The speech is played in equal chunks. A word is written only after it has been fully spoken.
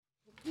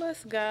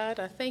bless God.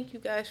 I thank you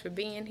guys for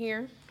being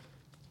here.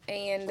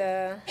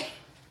 And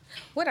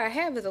what I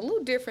have is a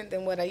little different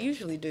than what I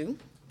usually do,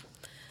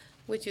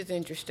 which is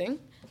interesting.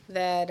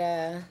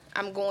 That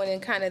I'm going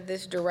in kind of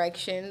this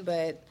direction,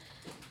 but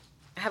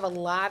I have a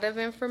lot of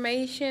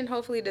information.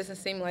 Hopefully it doesn't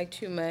seem like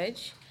too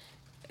much.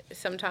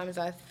 Sometimes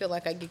I feel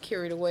like I get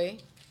carried away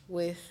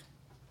with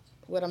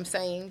what I'm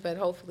saying, but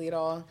hopefully it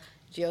all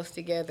gels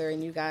together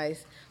and you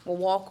guys will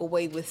walk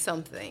away with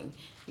something.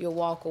 You'll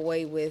walk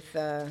away with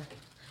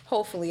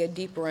hopefully a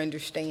deeper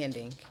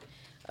understanding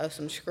of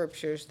some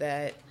scriptures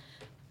that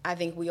I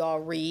think we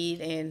all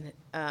read and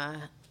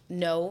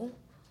know,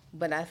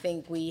 but I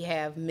think we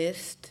have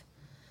missed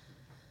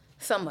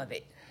some of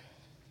it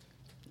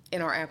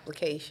in our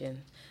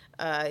application.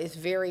 It's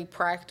very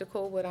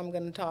practical what I'm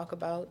going to talk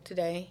about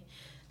today.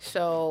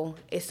 So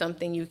it's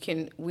something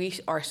we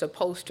are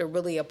supposed to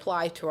really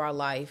apply to our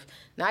life,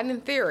 not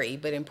in theory,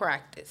 but in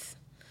practice.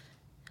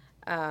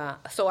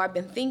 So I've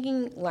been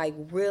thinking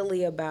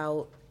really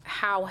about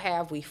how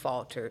have we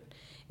faltered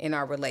in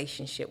our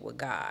relationship with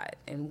God,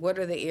 and what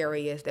are the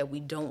areas that we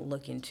don't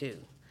look into?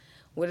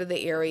 What are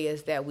the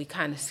areas that we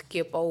kind of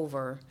skip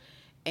over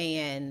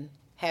and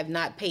have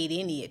not paid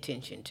any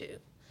attention to?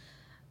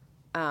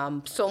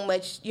 So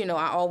much,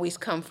 I always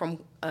come from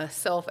a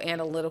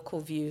self-analytical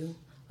view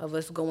of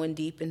us going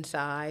deep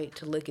inside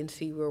to look and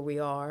see where we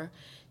are,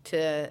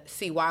 to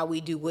see why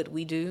we do what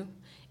we do,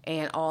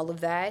 and all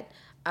of that.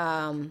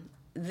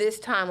 This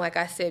time, like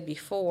I said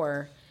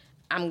before,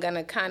 I'm going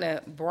to kind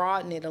of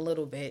broaden it a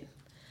little bit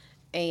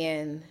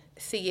and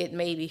see it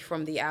maybe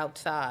from the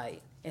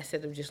outside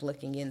instead of just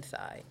looking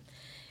inside.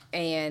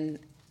 And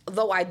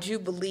though I do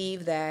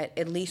believe that,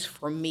 at least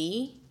for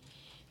me,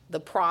 the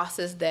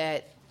process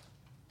that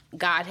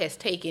God has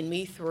taken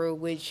me through,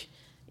 which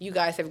you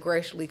guys have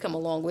graciously come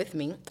along with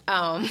me,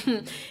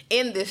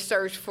 in this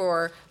search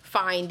for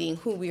finding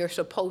who we are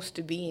supposed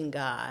to be in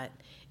God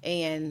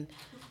and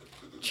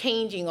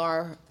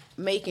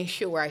making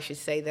sure, I should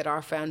say, that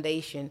our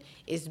foundation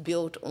is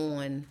built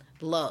on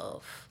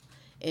love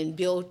and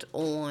built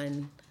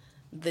on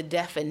the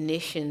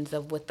definitions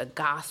of what the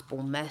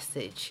gospel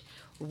message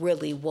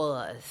really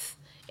was,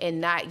 and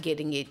not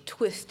getting it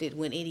twisted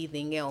when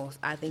anything else.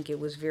 I think it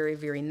was very,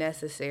 very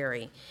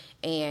necessary.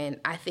 And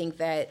I think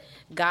that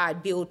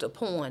God builds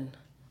upon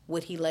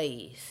what he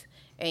lays.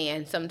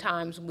 And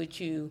sometimes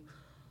what you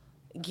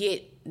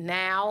get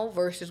now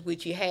versus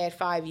what you had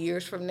 5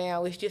 years from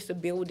now is just a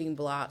building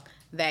block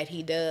that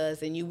he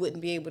does. And you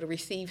wouldn't be able to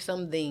receive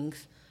some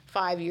things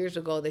 5 years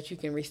ago that you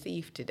can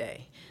receive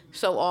today.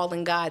 So all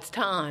in God's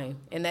time.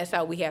 And that's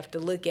how we have to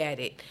look at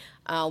it.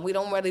 We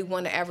don't really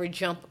want to ever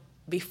jump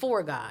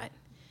before God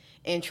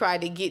and try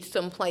to get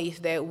someplace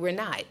that we're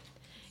not,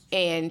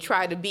 and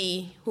try to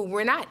be who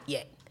we're not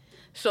yet.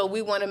 So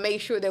we want to make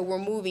sure that we're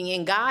moving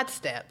in God's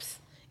steps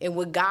and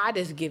what God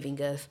is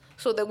giving us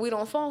so that we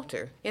don't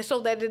falter, and so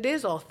that it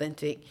is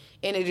authentic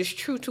and it is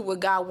true to what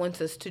God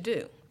wants us to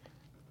do.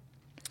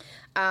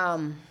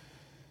 As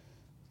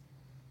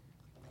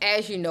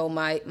you know,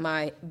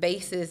 my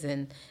basis,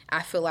 and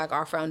I feel like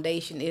our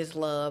foundation is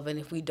love, and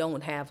if we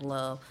don't have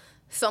love,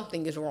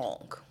 something is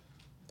wrong.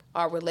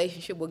 Our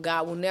relationship with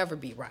God will never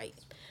be right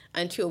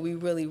until we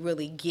really,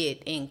 really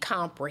get and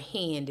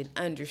comprehend and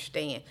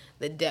understand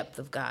the depth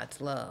of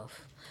God's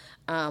love.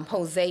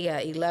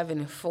 Hosea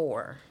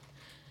 11:4.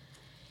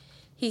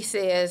 He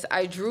says,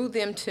 I drew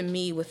them to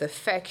me with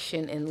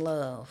affection and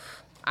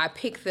love. I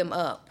picked them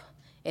up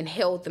and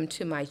held them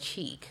to my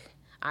cheek.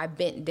 I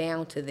bent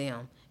down to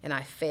them and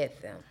I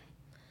fed them.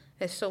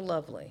 It's so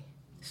lovely,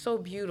 so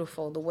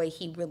beautiful the way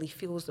he really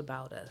feels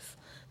about us,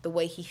 the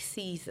way he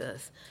sees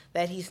us,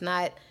 that he's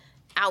not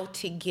out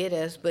to get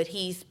us, but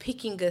he's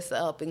picking us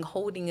up and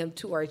holding them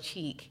to our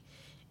cheek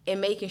and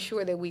making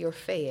sure that we are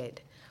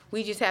fed.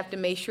 We just have to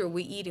make sure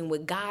we're eating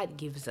what God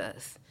gives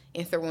us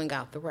and throwing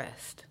out the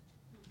rest.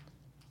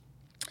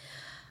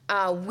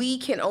 We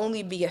can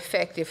only be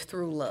effective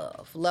through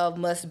love. Love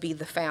must be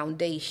the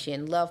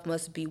foundation. Love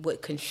must be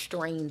what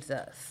constrains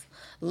us.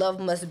 Love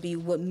must be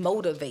what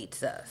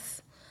motivates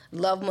us.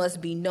 Love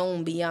must be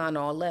known beyond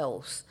all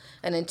else.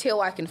 And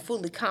until I can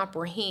fully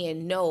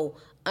comprehend,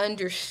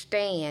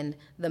 understand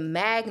the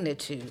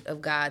magnitude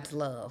of God's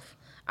love,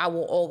 I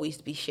will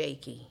always be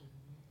shaky.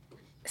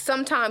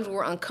 Sometimes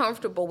we're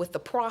uncomfortable with the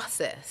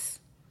process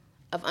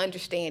of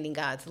understanding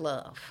God's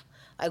love.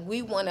 Like,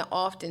 we want to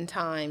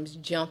oftentimes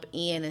jump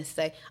in and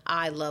say,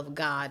 I love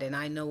God and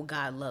I know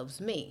God loves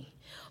me.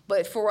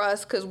 But for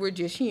us, because we're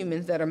just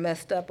humans that are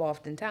messed up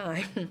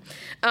oftentimes,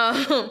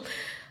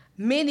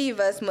 many of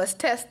us must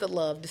test the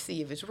love to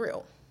see if it's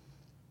real.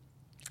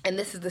 And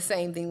this is the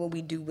same thing when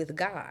we do with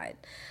God.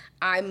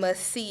 I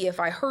must see, if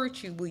I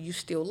hurt you, will you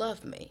still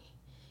love me?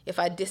 If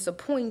I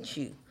disappoint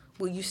you,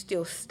 will you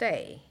still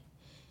stay?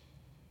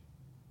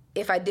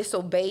 If I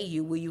disobey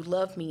you, will you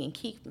love me and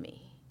keep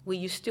me? Will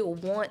you still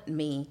want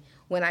me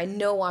when I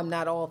know I'm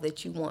not all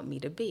that you want me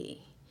to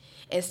be?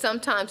 And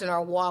sometimes in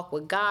our walk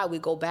with God, we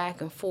go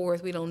back and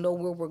forth. We don't know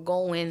where we're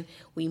going.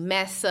 We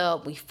mess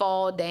up. We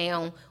fall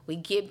down. We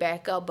get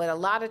back up. But a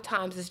lot of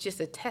times it's just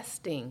a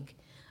testing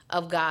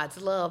of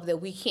God's love that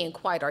we can't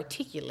quite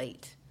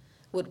articulate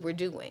what we're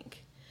doing.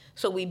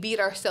 So we beat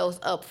ourselves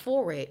up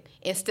for it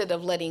instead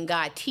of letting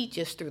God teach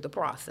us through the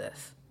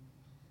process.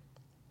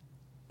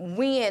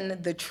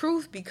 When the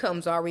truth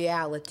becomes our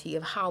reality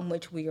of how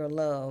much we are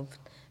loved,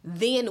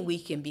 then we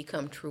can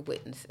become true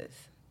witnesses.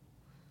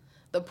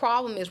 The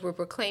problem is we're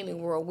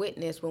proclaiming we're a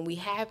witness when we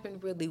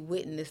haven't really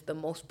witnessed the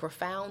most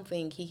profound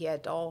thing he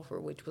had to offer,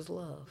 which was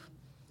love.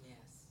 Yes.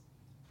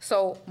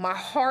 So my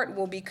heart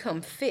will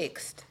become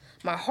fixed.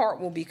 My heart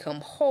will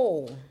become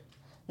whole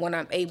when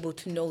I'm able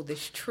to know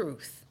this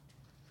truth.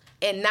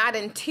 And not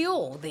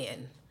until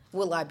then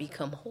will I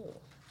become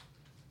whole.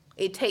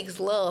 It takes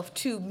love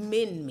to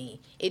mend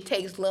me. It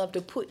takes love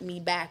to put me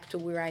back to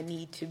where I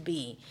need to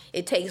be.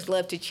 It takes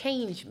love to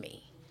change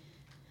me.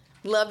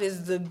 Love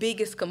is the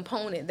biggest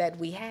component that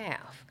we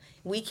have.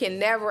 We can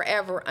never,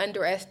 ever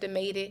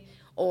underestimate it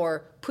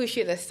or push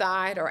it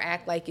aside or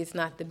act like it's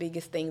not the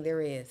biggest thing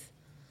there is.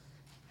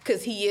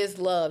 Because he is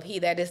love.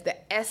 That is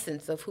the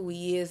essence of who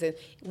he is. And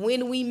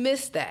when we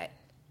miss that,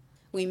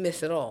 we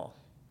miss it all.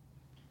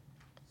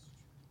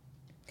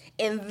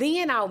 And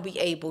then I'll be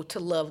able to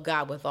love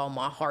God with all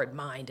my heart,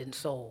 mind, and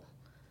soul.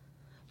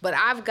 But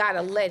I've got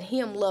to let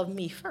him love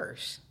me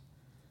first.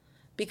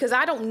 Because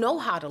I don't know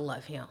how to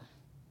love him.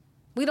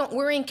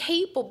 We're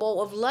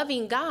incapable of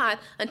loving God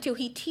until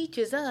he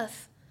teaches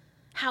us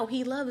how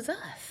he loves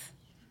us.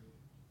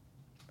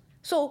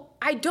 So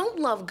I don't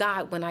love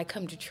God when I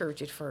come to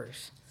church at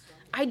first.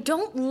 I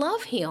don't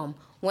love him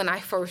when I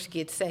first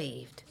get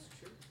saved.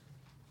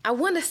 I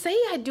want to say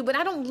I do, but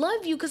I don't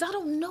love you because I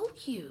don't know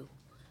you.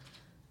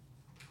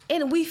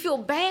 And we feel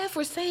bad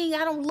for saying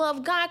I don't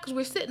love God because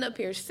we're sitting up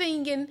here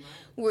singing,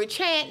 we're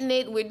chanting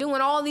it, we're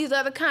doing all these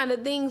other kind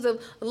of things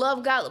of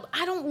love God.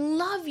 I don't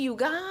love you,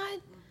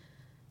 God.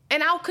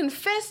 And I'll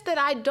confess that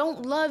I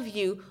don't love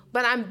you,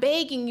 but I'm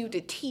begging you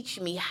to teach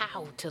me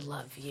how to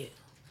love you.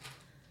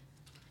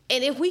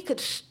 And if we could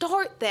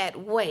start that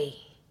way,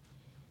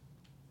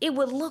 it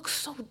would look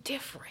so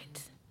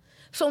different.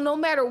 So no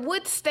matter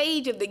what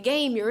stage of the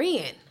game you're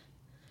in,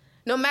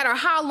 no matter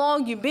how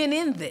long you've been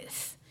in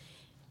this,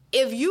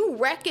 if you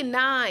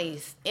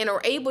recognize and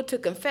are able to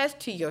confess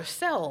to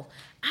yourself,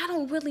 I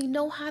don't really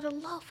know how to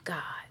love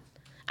God.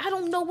 I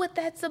don't know what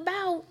that's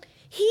about.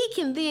 He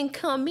can then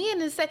come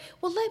in and say,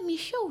 well, let me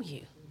show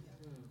you.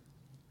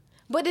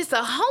 But it's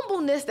a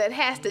humbleness that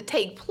has to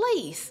take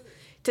place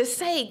to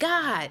say,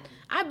 God,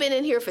 I've been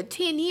in here for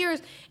 10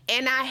 years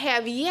and I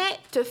have yet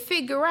to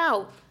figure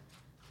out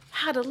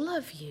how to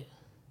love you.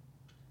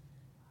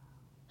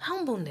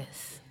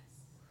 Humbleness.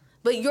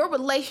 But your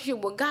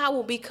relationship with God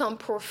will become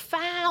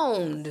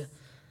profound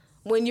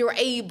when you're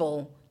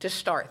able to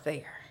start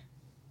there.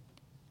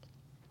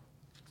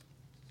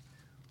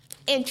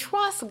 And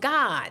trust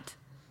God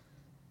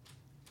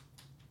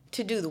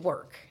to do the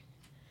work.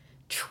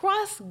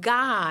 Trust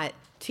God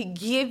to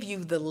give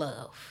you the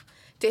love,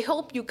 to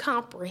help you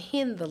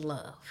comprehend the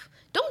love.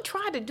 Don't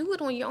try to do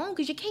it on your own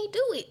because you can't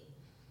do it.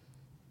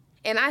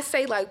 And I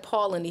say like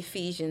Paul in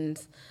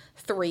Ephesians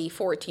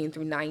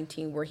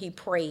 3:14-19, where he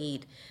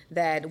prayed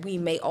that we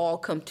may all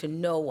come to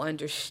know,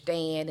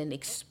 understand, and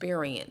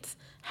experience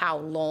how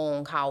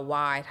long, how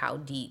wide, how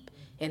deep,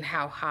 and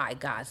how high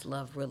God's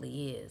love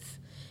really is.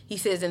 He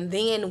says, and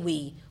then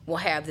we will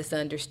have this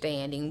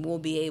understanding. We'll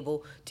be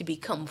able to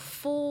become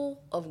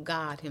full of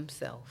God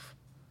himself.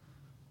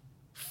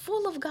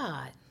 Full of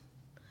God.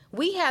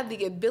 We have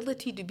the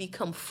ability to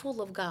become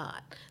full of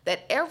God.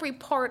 That every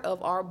part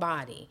of our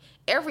body,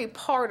 every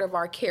part of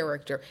our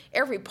character,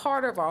 every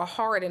part of our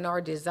heart and our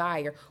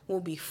desire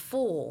will be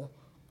full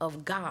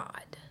of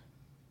God.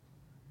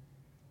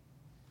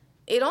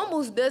 It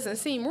almost doesn't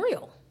seem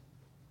real.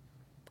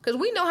 Because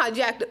we know how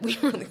jacked up we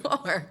really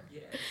are.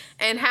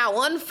 And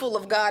how unfull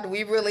of God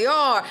we really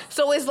are.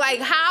 So it's like,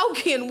 how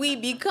can we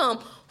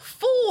become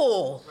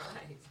full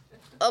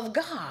of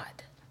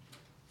God?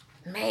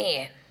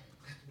 Man.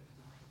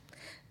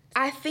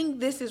 I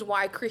think this is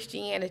why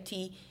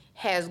Christianity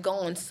has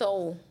gone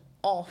so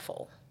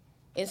awful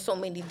in so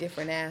many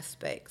different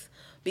aspects.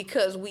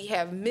 Because we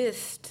have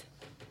missed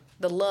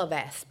the love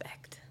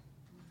aspect.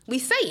 We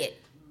say it,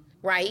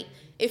 right?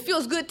 It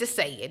feels good to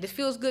say it. It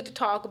feels good to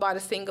talk about it,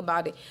 sing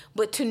about it.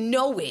 But to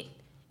know it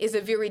is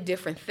a very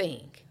different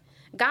thing.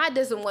 God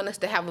doesn't want us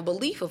to have a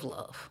belief of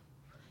love.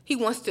 He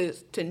wants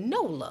to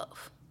know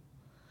love.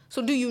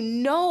 So do you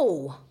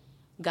know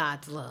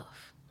God's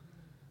love?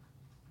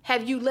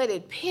 Have you let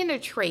it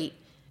penetrate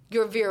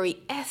your very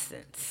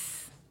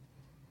essence?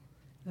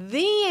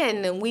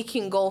 Then we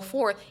can go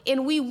forth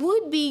and we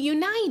would be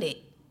united.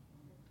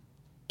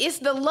 It's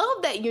the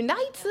love that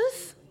unites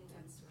us.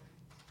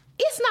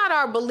 It's not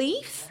our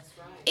beliefs.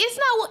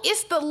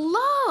 It's the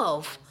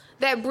love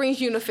that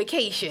brings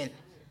unification.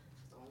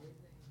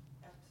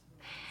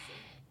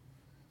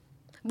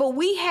 But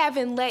we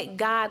haven't let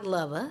God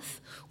love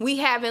us. We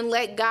haven't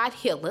let God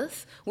heal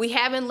us. We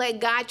haven't let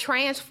God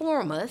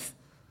transform us.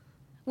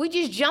 We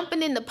just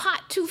jumping in the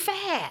pot too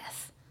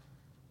fast.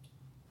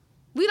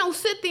 We don't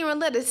sit there and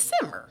let it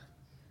simmer.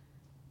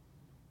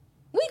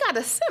 We got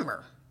to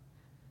simmer.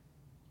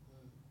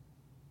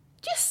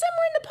 Just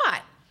simmer in the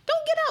pot.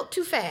 Don't get out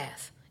too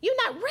fast. You're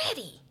not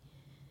ready.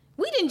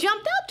 We done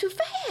jumped out too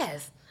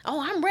fast.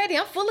 Oh, I'm ready.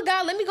 I'm full of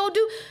God. Let me go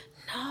do.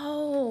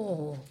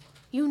 No,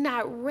 you're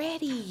not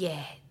ready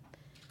yet.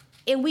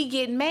 And we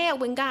get mad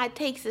when God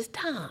takes his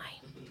time.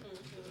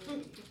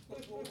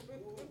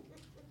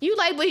 You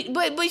like,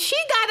 but she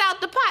got out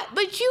the pot,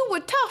 but you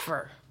were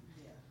tougher.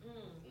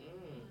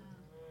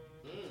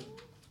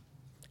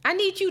 I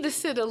need you to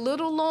sit a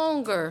little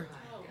longer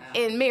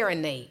and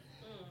marinate.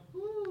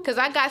 Because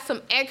I got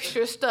some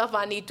extra stuff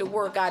I need to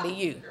work out of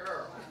you.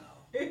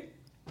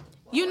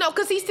 You know,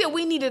 because he said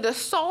we needed a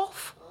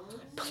soft,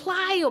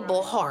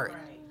 pliable heart.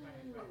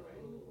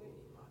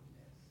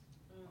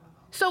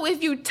 So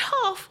if you're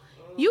tough,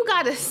 you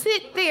got to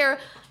sit there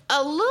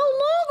a little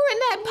longer in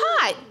that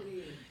pot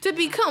to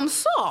become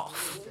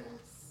soft,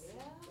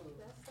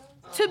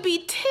 to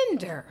be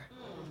tender.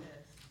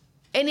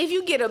 And if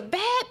you get a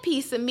bad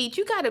piece of meat,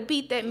 you got to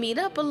beat that meat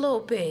up a little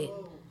bit.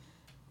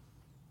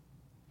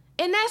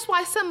 And that's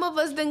why some of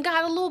us then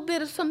got a little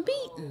bit of some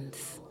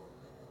beatings.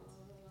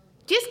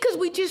 Just because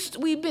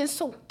we've been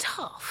so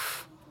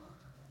tough.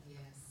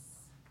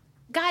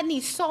 God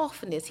needs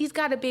softness. He's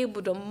got to be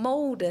able to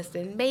mold us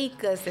and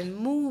make us and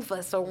move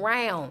us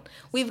around.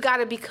 We've got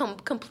to become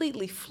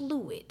completely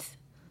fluid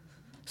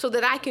so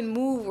that I can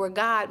move where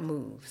God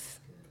moves.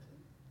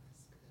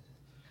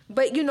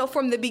 But, you know,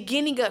 from the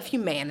beginning of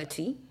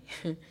humanity,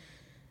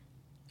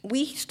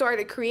 we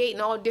started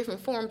creating all different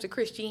forms of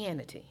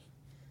Christianity.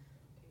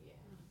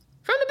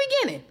 From the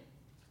beginning.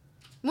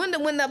 When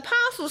the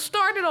apostles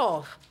started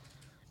off,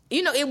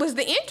 you know, it was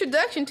the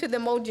introduction to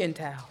them old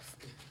Gentiles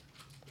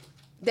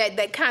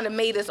that kind of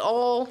made us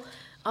all,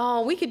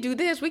 oh, we could do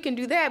this, we can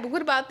do that, but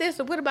what about this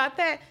or what about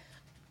that?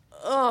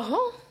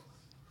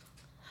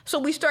 So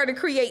we started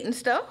creating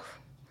stuff,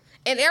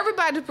 and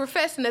everybody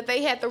professing that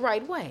they had the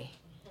right way.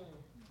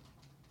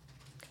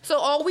 So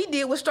all we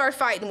did was start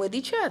fighting with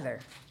each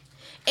other.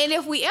 And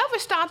if we ever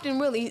stopped and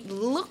really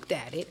looked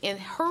at it and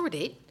heard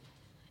it,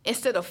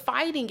 instead of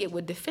fighting it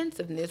with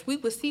defensiveness, we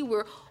would see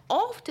we're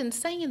often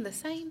saying the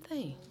same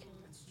thing.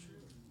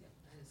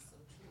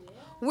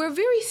 We're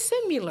very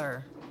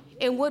similar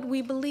in what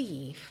we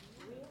believe.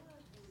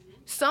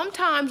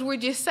 Sometimes we're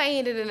just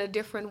saying it in a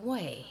different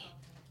way.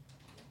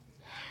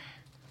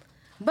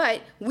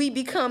 But we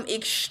become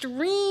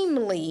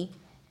extremely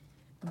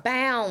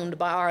bound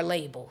by our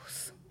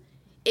labels.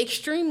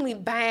 Extremely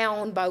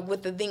bound by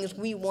what the things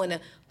we want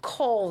to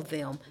call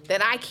them,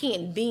 that I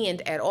can't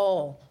bend at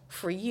all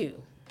for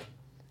you.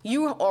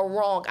 You are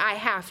wrong. I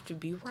have to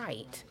be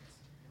right.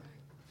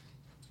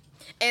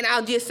 And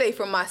I'll just say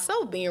for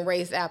myself, being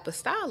raised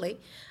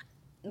apostolic,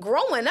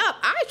 growing up,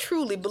 I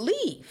truly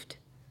believed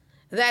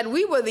that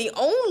we were the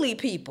only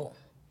people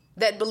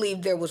that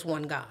believed there was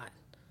one God.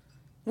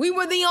 We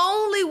were the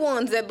only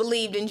ones that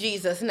believed in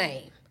Jesus'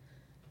 name.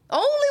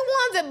 Only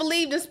ones that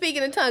believed in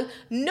speaking in tongues.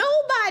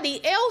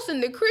 Nobody else in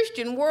the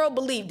Christian world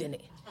believed in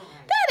it.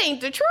 That ain't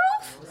the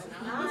truth.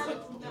 That's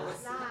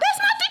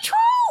not the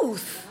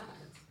truth.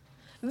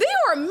 There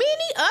are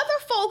many other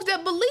folks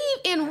that believe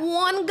in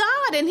one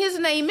God, and his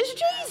name is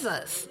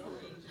Jesus.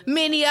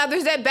 Many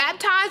others that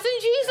baptize in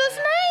Jesus'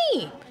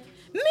 name.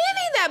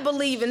 Many that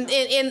believe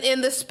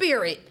in the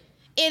Spirit,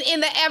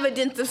 in the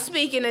evidence of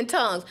speaking in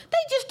tongues.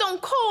 They just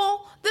don't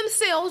call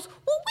themselves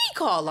what we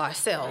call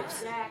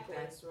ourselves. Exactly.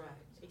 That's right.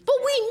 But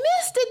we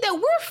missed it that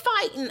we're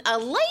fighting a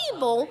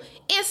label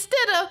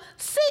instead of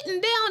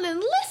sitting down and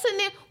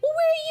listening. Well,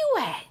 where are you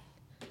at?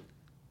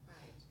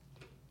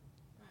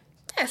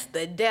 That's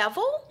the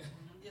devil.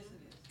 Yes, it is.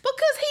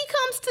 Because he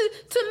comes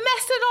to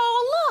mess it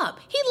all up.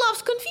 He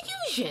loves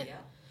confusion. Yeah.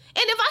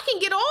 And if I can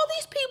get all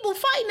these people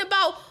fighting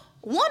about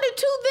one or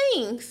two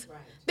things,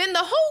 then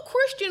the whole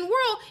Christian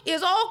world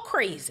is all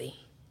crazy.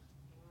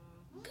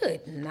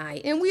 Good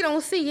night. And we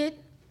don't see it.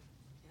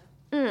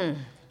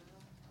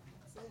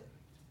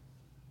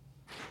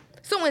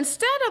 So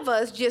instead of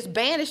us just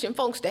banishing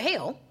folks to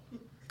hell,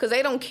 because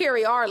they don't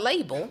carry our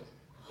label,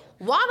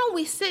 why don't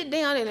we sit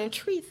down and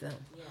entreat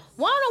them?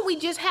 Why don't we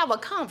just have a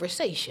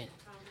conversation?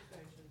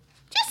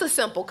 Just a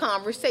simple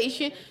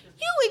conversation.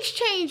 You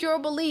exchange your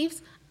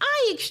beliefs.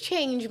 I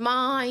exchange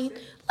mine.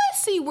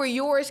 Let's see where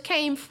yours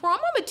came from. I'm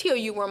going to tell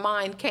you where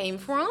mine came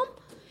from.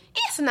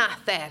 It's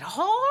not that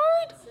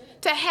hard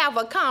to have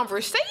a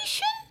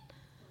conversation.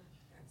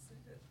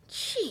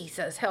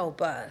 Jesus, help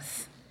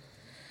us.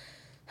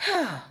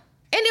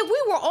 And if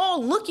we were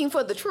all looking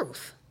for the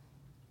truth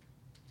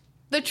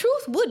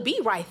would be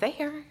right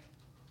there.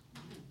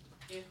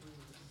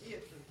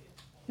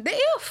 The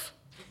if.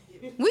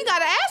 We got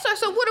to ask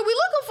ourselves, what are we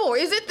looking for?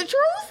 Is it the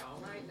truth?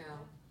 Right now.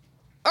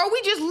 Or are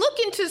we just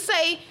looking to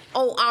say,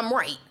 oh, I'm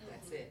right?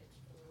 That's it.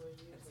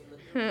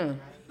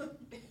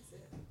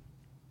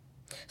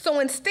 So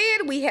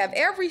instead, we have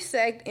every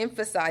sect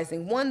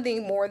emphasizing one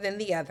thing more than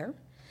the other.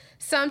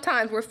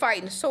 Sometimes we're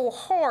fighting so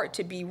hard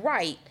to be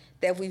right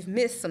that we've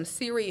missed some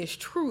serious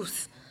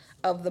truths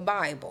of the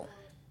Bible.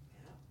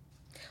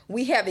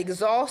 We have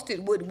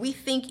exhausted what we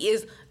think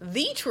is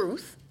the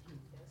truth,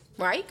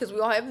 right? Because we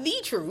all have the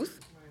truth.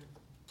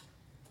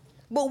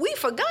 But we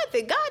forgot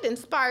that God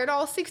inspired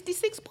all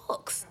 66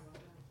 books.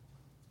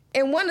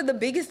 And one of the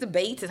biggest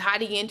debates is how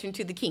do you enter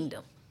into the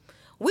kingdom?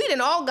 We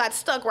done all got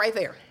stuck right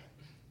there.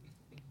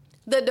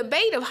 The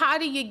debate of how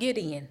do you get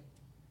in,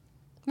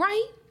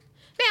 right?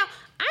 Now,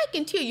 I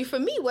can tell you for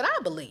me what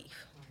I believe.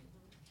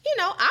 You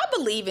know, I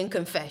believe in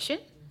confession.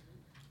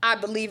 I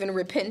believe in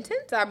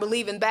repentance. I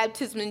believe in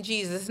baptism in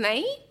Jesus'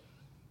 name.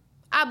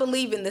 I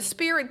believe in the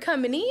Spirit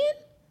coming in.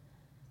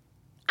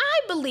 I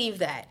believe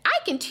that. I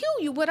can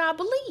tell you what I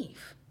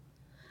believe.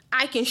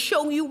 I can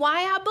show you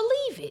why I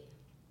believe it.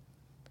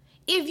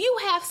 If you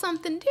have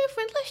something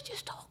different, let's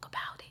just talk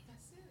about it.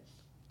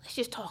 Let's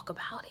just talk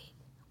about it.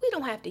 We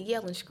don't have to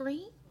yell and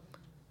scream.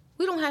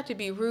 We don't have to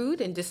be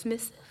rude and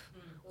dismissive.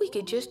 We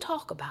could just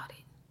talk about it.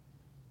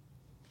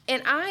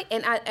 And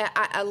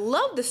I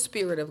love the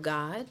Spirit of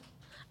God.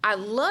 I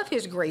love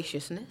his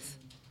graciousness.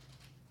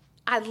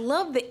 I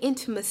love the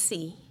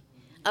intimacy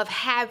of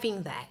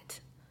having that.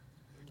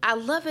 I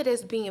love it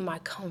as being my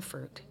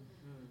comfort.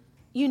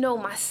 You know,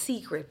 my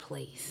secret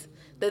place.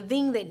 The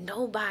thing that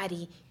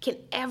nobody can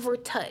ever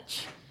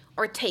touch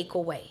or take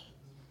away.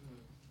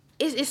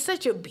 It's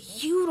such a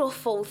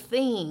beautiful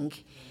thing.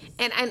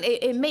 And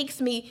it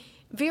makes me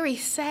very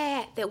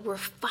sad that we're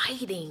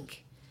fighting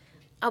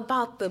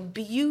about the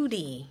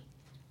beauty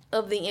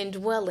of the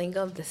indwelling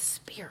of the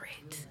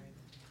Spirit.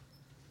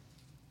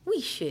 We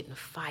shouldn't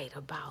fight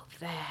about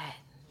that.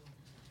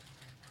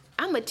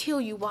 I'm going to tell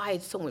you why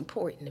it's so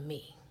important to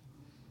me.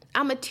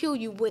 I'm going to tell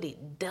you what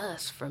it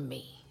does for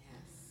me.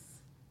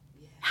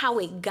 How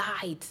it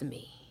guides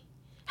me.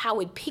 How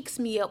it picks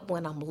me up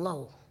when I'm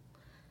low.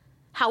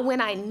 How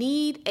when I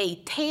need a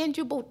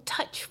tangible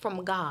touch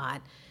from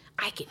God,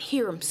 I can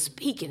hear him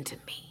speaking to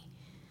me.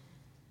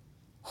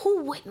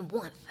 Who wouldn't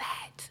want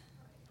that?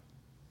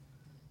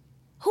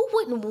 Who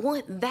wouldn't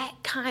want that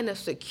kind of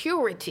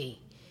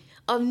security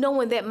of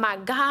knowing that my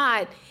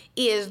God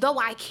is, though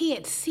I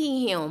can't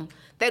see him,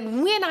 that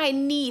when I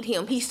need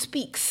him, he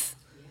speaks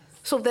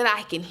so that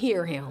I can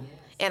hear him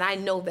and I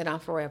know that I'm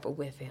forever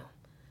with him.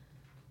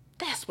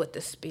 That's what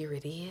the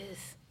Spirit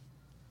is.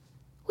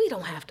 We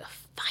don't have to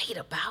fight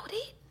about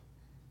it.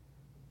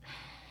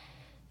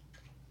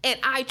 And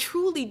I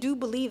truly do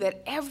believe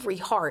that every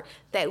heart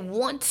that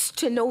wants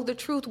to know the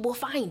truth will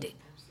find it.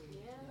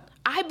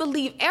 I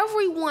believe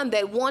everyone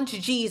that wants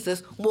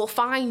Jesus will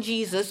find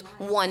Jesus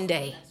one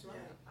day.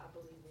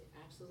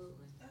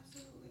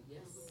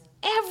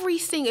 Every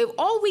single, if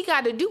all we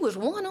got to do is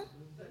want him.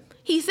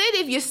 He said,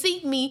 if you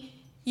seek me,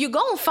 you're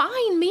going to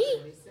find me.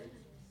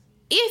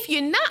 If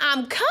you're not,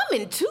 I'm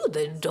coming to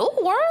the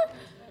door.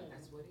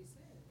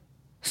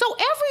 So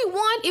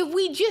everyone, if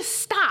we just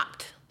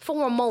stopped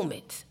for a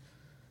moment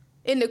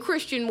in the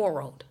Christian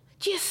world,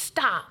 just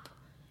stop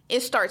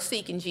and start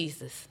seeking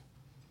Jesus.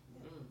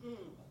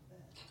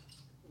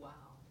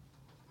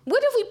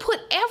 What if we put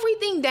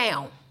everything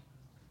down?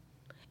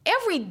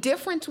 Every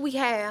difference we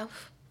have,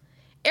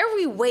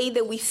 every way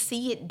that we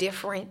see it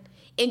different,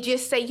 and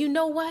just say, you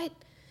know what?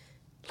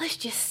 Let's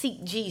just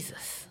seek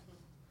Jesus.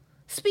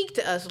 Speak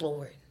to us,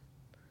 Lord.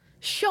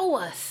 Show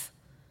us.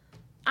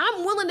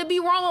 I'm willing to be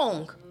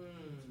wrong.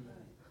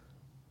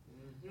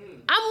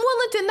 I'm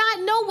willing to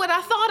not know what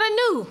I thought I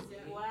knew.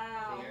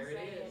 Wow. There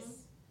it is.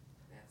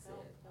 That's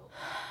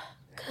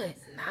it. Good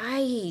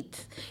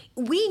night.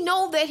 We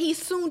know that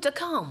he's soon to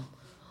come.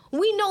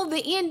 We know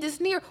the end is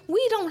near.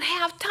 We don't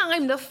have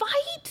time to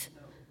fight.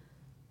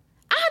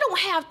 I don't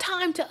have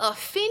time to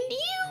offend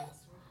you.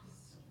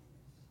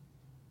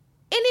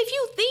 And if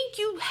you think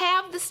you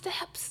have the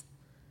steps,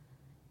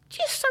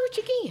 just search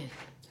again.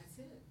 That's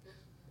it.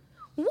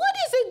 What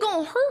is it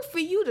going to hurt for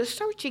you to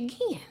search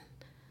again?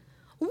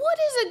 What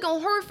is it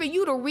going to hurt for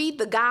you to read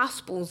the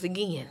Gospels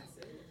again?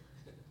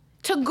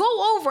 To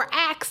go over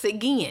Acts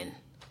again?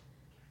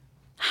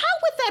 How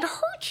would that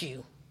hurt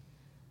you?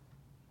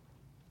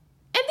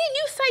 And then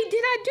you say,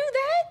 did I do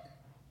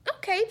that?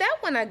 Okay, that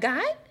one I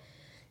got.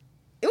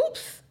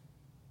 Oops,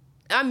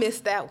 I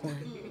missed that one.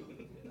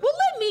 Well,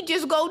 let me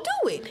just go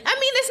do it. I mean,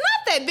 it's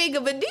not that big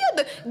of a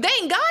deal.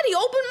 Thank God he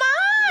opened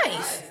my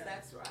eyes.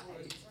 That's right.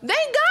 Thank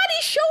God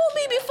he showed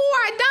me before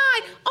I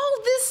died.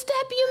 Oh, this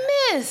step you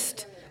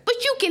missed.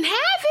 But you can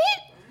have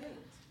it.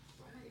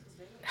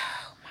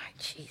 Oh, my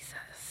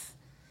Jesus.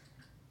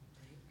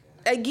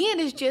 Again,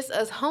 it's just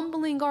us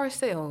humbling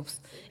ourselves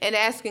and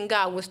asking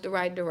God what's the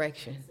right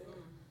direction.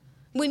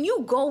 When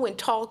you go and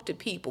talk to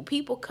people,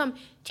 people come,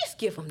 just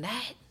give them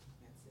that.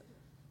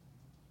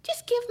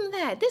 Just give them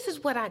that. This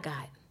is what I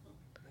got.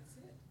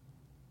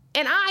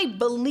 And I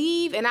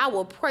believe and I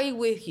will pray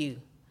with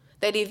you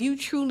that if you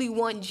truly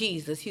want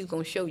Jesus, he's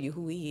going to show you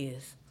who he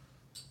is.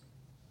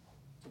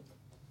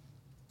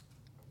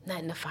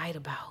 Nothing to fight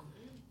about.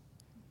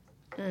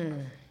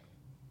 And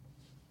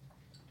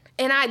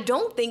I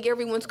don't think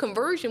everyone's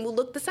conversion will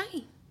look the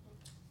same.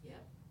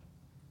 Yep.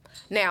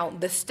 Now,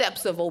 the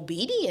steps of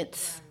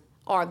obedience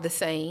are the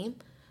same,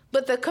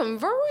 but the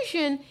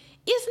conversion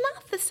is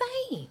not the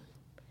same.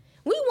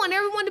 We want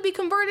everyone to be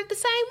converted the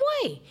same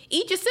way.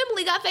 Each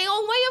assembly got their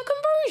own way of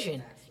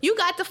conversion. You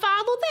got to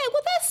follow that.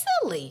 Well, that's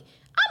silly.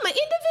 I'm an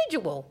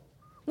individual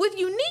with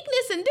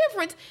uniqueness and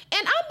difference,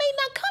 and I may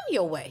not come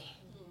your way.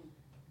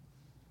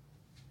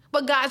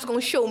 But God's going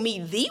to show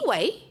me the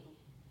way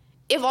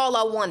if all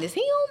I want is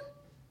him.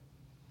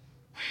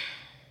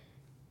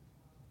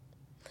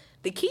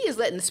 The key is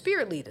letting the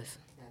Spirit lead us.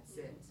 That's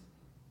it.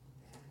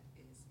 That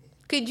is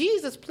it. Could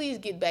Jesus please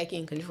get back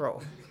in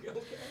control?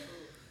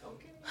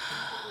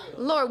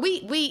 Lord,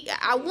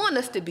 I want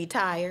us to be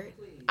tired.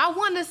 I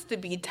want us to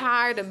be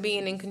tired of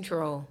being in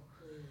control.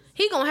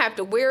 He going to have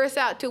to wear us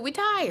out till we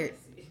tired.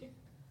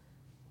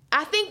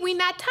 I think we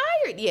not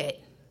tired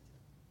yet.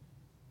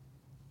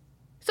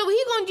 So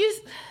he going to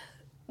just,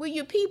 will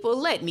you people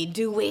let me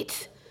do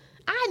it?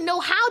 I know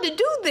how to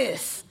do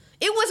this.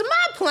 It was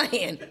my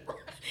plan.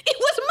 It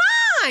was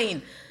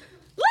mine.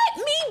 Let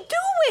me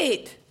do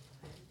it.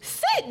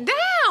 Sit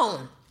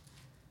down.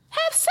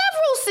 Have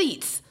several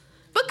seats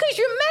because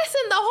you're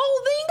messing the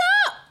whole thing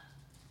up.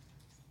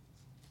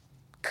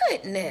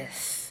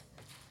 Goodness.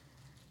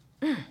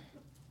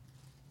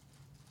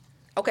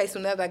 Okay, so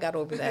now that I got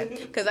over that,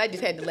 because I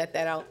just had to let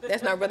that out.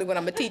 That's not really what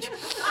I'm going to teach.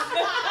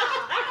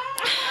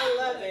 I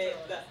love it.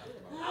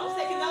 I was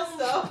taking notes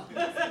though.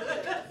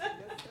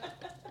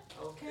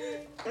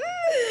 Okay.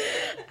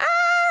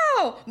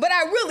 Oh, but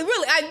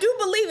I do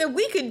believe if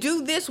we could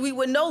do this, we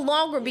would no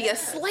longer be a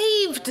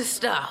slave to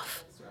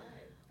stuff.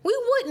 We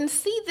wouldn't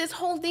see this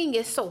whole thing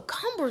as so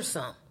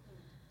cumbersome.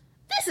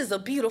 This is a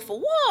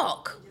beautiful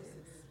walk.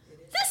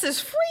 This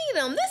is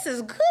freedom. This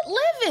is good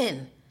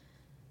living.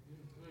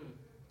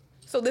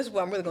 So this is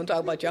what I'm really going to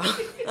talk about, y'all.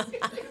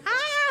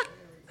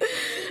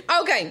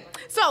 Okay,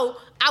 so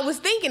I was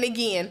thinking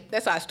again,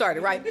 that's how I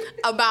started, right?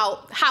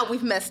 About how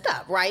we've messed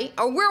up, right?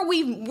 Or where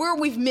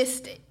we've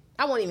missed it.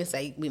 I won't even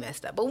say we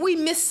messed up, but we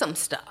missed some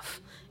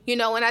stuff, you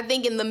know, and I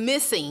think in the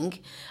missing,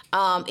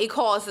 it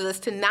causes us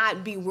to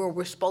not be where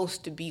we're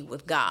supposed to be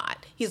with God.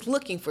 He's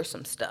looking for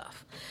some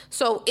stuff.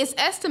 So it's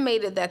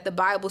estimated that the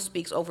Bible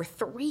speaks over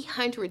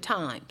 300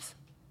 times,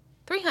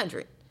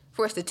 300,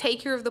 for us to take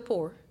care of the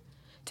poor,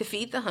 to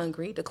feed the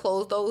hungry, to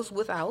clothe those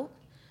without,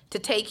 to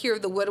take care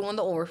of the widow and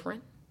the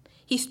orphan.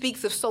 He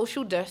speaks of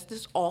social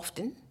justice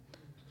often.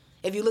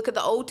 If you look at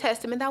the Old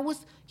Testament, that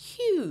was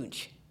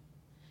huge.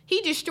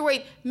 He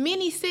destroyed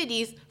many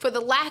cities for the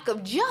lack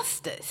of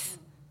justice,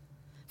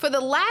 for the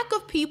lack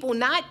of people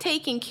not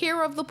taking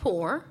care of the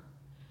poor,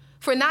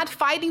 for not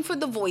fighting for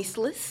the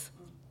voiceless,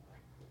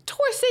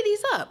 tore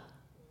cities up.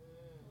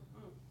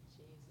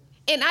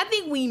 And I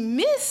think we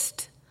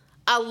missed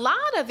a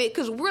lot of it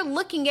because we're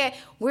looking at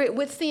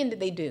what sin did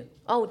they do?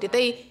 Oh, did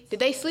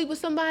they sleep with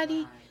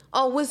somebody?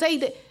 Oh, was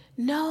they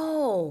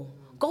no.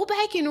 Go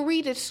back and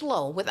read it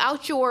slow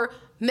without your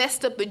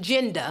messed up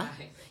agenda.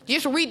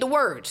 Just read the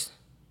words.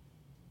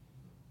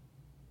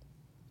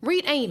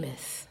 Read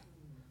Amos.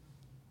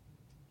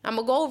 I'm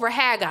going to go over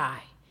Haggai.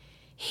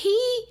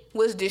 He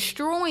was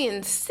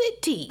destroying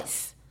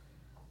cities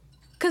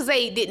because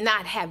they did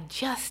not have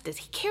justice.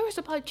 He cares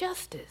about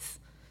justice.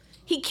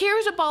 He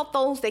cares about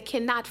those that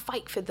cannot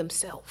fight for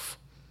themselves.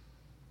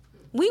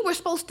 We were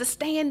supposed to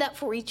stand up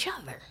for each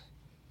other.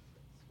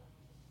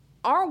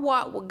 Our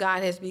walk with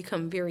God has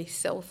become very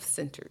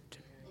self-centered.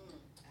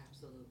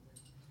 Absolutely.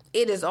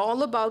 It is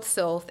all about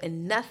self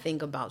and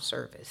nothing about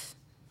service.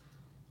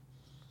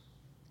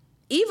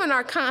 Even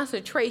our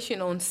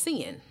concentration on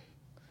sin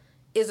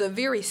is a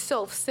very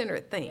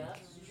self-centered thing.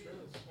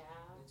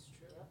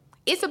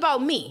 It's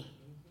about me.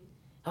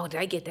 Oh, did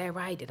I get that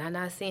right? Did I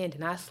not sin?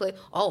 Did I slip?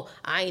 Oh,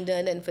 I ain't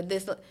done nothing for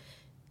this.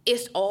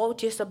 It's all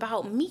just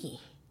about me.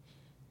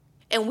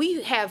 And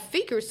we have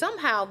figured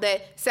somehow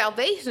that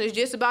salvation is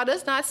just about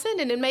us not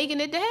sinning and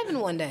making it to heaven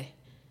one day.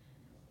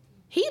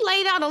 He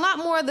laid out a lot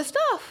more of the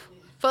stuff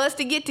for us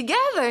to get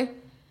together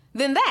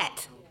than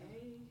that.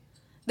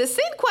 The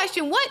sin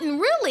question wasn't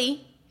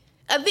really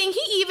a thing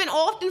he even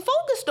often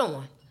focused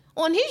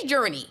on his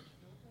journey.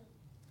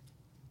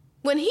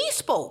 When he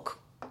spoke,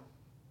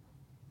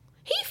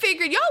 he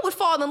figured y'all would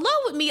fall in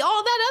love with me.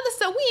 All that other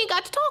stuff we ain't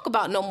got to talk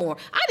about no more.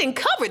 I didn't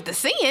cover the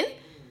sin. Why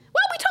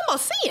are we talking about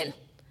sin?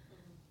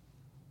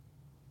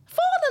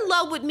 Fall in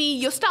love with me,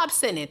 you'll stop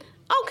sinning.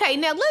 Okay,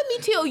 now let me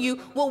tell you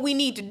what we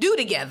need to do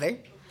together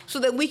so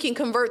that we can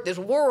convert this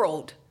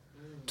world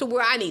to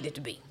where I need it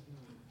to be.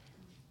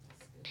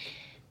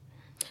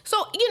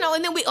 So,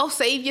 and then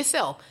save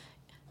yourself.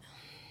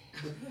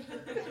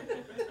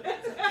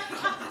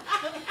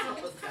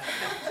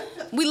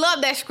 We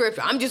love that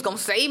scripture. I'm just going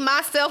to save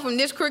myself from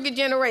this crooked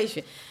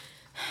generation.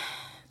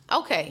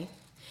 Okay,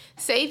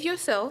 save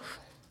yourself.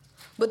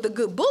 But the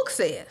good book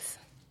says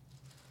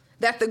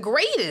that the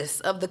greatest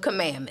of the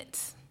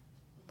commandments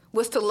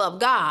was to love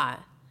God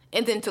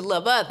and then to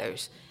love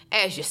others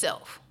as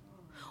yourself.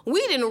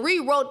 We didn't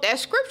rewrote that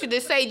scripture to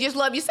say just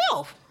love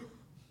yourself.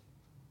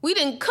 We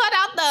didn't cut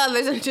out the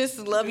others and just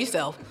love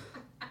yourself.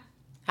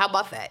 How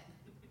about that?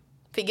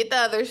 Forget the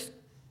others.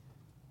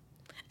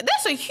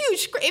 That's a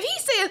huge, if he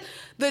says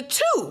the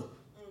two,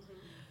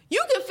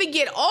 you can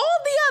forget all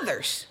the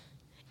others.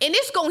 And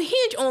it's going to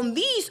hinge on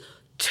these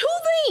two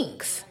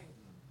things.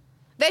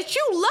 That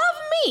you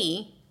love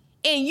me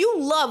and you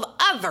love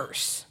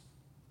others.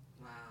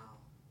 Wow.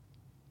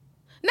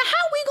 Now, how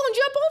are we going to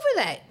jump over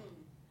that?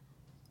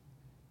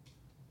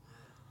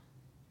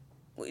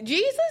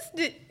 Jesus,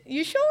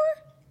 you sure?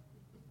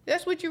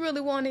 That's what you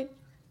really wanted?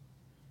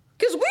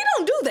 Because we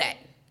don't do that.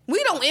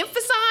 We don't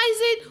emphasize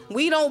it.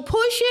 We don't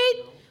push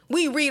it.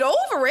 We read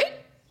over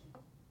it.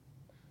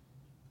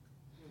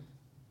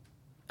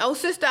 Oh,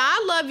 sister,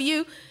 I love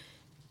you.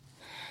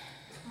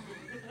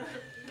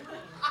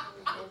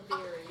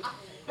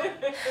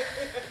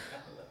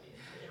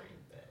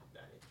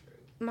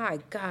 My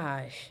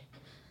gosh.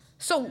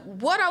 So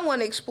what I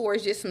want to explore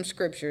is just some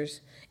scriptures,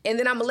 and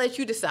then I'm going to let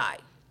you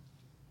decide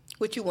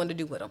what you want to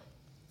do with them.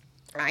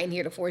 I ain't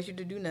here to force you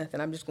to do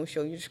nothing. I'm just going to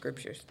show you the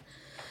scriptures.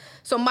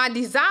 So my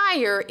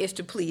desire is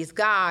to please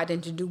God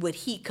and to do what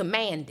he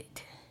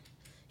commanded.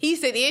 He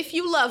said, if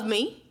you love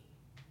me,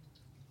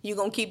 you're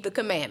going to keep the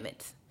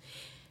commandments.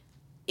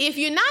 If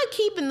you're not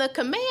keeping the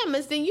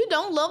commandments, then you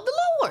don't love the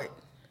Lord.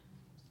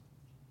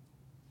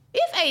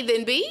 If A,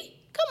 then B.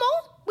 Come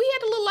on. We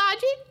had a little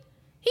logic.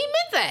 He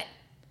meant that.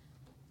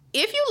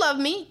 If you love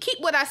me, keep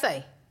what I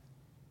say.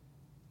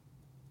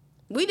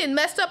 We didn't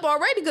messed up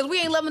already because we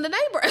ain't loving the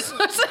neighbors.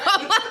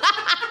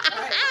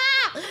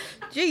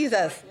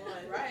 Jesus.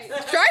 Right.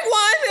 Strike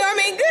one. I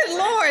mean, good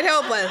Lord,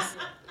 help us.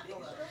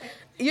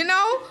 You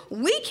know,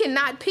 we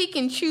cannot pick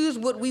and choose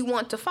what we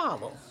want to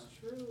follow.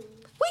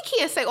 We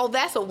can't say, oh,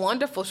 that's a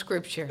wonderful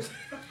scripture.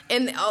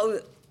 And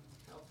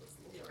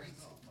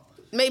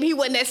maybe he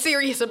wasn't that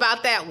serious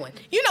about that one.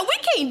 You know, we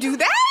can't do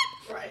that.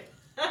 Right.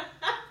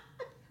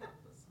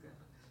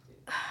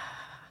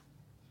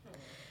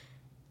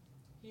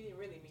 You didn't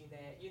really mean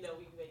that. You know,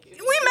 we making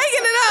it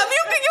up. You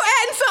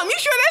adding something. You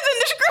sure that's in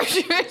the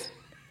scriptures?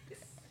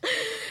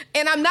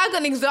 And I'm not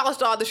going to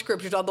exhaust all the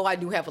scriptures, although I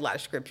do have a lot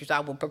of scriptures.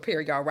 I will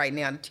prepare y'all right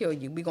now to tell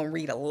you. We're going to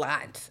read a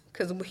lot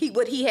because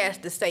what he has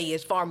to say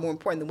is far more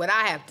important than what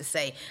I have to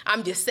say.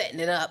 I'm just setting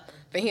it up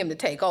for him to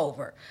take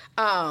over.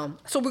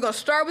 So we're going to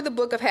start with the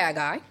book of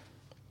Haggai.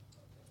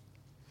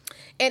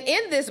 And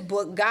in this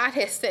book, God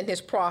has sent his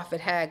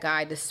prophet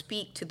Haggai to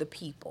speak to the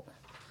people.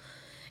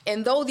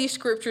 And though these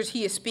scriptures,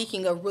 he is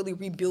speaking of really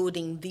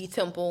rebuilding the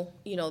temple,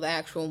 you know, the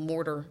actual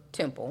mortar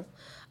temple,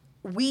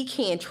 we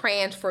can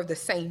transfer the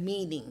same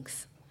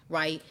meanings,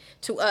 right,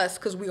 to us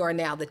because we are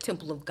now the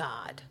temple of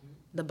God,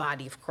 the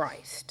body of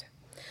Christ.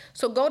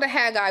 So go to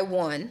Haggai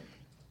 1,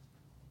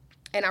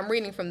 and I'm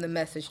reading from the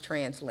Message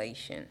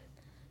translation.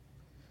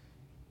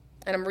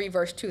 And I'm reading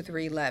verse 2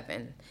 through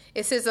 11.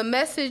 It says, a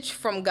message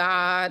from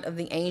God of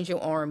the angel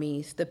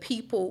armies. The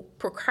people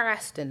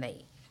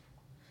procrastinate.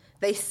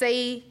 They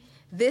say,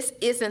 this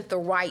isn't the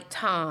right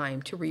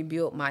time to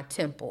rebuild my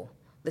temple,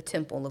 the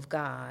temple of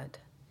God.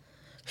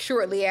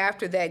 Shortly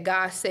after that,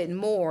 God said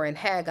more, and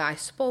Haggai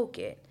spoke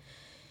it.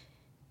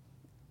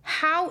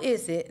 How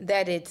is it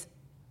that it's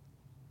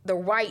the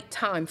right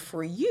time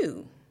for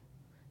you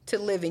to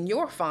live in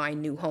your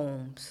fine new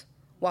homes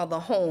while the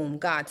home,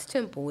 God's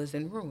temple, is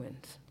in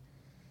ruins?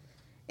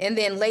 And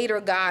then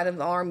later, God of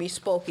the army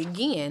spoke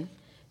again.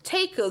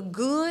 Take a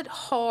good,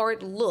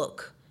 hard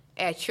look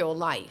at your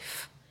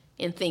life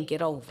and think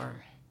it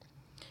over.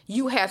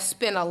 You have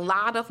spent a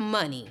lot of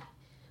money,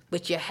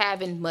 but you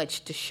haven't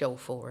much to show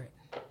for it.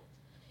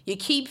 You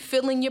keep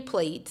filling your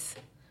plates,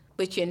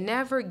 but you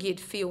never get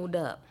filled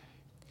up.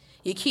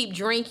 You keep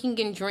drinking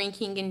and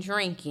drinking and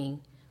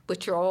drinking,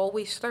 but you're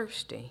always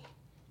thirsty.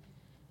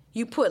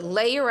 You put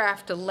layer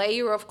after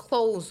layer of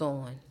clothes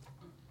on,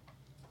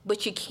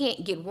 but you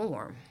can't get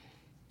warm.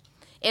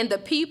 And the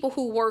people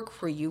who work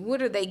for you,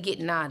 what are they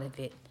getting out of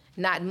it?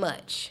 Not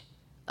much.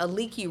 A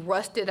leaky,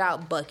 rusted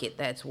out bucket,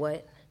 that's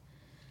what.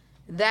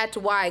 That's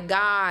why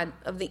God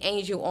of the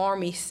angel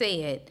army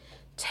said,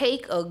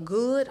 take a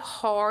good,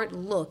 hard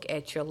look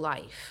at your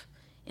life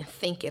and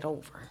think it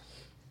over.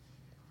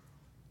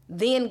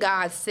 Then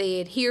God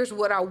said, here's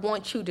what I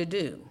want you to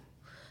do.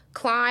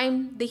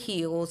 Climb the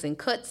hills and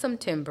cut some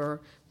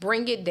timber,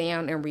 bring it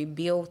down and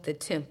rebuild the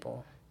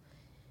temple.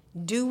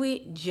 Do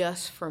it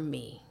just for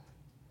me.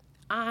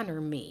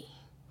 Honor me.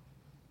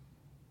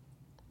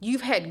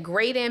 You've had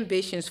great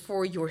ambitions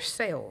for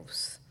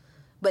yourselves,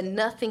 but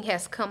nothing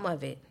has come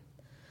of it.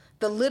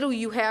 The little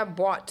you have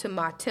brought to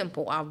my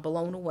temple, I've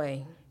blown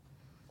away.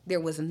 There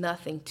was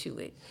nothing to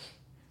it.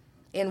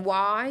 And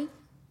why?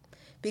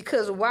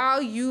 Because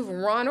while you've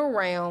run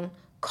around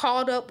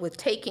caught up with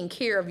taking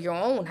care of your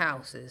own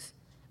houses,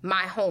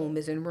 my home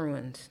is in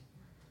ruins.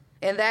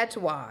 And that's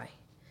why,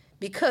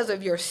 because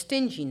of your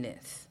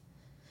stinginess.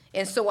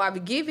 And so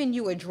I've given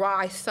you a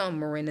dry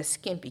summer and a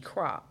skimpy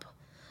crop.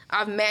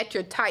 I've met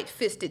your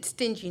tight-fisted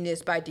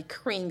stinginess by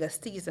decreeing a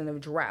season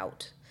of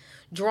drought,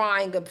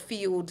 drying up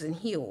fields and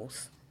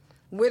hills,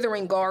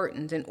 withering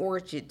gardens and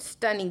orchards,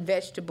 stunning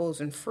vegetables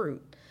and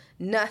fruit.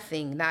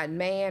 Nothing, not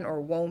man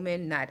or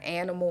woman, not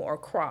animal or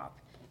crop,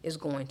 is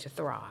going to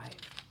thrive.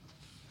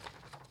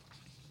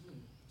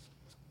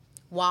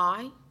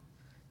 Why?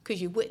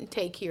 Because you wouldn't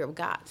take care of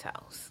God's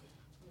house.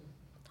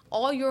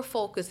 All your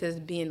focus has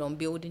been on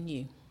building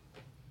you.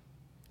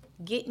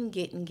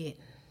 Getting.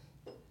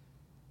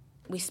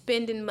 We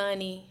spending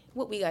money.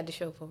 What we got to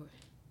show for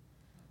it?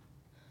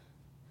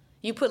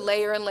 You put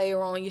layer and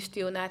layer on, you're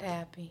still not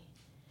happy.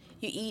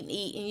 You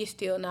eat, and you're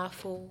still not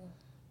full.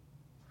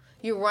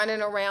 You're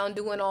running around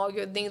doing all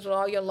your things with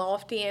all your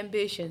lofty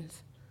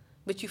ambitions,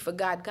 but you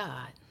forgot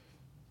God.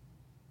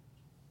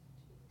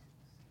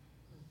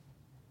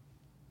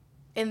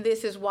 And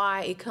this is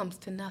why it comes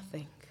to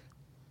nothing.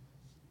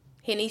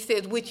 And he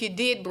says, what you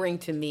did bring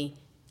to me,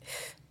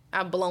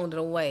 I've blown it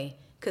away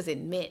because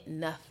it meant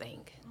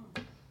nothing.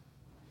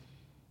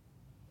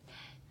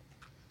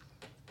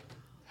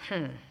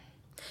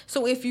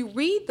 So if you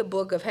read the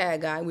book of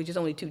Haggai, which is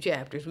only 2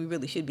 chapters, we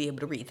really should be able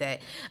to read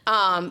that,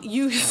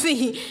 you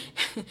see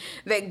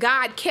that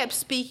God kept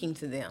speaking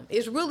to them.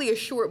 It's really a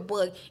short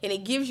book, and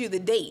it gives you the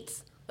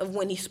dates of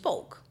when he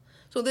spoke.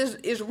 So this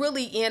is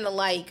really in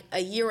like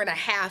a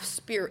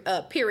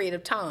 1.5 period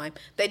of time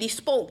that he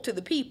spoke to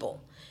the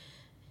people.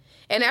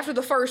 And after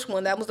the first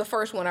one, that was the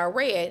first one I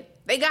read,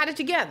 they got it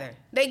together.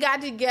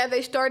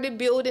 They started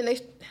building,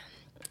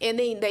 and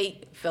then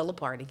they fell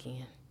apart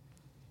again.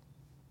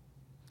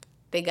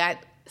 They got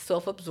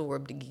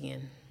self-absorbed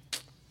again.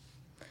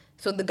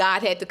 So the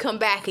God had to come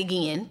back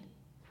again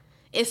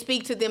and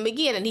speak to them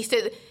again. And he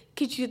said,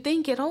 could you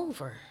think it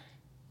over?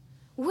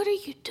 What are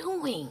you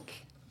doing?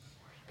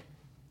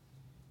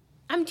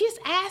 I'm just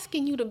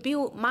asking you to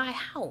build my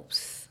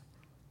house.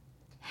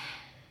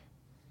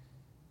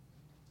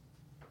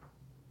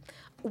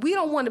 We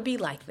don't want to be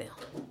like them.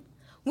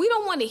 We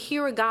don't want to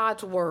hear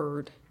God's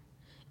word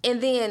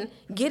and then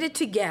get it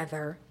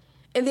together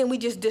and then we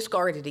just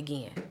discard it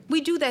again.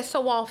 We do that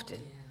so often.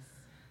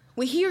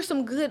 We hear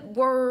some good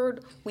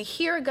word. We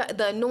hear God,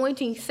 the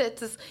anointing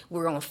sets us.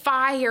 We're on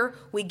fire.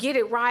 We get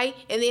it right.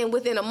 And then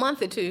within a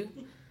month or two,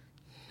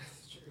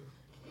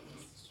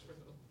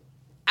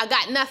 I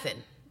got nothing.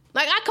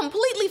 Like I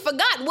completely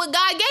forgot what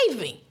God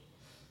gave me.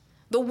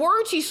 The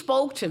words he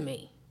spoke to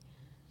me.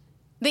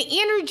 The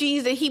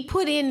energies that he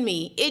put in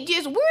me. It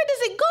just, where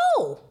does it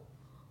go?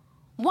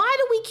 Why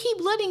do we keep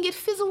letting it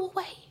fizzle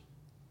away?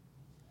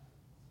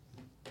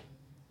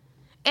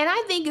 And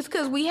I think it's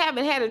because we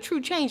haven't had a true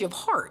change of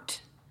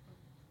heart.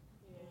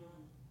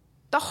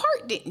 The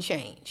heart didn't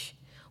change.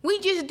 We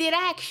just did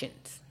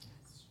actions.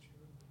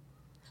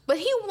 But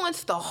he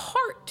wants the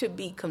heart to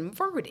be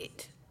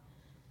converted.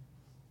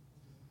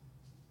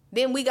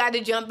 Then we got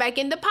to jump back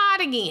in the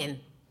pot again.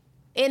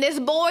 And it's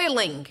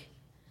boiling.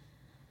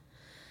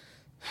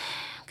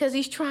 Because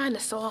he's trying to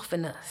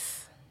soften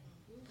us.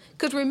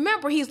 Because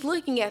remember, he's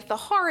looking at the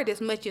heart as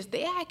much as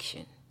the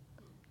action.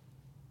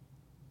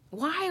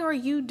 Why are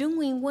you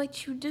doing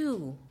what you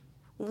do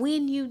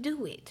when you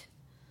do it?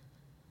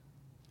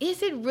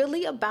 Is it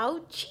really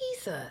about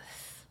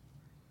Jesus?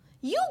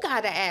 You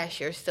got to ask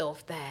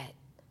yourself that.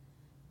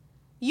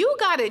 You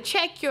got to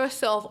check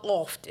yourself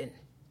often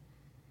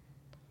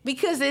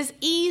because it's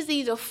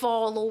easy to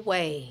fall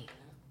away.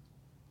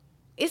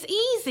 It's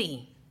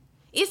easy.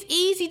 It's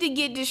easy to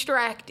get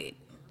distracted.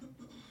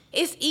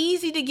 It's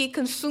easy to get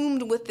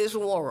consumed with this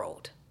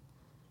world.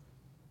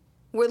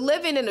 We're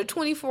living in a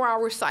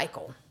 24-hour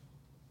cycle.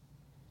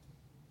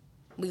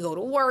 We go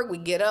to work, we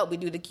get up, we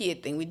do the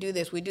kid thing, we do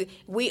this,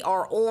 we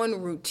are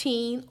on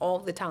routine all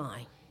the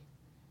time.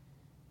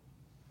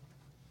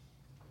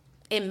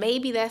 And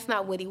maybe that's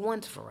not what he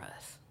wants for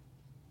us.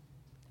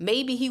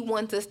 Maybe he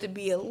wants us to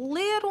be a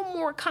little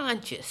more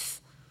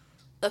conscious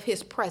of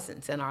his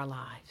presence in our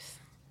lives.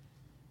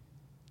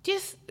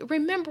 Just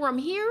remember I'm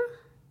here.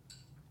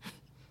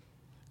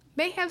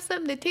 May have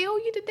something to tell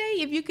you today.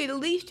 If you could at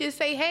least just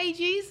say, hey,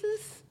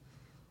 Jesus.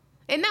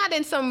 And not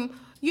in some,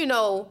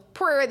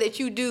 prayer that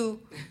you do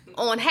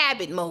on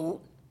habit mode.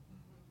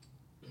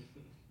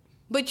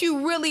 But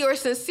you really are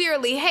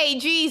sincerely, hey,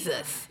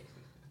 Jesus,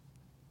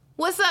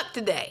 what's up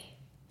today?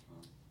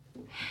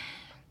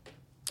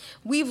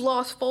 We've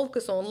lost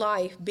focus on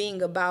life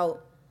being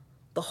about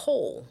the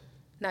whole,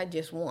 not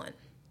just one.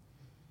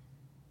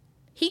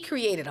 He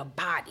created a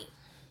body.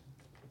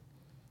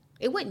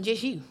 It wasn't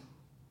just you.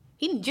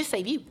 He didn't just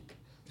save you.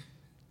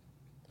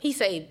 He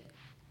saved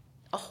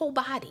a whole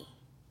body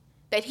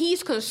that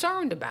he's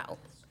concerned about.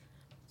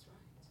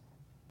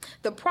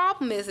 The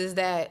problem is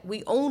that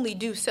we only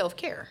do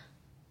self-care.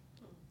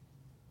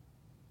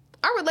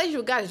 Our relationship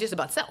with God is just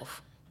about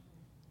self.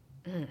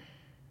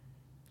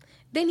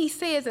 Then he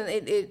says,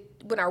 and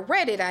when I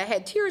read it, I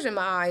had tears in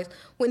my eyes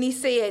when he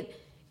said,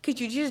 could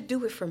you just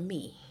do it for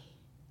me?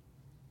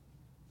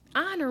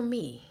 Honor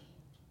me.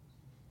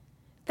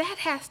 That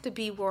has to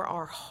be where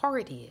our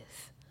heart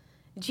is.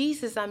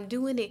 Jesus, I'm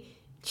doing it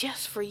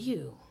just for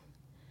you.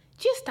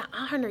 Just to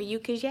honor you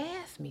because you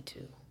asked me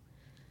to.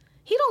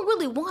 He don't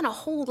really want a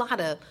whole lot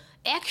of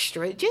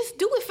extra. Just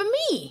do it for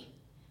me.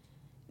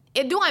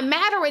 And do I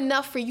matter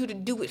enough for you to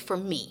do it for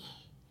me?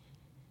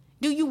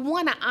 Do you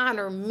want to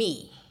honor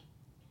me?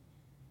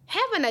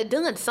 Haven't I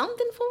done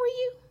something for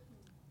you?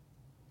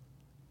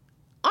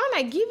 Aren't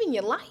I giving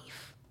you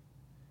life?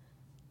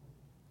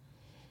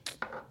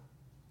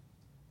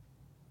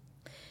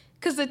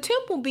 Because the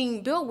temple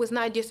being built was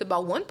not just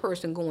about one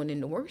person going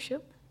into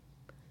worship.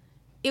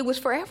 It was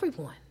for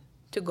everyone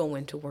to go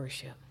into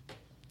worship.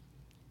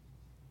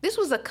 This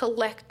was a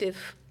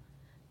collective,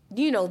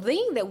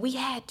 thing that we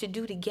had to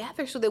do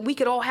together so that we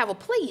could all have a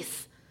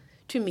place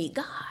to meet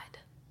God.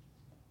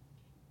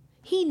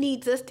 He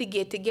needs us to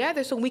get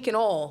together so we can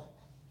all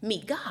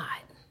meet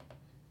God.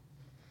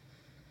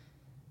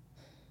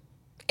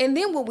 And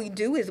then what we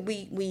do is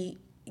we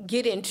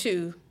get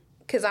into,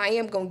 because I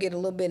am going to get a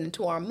little bit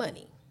into our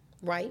money,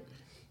 right?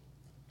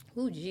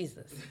 Ooh,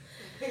 Jesus.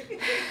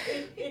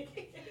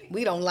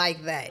 We don't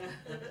like that.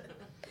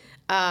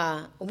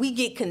 We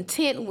get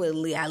content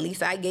with, at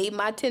least I gave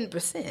my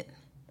 10%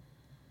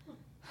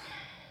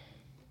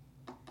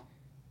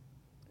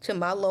 to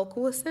my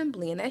local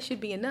assembly, and that should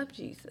be enough,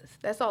 Jesus.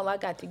 That's all I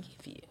got to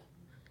give you.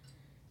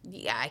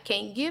 Yeah, I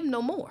can't give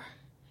no more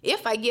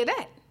if I get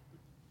that.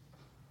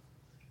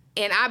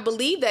 And I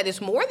believe that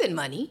it's more than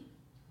money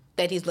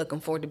that he's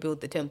looking for to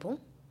build the temple.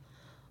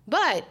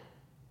 But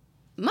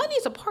money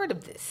is a part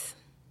of this.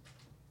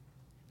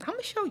 I'm going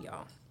to show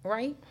y'all,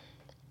 right?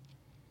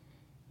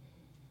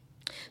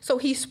 So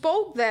he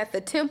spoke that the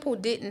temple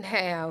didn't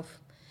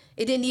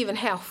even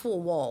have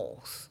full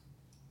walls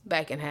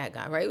back in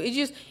Haggai, right? It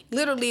just,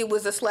 literally, it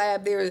was a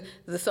slab there.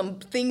 Some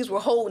things were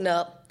holding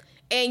up.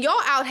 And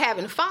y'all out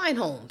having fine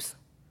homes.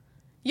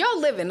 Y'all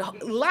living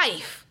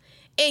life.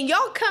 And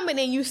y'all coming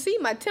and you see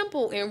my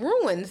temple in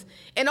ruins,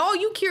 and all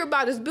you care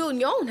about is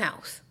building your own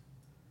house.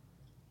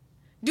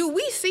 Do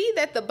we see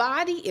that the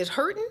body is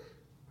hurting?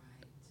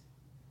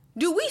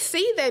 Do we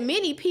see that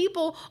many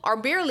people are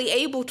barely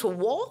able to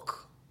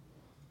walk?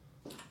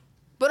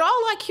 But all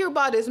I care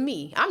about is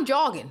me. I'm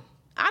jogging.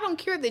 I don't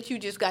care that you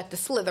just got to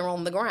slither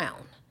on the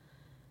ground.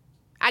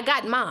 I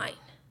got mine.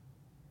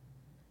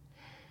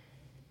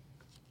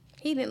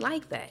 He didn't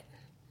like that.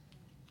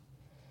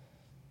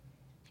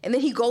 And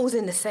then he goes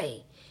in to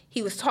say,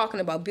 he was talking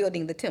about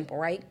building the temple,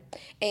 right?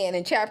 And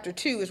in chapter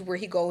 2 is where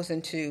he goes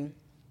into,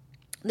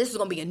 this is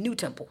going to be a new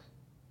temple.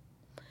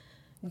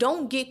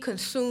 Don't get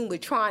consumed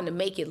with trying to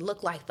make it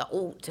look like the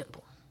old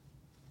temple.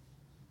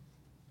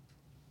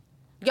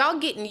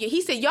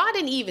 He said, y'all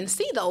didn't even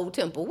see the old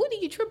temple. What are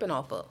you tripping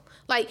off of?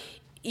 Like,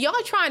 y'all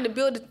trying to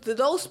build it to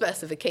those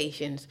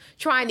specifications,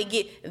 trying to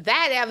get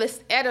that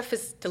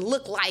edifice to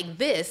look like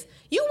this.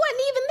 You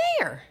wasn't even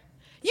there.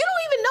 You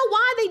don't even know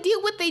why they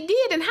did what they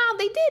did and how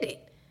they did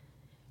it.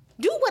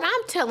 Do what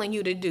I'm telling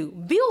you to do.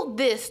 Build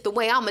this the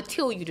way I'm going to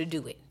tell you to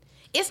do it.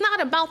 It's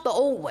not about the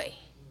old way.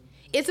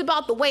 It's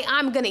about the way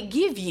I'm going to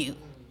give you.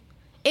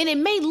 And it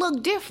may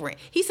look different.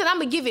 He said, I'm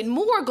going to give it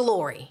more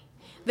glory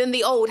than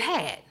the old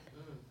had.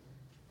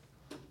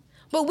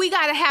 But we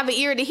got to have an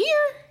ear to hear.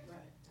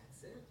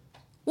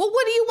 Well,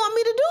 what do you want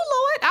me to do,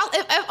 Lord?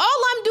 If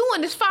all I'm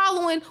doing is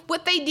following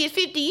what they did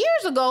 50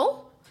 years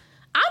ago,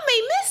 I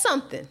may miss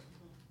something.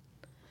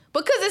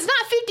 Because it's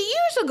not 50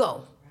 years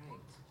ago. Right.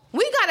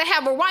 We got to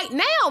have a right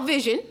now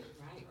vision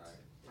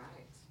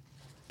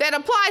that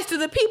applies to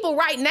the people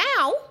right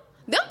now.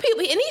 Them people,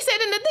 and he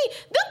said in the thing,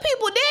 them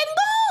people dead and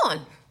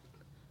gone.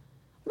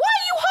 Why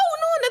are you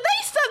holding on to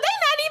their stuff? They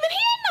not even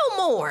here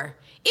no more.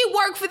 It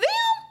worked for them.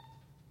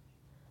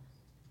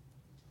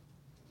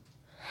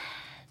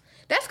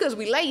 That's because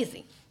we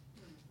lazy.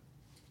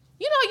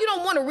 You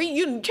don't want to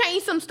you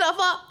change some stuff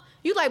up.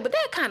 You like, but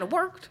that kind of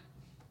worked.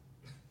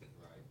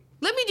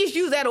 Let me just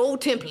use that old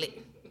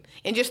template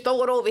and just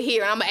throw it over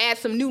here, and I'm going to add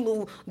some new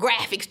little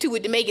graphics to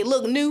it to make it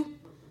look new.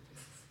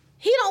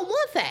 He don't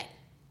want that.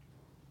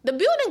 The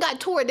building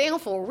got tore down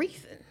for a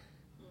reason.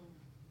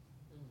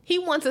 He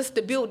wants us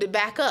to build it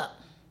back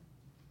up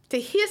to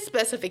his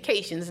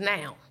specifications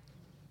now.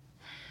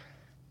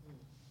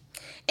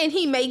 And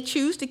he may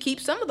choose to keep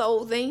some of the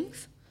old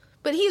things,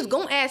 but he's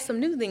going to add some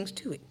new things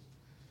to it.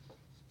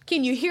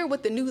 Can you hear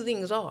what the new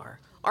things are?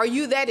 Are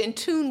you that in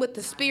tune with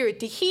the Spirit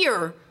to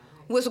hear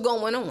what's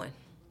going on?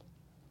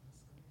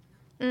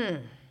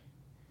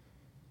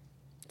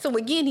 So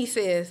again, he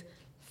says,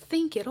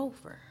 think it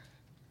over.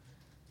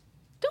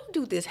 Don't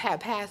do this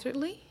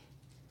haphazardly.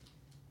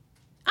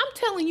 I'm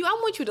telling you, I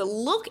want you to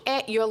look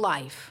at your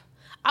life.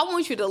 I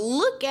want you to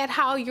look at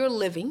how you're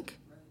living,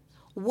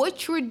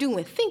 what you're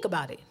doing. Think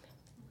about it.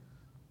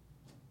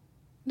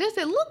 Does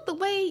it look the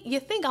way you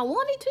think I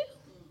want it to?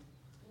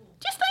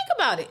 Just think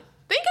about it.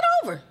 Think it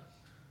over.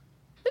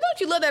 But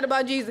don't you love that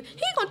about Jesus?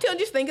 He's going to tell you,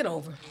 just think it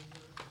over.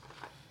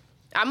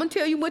 I'm going to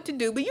tell you what to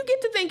do, but you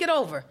get to think it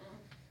over.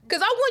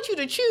 Because I want you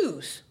to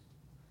choose.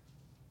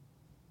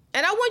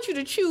 And I want you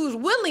to choose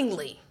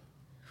willingly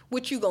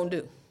what you're going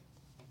to do.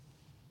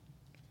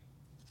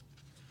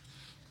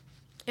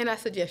 And I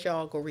suggest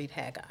y'all go read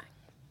Haggai.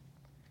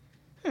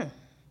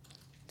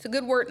 It's a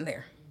good word in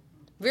there.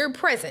 Very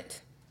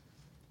present.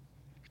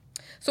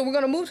 So we're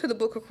going to move to the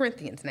book of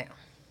Corinthians now.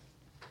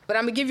 But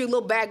I'm going to give you a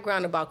little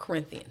background about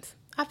Corinthians.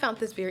 I found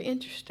this very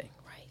interesting,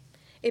 right?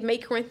 It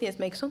made Corinthians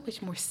make so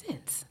much more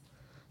sense.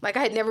 Like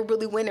I had never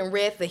really went and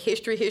read the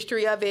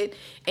history of it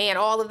and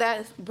all of that.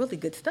 It's really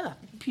good stuff.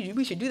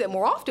 We should do that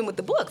more often with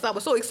the books. I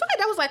was so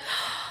excited. I was like,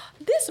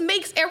 this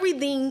makes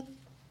everything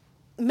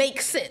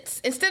make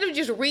sense instead of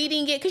just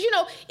reading it. Because,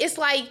 it's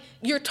like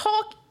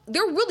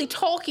they're really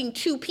talking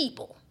to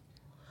people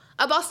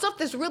about stuff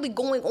that's really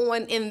going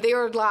on in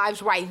their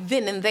lives right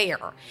then and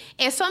there.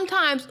 And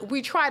sometimes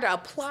we try to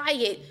apply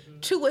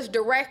it to us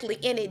directly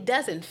and it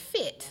doesn't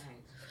fit.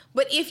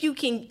 But if you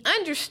can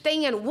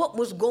understand what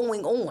was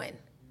going on,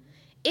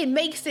 it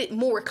makes it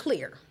more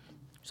clear.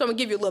 So I'm going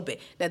to give you a little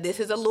bit. Now, this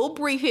is a little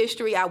brief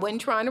history. I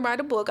wasn't trying to write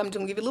a book. I'm just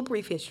going to give you a little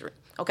brief history.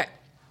 Okay.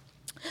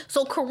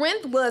 So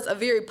Corinth was a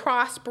very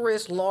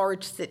prosperous,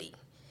 large city.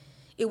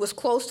 It was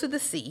close to the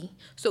sea,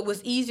 so it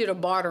was easier to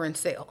barter and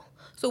sell.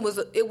 So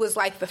it was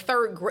like the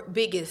third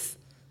biggest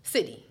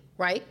city,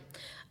 right?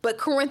 But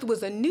Corinth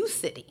was a new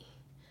city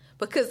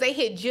because they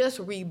had just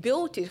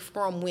rebuilt it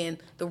from when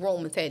the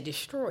Romans had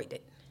destroyed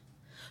it.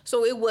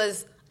 So it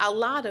was a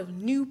lot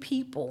of new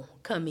people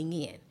coming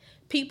in,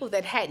 people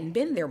that hadn't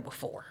been there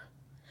before,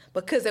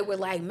 because they were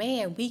like,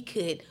 man, we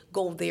could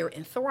go there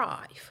and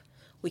thrive.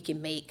 We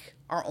can make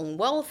our own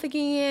wealth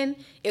again.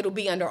 It'll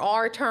be under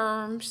our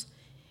terms.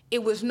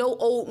 It was no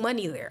old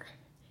money there.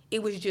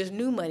 It was just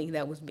new money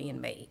that was being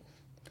made.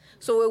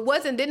 So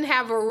it didn't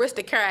have an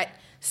aristocrat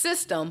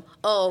system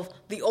of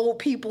the old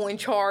people in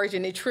charge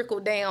and it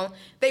trickled down.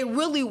 They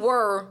really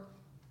were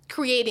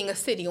creating a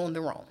city on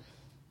their own.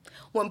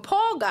 When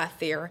Paul got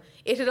there,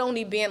 it had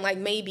only been like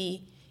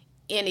maybe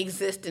in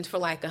existence for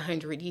like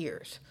 100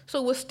 years.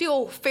 So it was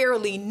still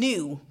fairly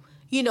new,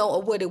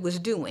 of what it was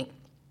doing.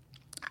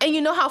 And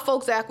you know how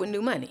folks act with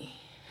new money.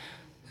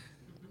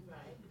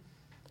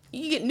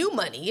 You get new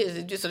money,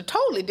 it's just a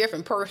totally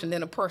different person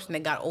than a person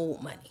that got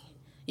old money.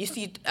 You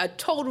see a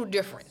total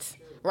difference,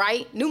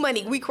 right? New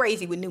money, we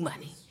crazy with new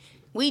money.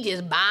 We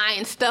just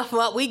buying stuff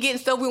up. We getting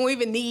stuff we don't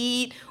even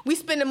need. We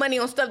spending money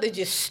on stuff that's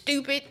just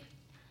stupid.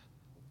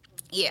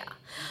 Yeah.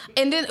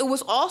 And then it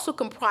was also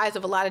comprised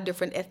of a lot of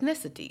different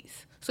ethnicities.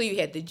 So you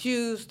had the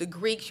Jews, the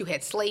Greeks, you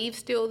had slaves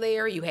still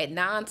there, you had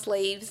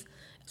non-slaves.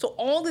 So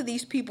all of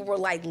these people were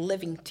like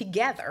living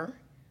together,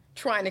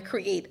 trying to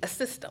create a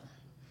system.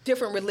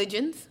 Different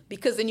religions,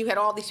 because then you had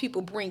all these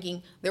people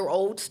bringing their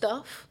old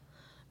stuff,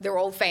 their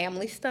old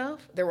family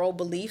stuff, their old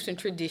beliefs and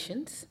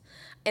traditions,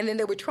 and then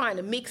they were trying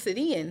to mix it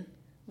in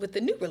with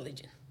the new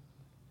religion.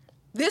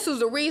 This was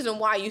the reason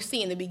why you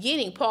see in the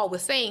beginning, Paul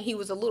was saying he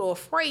was a little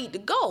afraid to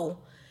go,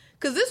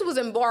 because this was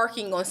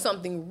embarking on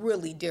something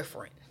really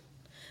different.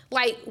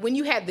 Like when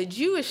you had the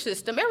Jewish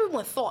system,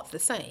 everyone thought the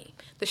same.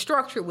 The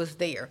structure was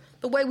there.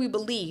 The way we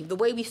believed, the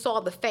way we saw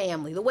the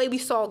family, the way we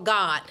saw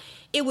God,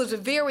 it was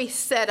very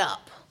set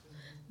up.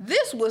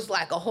 This was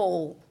like a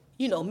whole,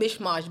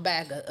 mishmash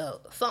bag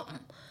of something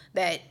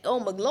that,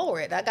 oh my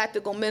Lord, I got to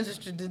go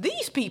minister to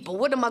these people.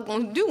 What am I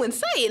going to do and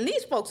say? And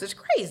these folks is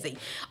crazy.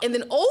 And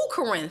then Old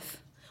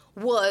Corinth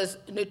was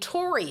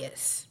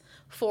notorious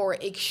for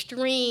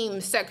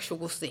extreme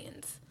sexual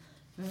sins.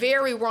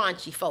 Very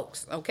raunchy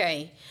folks,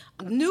 okay?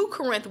 New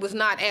Corinth was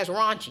not as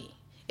raunchy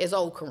as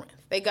Old Corinth.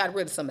 They got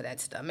rid of some of that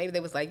stuff. Maybe they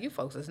was like, you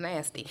folks is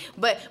nasty.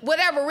 But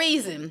whatever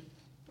reason,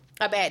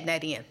 I'm adding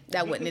that in.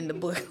 That wasn't in the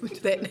book.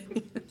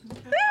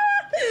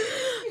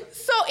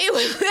 So it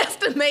was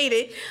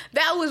estimated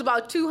that was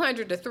about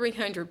 200 to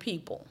 300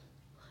 people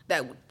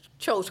that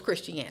chose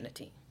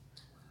Christianity,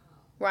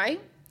 right?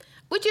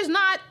 Which is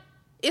not,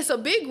 it's a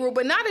big group,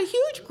 but not a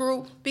huge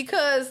group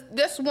because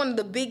that's one of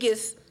the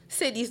biggest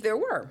cities there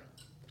were.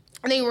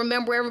 And then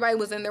remember, everybody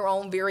was in their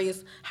own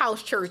various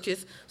house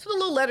churches, so the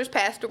little letters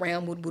passed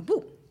around,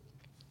 woo.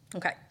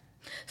 Okay,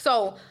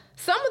 so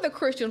some of the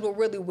Christians were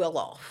really well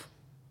off.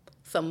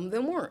 Some of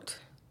them weren't.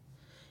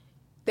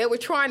 They were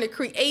trying to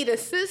create a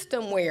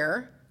system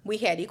where we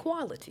had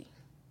equality,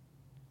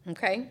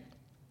 okay?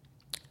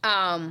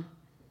 A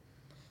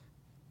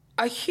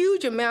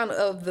huge amount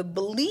of the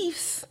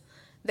beliefs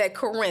that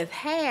Corinth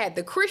had,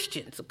 the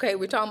Christians, okay,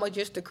 we're talking about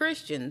just the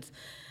Christians,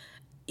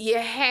 you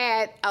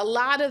had a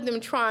lot of them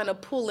trying to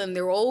pull in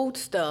their old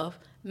stuff,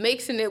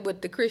 mixing it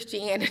with the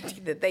Christianity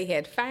that they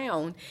had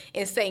found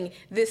and saying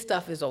this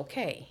stuff is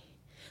okay.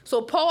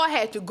 So Paul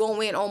had to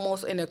go in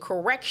almost in a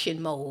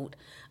correction mode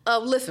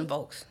of, listen,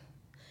 folks,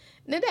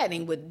 now that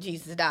ain't what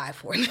Jesus died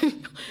for.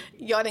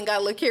 Y'all done got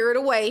a little carried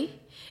away,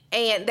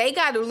 and they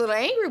got a little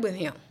angry with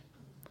him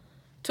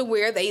to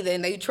where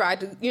they tried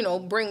to,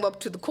 bring him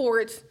up to the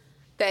courts,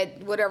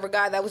 that whatever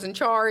guy that was in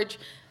charge,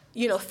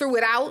 threw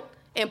it out,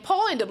 and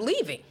Paul ended up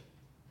leaving.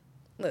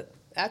 Look,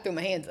 I threw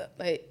my hands up.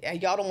 Hey,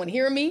 y'all don't want to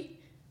hear me?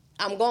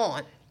 I'm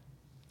gone.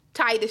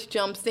 Titus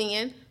jumps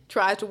in,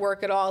 tries to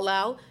work it all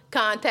out,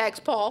 contacts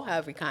Paul,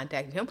 however he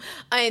contacted him,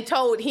 and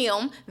told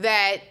him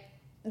that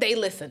they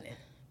listened.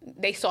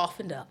 They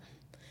softened up.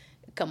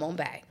 Come on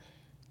back.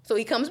 So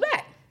he comes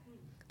back.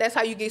 That's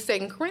how you get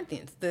 2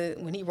 Corinthians,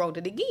 when he wrote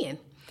it again.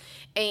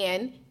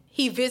 And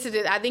he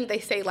visited, I think they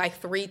say like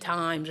 3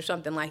 times or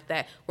something like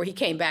that, where he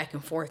came back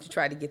and forth to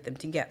try to get them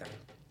together.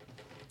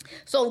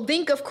 So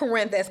think of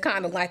Corinth as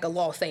kind of like a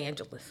Los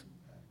Angeles,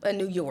 a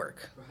New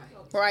York,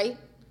 right?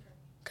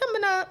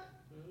 Coming up,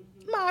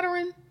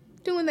 modern,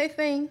 doing their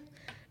thing.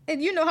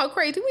 And you know how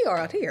crazy we are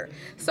out here.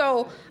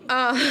 So,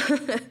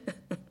 so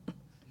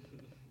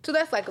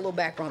that's like a little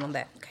background on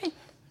that, okay?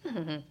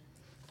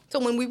 So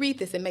when we read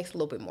this, it makes a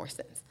little bit more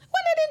sense.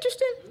 Wasn't that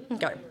interesting?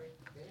 Okay.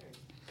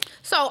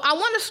 So I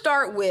want to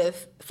start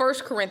with 1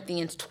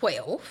 Corinthians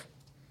 12,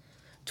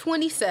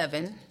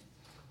 27,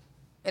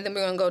 and then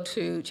we're going to go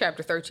to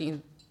chapter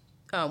 13,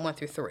 1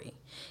 through 3.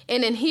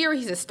 And in here,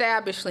 he's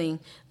establishing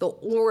the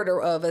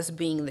order of us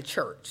being the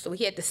church. So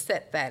he had to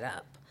set that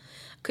up.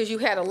 Because you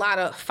had a lot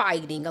of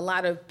fighting, a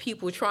lot of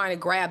people trying to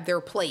grab their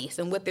place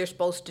and what they're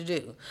supposed to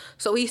do.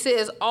 So he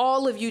says,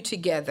 all of you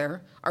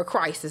together are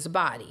Christ's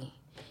body,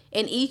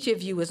 and each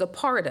of you is a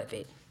part of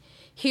it.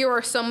 Here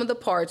are some of the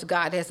parts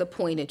God has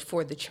appointed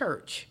for the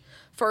church.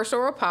 First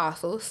are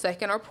apostles,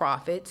 second are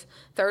prophets,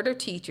 third are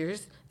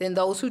teachers, then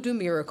those who do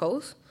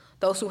miracles,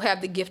 those who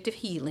have the gift of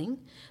healing,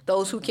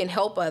 those who can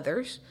help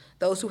others,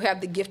 those who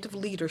have the gift of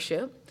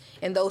leadership,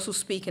 and those who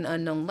speak in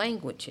unknown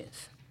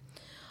languages.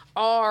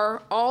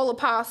 Are all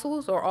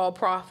apostles or all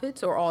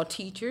prophets or all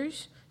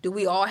teachers? Do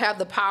we all have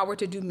the power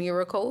to do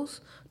miracles?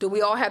 Do we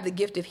all have the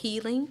gift of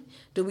healing?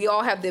 Do we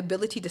all have the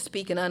ability to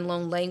speak in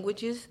unknown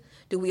languages?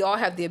 Do we all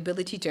have the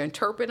ability to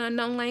interpret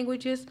unknown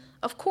languages?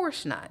 Of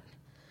course not.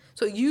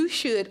 So you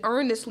should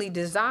earnestly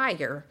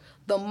desire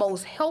the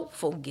most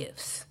helpful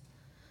gifts.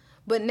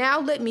 But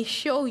now let me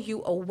show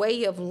you a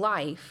way of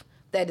life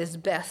that is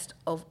best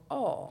of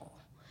all.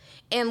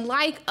 And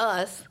like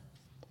us,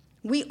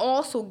 we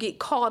also get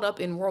caught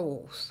up in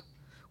roles.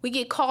 We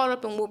get caught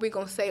up in what we're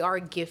going to say our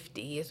gift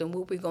is and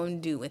what we're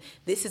going to do. And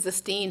this is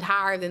esteemed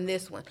higher than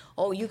this one.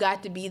 Oh, you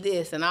got to be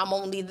this and I'm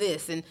only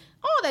this and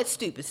all that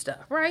stupid stuff,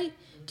 right?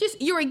 Just,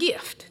 you're a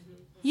gift.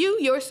 You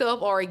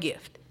yourself are a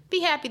gift. Be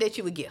happy that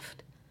you're a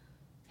gift.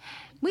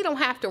 We don't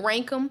have to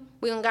rank them.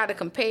 We don't got to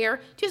compare.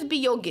 Just be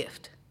your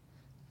gift.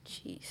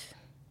 Jeez.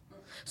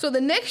 So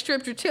the next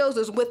scripture tells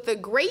us what the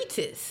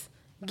greatest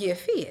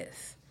gift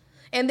is.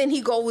 And then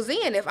he goes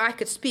in, if I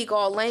could speak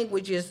all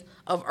languages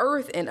of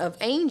earth and of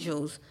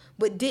angels,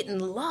 but didn't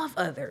love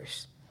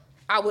others,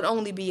 I would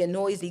only be a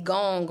noisy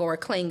gong or a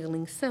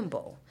clanging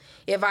cymbal.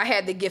 If I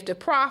had the gift of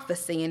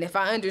prophecy, and if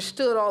I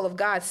understood all of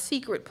God's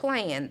secret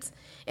plans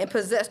and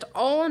possessed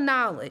all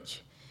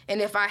knowledge, and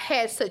if I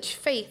had such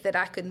faith that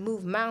I could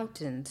move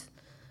mountains,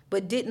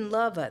 but didn't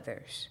love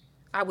others,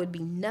 I would be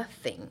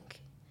nothing.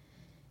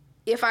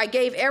 If I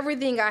gave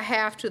everything I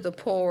have to the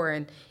poor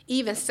and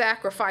even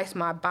sacrificed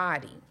my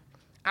body,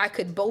 I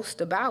could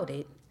boast about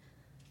it,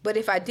 but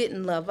if I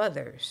didn't love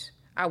others,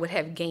 I would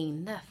have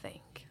gained nothing.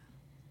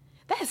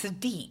 That's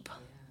deep.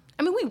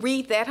 I mean, we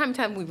read that. How many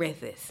times we read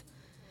this?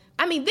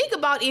 I mean, think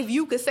about if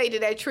you could say to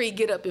that tree,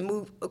 get up and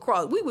move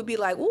across. We would be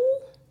like,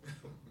 ooh,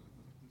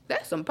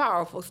 that's some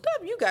powerful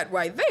stuff you got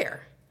right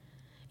there.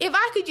 If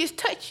I could just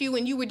touch you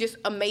and you were just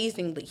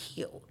amazingly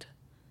healed.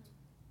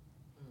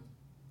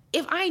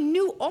 If I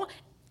knew all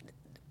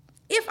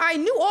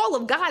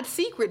of God's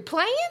secret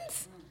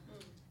plans,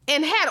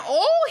 and had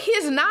all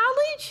his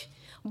knowledge,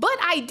 but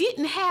I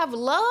didn't have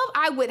love,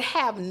 I would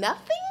have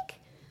nothing?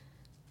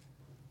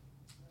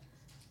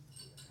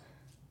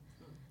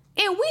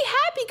 And we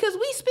happy because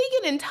we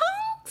speaking in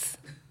tongues?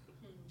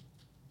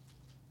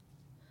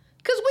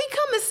 Because we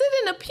come and sit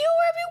in the pew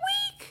every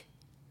week?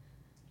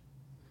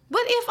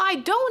 But if I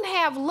don't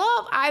have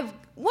love,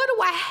 what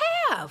do I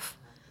have?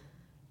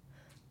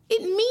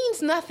 It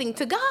means nothing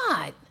to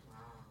God.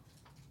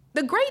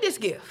 The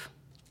greatest gift.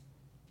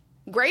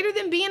 Greater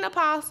than being an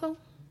apostle,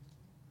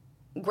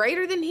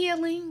 greater than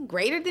healing,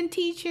 greater than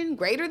teaching,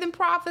 greater than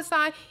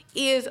prophesying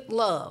is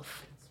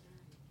love.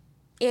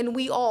 And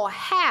we all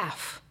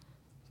have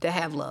to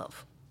have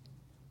love.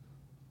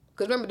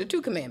 Because remember the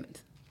 2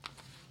 commandments.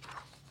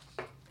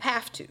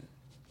 Have to.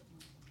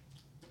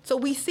 So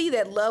we see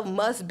that love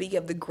must be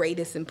of the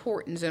greatest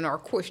importance in our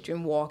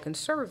Christian walk and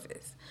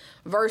service.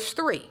 Verse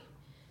 3.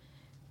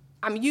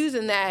 I'm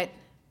using that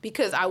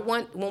because I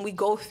want, when we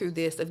go through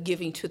this, of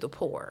giving to the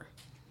poor.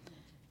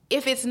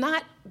 If it's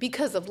not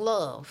because of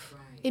love,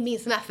 it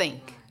means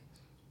nothing.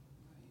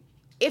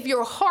 If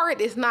your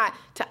heart is not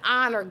to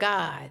honor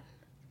God,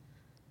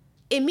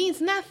 it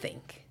means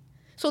nothing.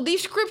 So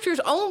these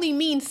scriptures only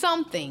mean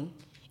something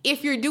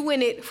if you're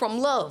doing it from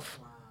love.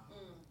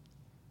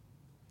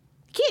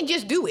 You can't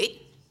just do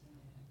it.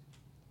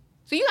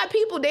 So you got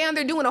people down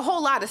there doing a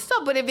whole lot of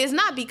stuff, but if it's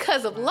not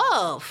because of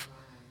love,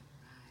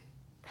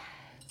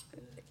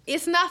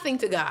 it's nothing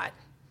to God.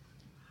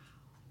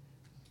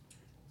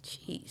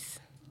 Jeez.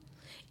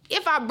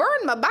 If I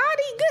burn my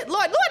body, good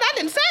Lord, I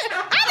didn't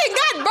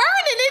got burned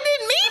and it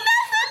didn't mean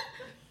nothing?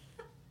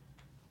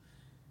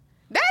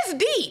 That's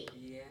deep.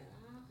 Yeah,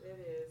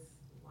 it is.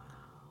 Wow.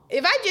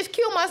 If I just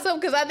kill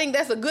myself because I think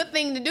that's a good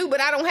thing to do,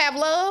 but I don't have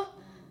love.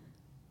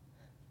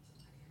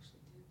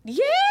 Yeah,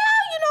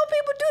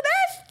 people do that.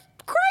 That's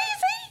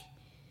crazy.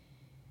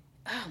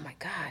 Oh my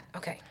God.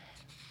 Okay.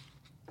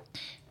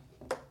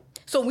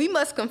 So we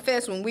must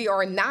confess when we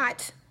are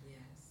not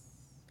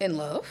in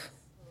love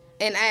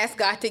and ask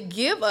God to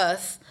give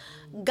us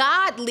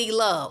godly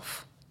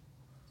love.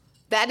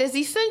 That is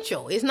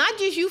essential. It's not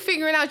just you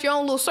figuring out your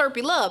own little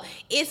syrupy love.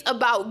 It's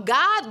about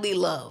godly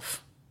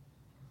love.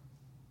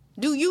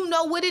 Do you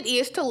know what it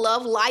is to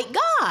love like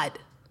God?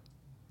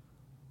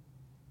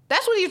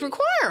 That's what he's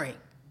requiring.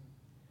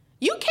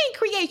 You can't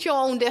create your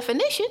own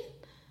definition.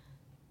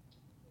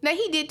 Now,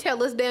 he did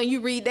tell us down, you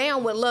read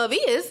down what love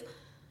is,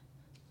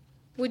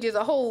 which is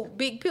a whole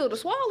big pill to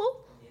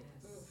swallow.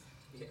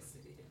 Yes,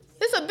 it is.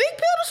 It's a big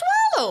pill to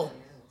swallow.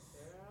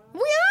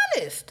 We're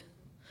honest.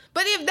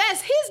 But if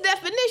that's his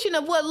definition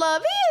of what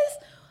love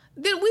is,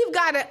 then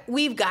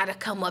we've got to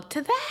come up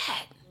to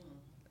that.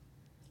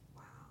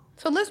 Wow.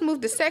 So let's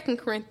move to 2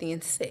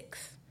 Corinthians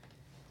 6.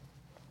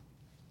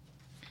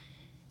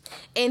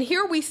 And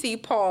here we see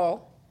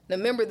Paul. Now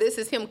remember, this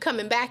is him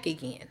coming back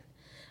again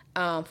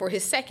for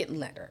his second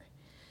letter.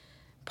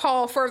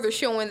 Paul further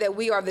showing that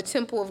we are the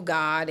temple of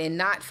God and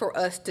not for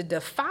us to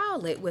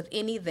defile it with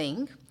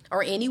anything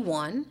or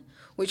anyone,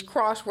 which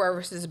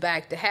cross-references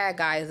back to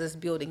Haggai as us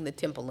building the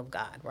temple of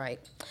God, right?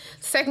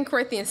 2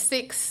 Corinthians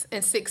 6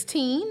 and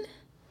 16,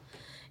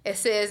 it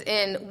says,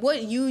 and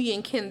what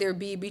union can there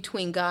be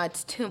between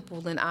God's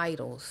temple and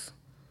idols?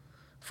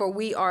 For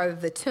we are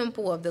the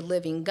temple of the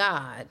living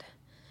God.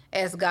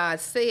 As God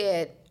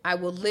said, I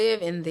will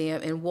live in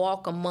them and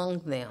walk among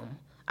them.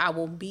 I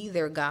will be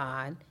their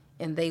God,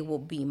 and they will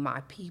be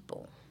my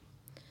people.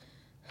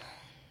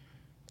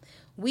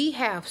 We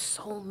have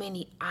so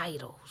many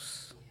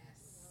idols.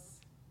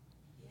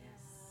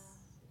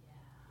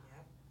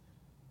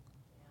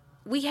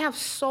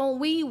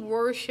 We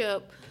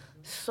worship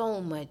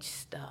so much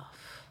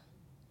stuff.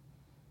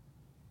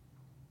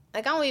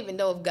 Like, I don't even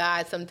know if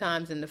God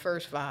sometimes in the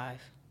first 5.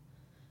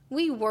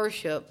 We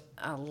worship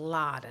a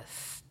lot of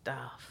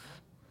stuff.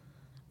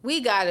 We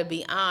got to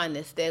be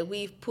honest that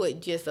we've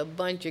put just a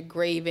bunch of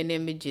graven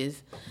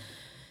images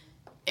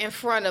in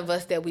front of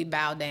us that we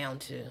bow down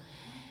to. Absolutely.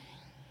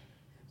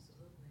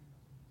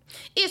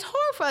 It's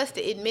hard for us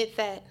to admit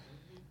that.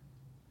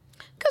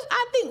 Because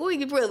I think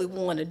we really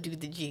want to do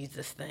the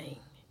Jesus thing.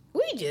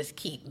 We just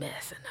keep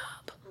messing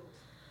up.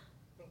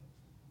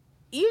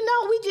 You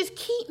know, we just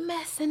keep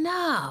messing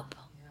up.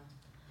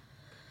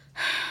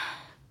 Yeah.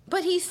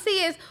 But he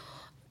says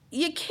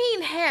you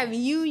can't have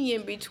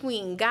union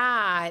between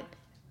God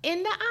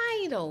and the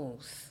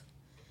idols.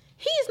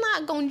 He's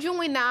not going to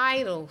join the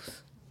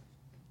idols.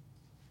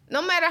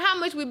 No matter how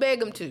much we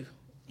beg him to.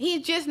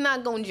 He's just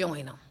not going to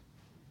join them.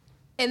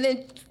 And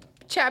then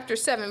chapter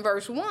 7,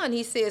 verse 1,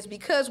 he says,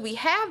 because we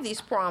have these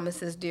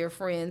promises, dear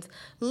friends,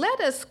 let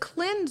us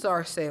cleanse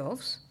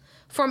ourselves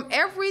from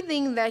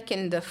everything that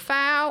can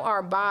defile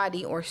our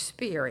body or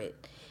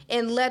spirit,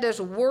 and let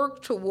us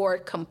work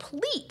toward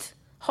complete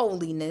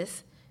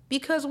holiness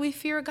because we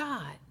fear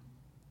God.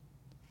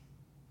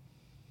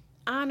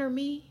 Honor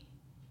me.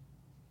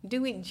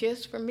 Do it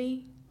just for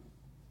me.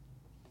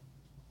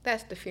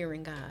 That's the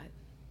fearing God.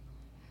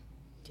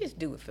 Just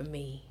do it for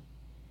me.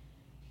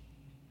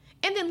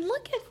 And then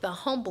look at the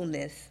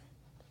humbleness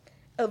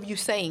of you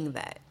saying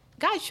that.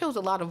 God shows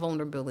a lot of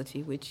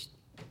vulnerability, which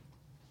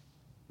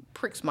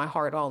pricks my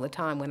heart all the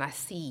time when I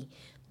see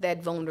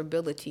that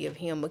vulnerability of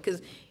him,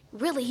 because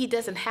really he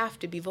doesn't have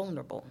to be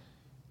vulnerable.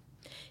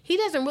 He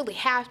doesn't really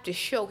have to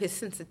show his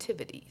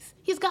sensitivities.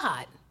 He's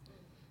God.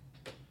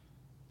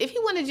 If he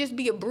wanted to just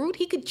be a brute,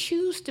 he could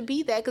choose to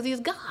be that because he's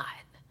God.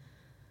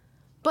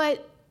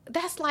 But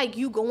that's like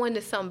you going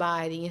to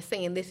somebody and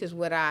saying, this is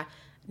what I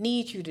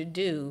need you to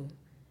do.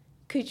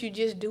 Could you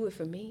just do it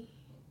for me?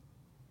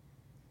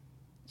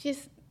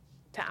 Just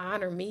to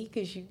honor me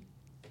because you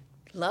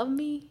love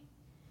me?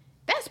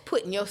 That's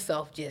putting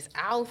yourself just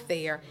out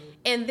there,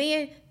 and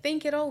then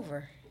think it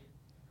over.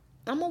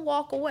 I'm going to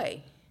walk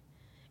away.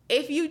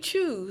 If you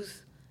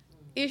choose,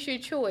 it's your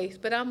choice,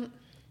 but I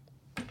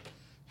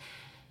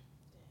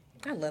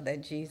love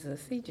that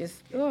Jesus. He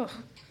just,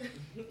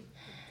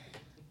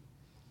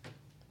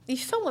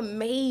 he's so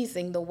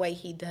amazing the way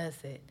he does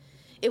it.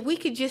 If we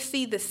could just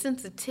see the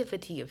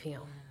sensitivity of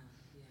him.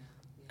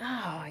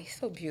 Oh, he's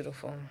so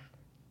beautiful.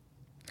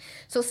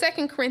 So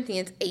 2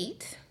 Corinthians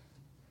 8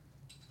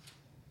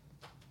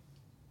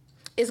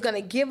 is going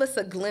to give us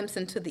a glimpse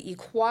into the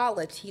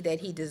equality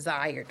that he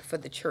desired for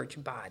the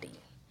church body.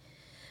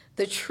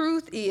 The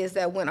truth is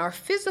that when our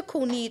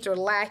physical needs are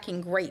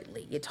lacking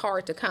greatly, it's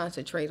hard to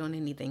concentrate on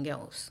anything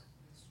else.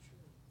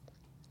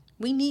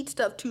 We need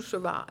stuff to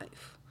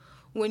survive.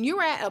 When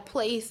you're at a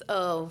place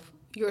of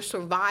your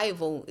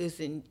survival is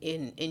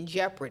in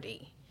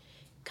jeopardy,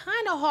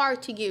 kind of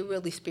hard to get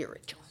really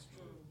spiritual,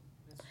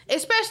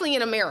 especially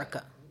in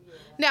America.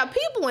 Now,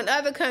 people in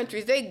other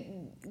countries,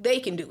 they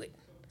can do it.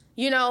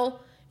 You know,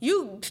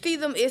 you see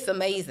them, it's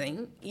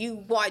amazing.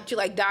 You watch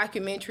like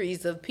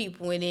documentaries of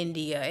people in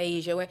India,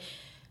 Asia, where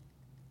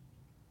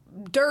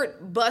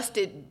dirt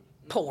busted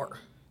poor,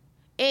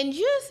 and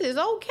just is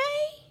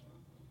okay.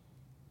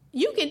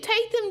 You can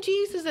take them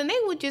Jesus and they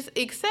would just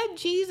accept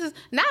Jesus,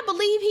 not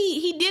believe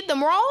he did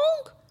them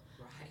wrong.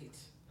 Right.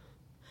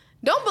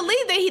 Don't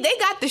believe that they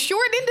got the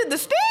short end of the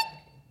stick.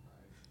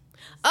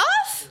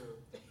 Us?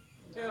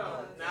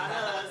 No, not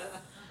us.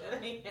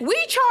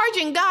 We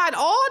charging God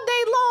all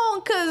day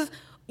long because,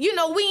 you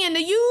know, we in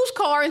the used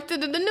car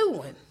instead of the new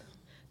one.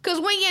 Because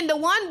we in the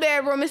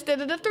 1-bedroom instead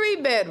of the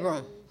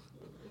 3-bedroom.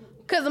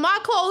 Because my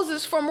clothes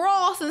is from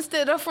Ross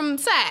instead of from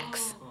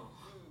Saks.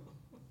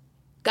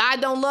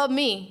 God don't love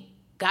me.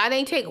 God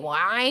ain't taking. Well,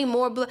 I ain't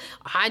more blood.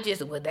 I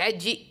just with that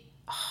Jesus,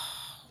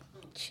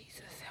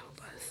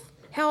 help us.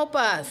 Help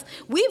us.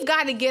 We've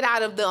got to get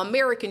out of the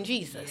American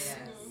Jesus.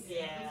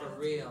 Yeah. For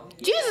real.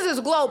 Jesus is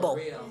global.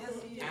 For real.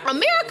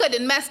 America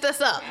done messed us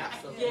up.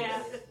 Absolutely.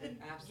 Yeah.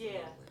 Absolutely.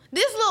 Yeah.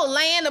 This little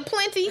land of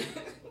plenty. Jack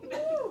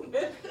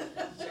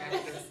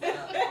us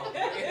up for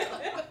real.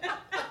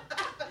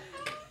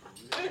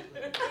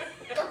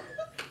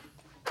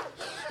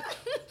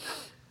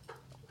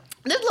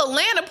 This little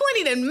land of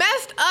plenty done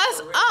messed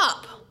us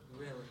up.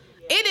 Really.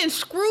 It done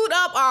screwed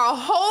up our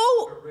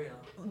whole For real.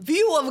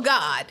 view of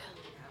God.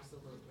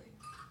 Absolutely.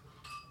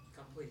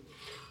 Completely.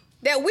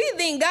 That we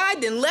think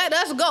God done let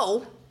us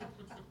go.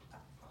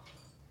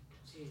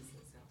 Jesus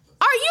help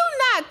us. Are you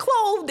not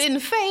clothed and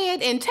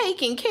fed and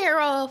taken care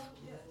of?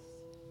 Yes.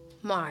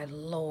 My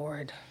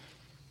Lord.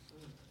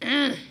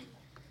 This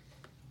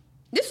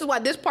is why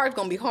this part's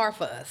going to be hard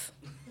for us.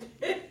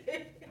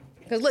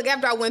 Because look,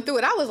 after I went through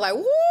it, I was like,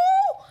 woo!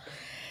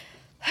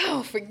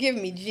 Oh, forgive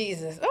me,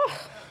 Jesus.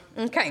 Oh,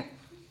 okay.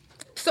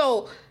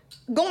 So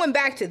going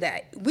back to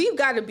that, we've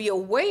got to be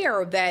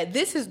aware that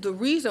this is the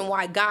reason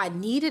why God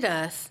needed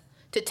us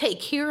to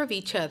take care of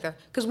each other,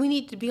 because we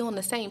need to be on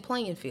the same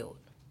playing field.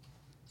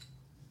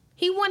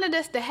 He wanted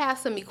us to have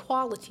some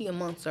equality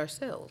amongst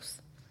ourselves.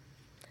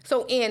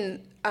 So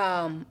in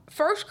 1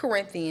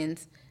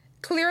 Corinthians,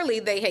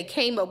 clearly they had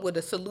came up with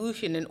a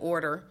solution in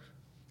order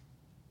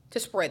to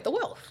spread the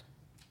wealth.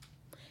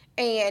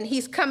 And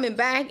he's coming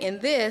back in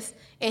this,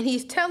 and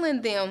he's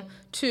telling them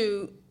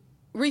to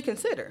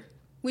reconsider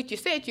what you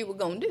said you were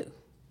going to do.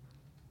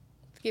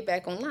 Get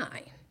back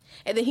online.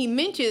 And then he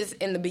mentions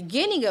in the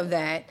beginning of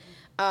that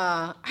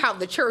how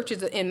the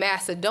churches in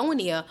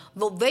Macedonia,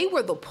 though they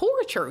were the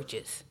poor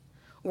churches,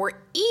 were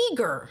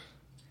eager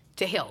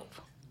to help.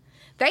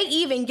 They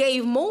even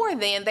gave more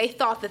than they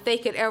thought that they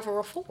could ever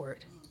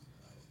afford.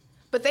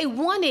 But they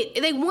wanted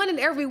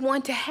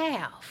everyone to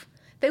have.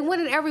 They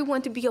wanted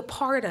everyone to be a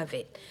part of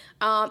it.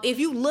 If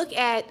you look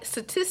at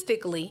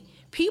statistically,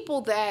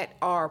 people that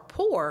are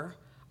poor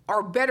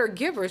are better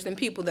givers than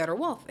people that are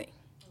wealthy.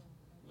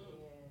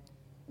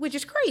 Which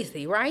is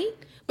crazy, right?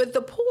 But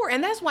the poor,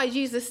 and that's why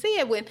Jesus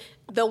said when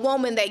the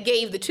woman that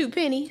gave the 2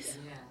 pennies,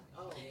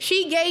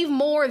 she gave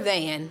more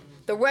than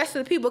the rest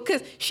of the people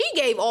because she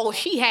gave all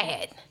she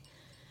had.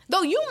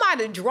 Though you might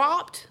have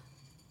dropped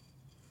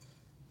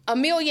 $1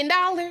 million,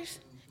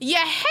 you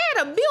had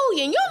 $1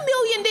 billion. Your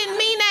million didn't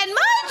mean that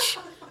much.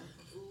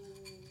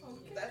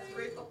 That's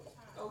real.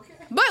 Okay.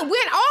 But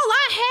when all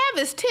I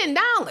have is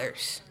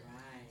 $10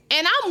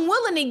 and I'm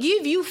willing to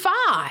give you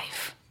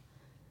 5,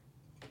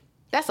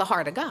 that's the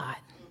heart of God.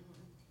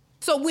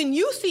 So when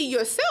you see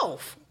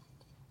yourself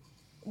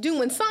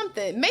doing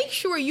something, make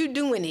sure you're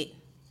doing it.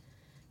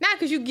 Not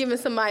because you're giving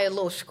somebody a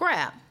little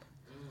scrap,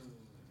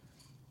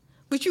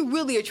 but you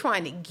really are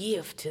trying to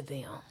give to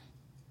them.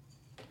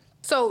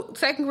 So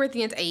 2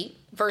 Corinthians 8,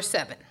 verse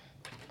 7.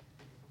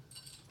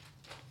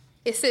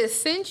 It says,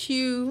 since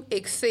you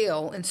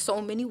excel in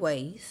so many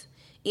ways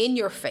in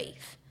your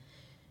faith,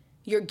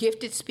 your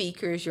gifted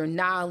speakers, your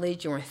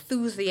knowledge, your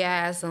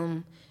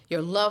enthusiasm,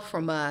 your love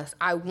from us,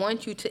 I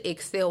want you to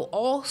excel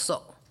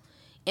also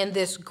in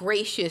this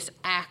gracious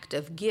act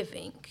of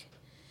giving.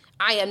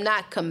 I am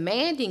not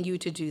commanding you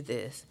to do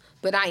this,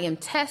 but I am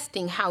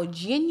testing how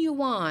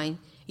genuine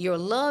your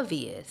love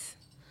is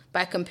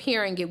by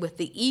comparing it with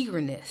the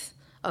eagerness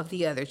of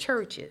the other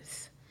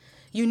churches.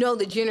 You know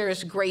the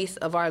generous grace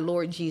of our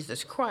Lord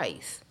Jesus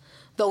Christ.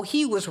 Though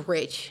he was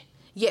rich,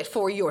 yet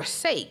for your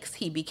sakes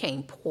he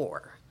became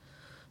poor,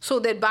 so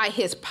that by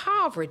his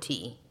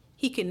poverty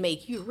he can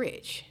make you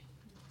rich.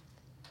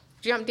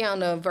 Jump down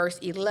to verse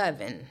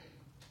 11,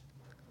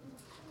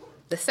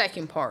 the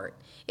second part.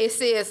 It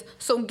says,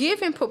 so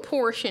give in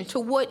proportion to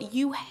what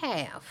you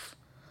have.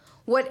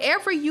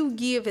 Whatever you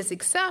give is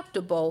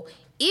acceptable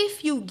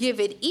if you give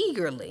it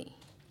eagerly.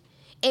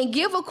 And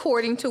give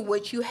according to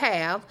what you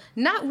have,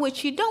 not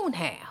what you don't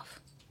have.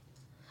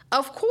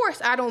 Of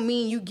course, I don't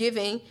mean you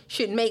giving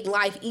should make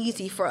life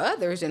easy for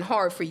others and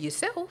hard for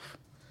yourself.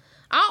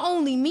 I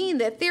only mean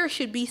that there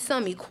should be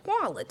some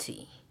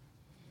equality.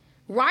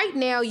 Right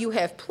now, you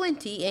have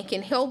plenty and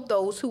can help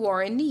those who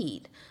are in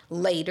need.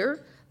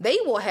 Later, they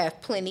will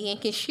have plenty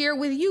and can share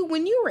with you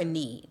when you're in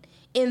need.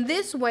 In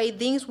this way,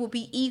 things will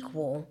be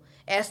equal.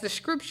 As the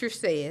scripture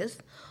says,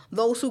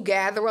 those who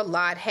gather a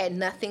lot had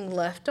nothing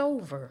left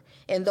over,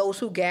 and those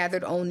who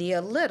gathered only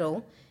a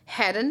little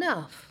had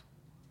enough.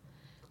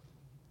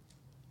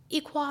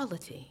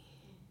 Equality.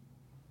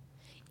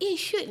 It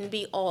shouldn't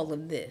be all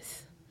of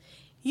this.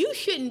 You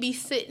shouldn't be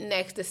sitting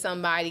next to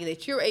somebody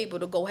that you're able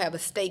to go have a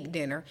steak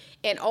dinner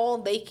and all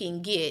they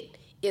can get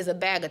is a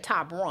bag of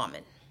top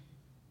ramen.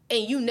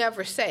 And you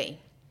never say,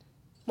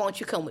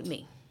 won't you come with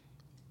me?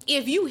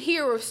 If you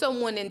hear of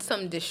someone in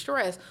some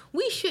distress,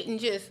 we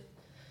shouldn't just,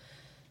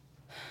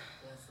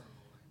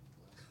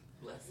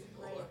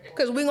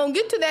 because we're going to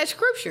get to that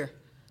scripture.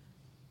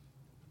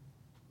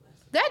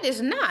 That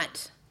is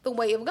not the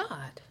way of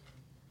God.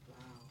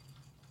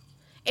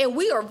 And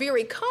we are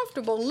very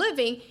comfortable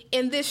living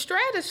in this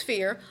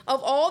stratosphere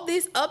of all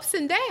these ups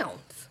and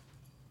downs.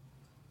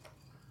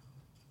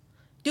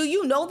 Do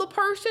you know the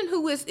person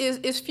who is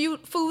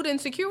food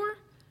insecure?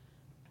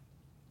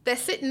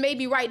 That's sitting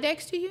maybe right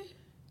next to you?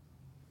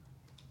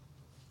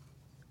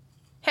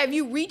 Have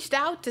you reached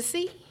out to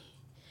see?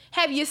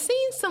 Have you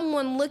seen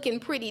someone looking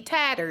pretty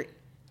tattered?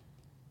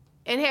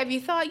 And have you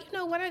thought, you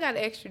know what, I got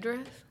an extra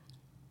dress?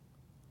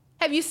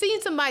 Have you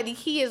seen somebody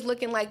kids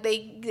looking like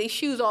they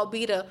shoes all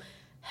beat up?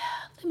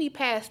 Let me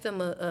pass them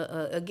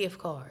a gift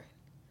card.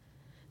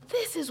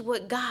 This is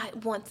what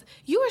God wants.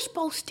 You're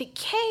supposed to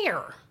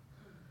care.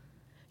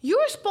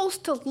 You're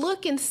supposed to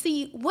look and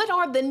see what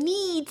are the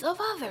needs of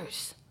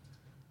others.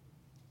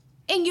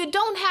 And you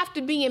don't have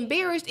to be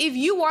embarrassed if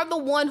you are the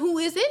one who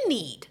is in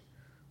need.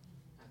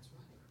 That's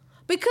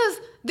right. Because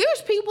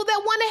there's people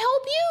that want to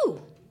help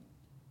you.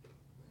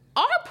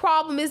 Our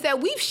problem is that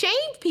we've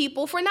shamed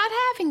people for not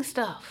having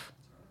stuff.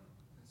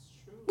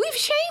 We've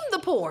shamed the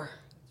poor.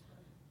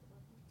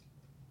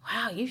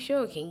 Wow, you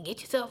sure can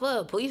get yourself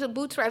up. Put some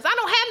bootstraps. I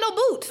don't have no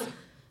boots.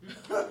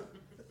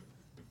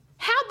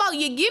 How about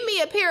you give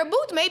me a pair of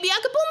boots? Maybe I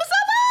could pull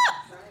myself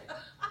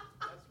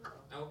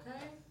up.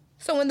 Okay.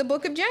 So in the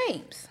book of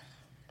James,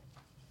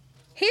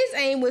 his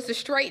aim was to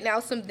straighten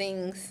out some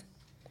things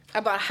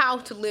about how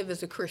to live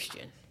as a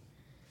Christian.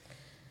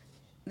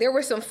 There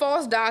were some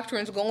false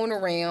doctrines going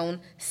around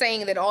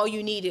saying that all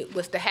you needed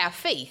was to have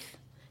faith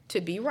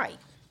to be right.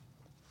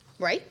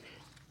 Right?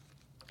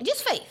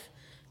 Just faith.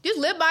 Just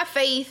live by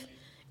faith.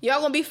 Y'all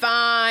gonna be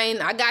fine.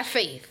 I got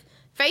faith.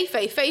 Faith,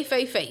 faith, faith,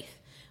 faith, faith.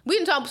 We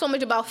didn't talk so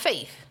much about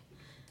faith.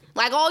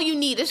 Like all you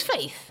need is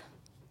faith.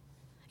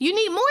 You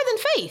need more than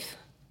faith.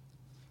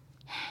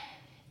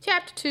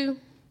 Chapter 2,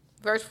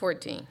 verse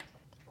 14.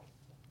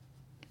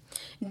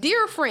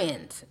 Dear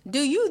friends, do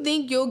you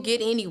think you'll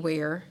get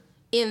anywhere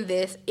in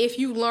this if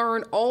you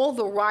learn all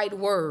the right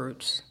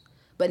words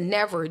but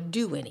never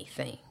do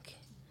anything?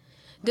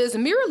 Does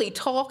merely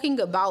talking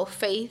about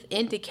faith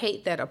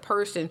indicate that a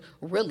person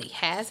really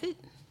has it?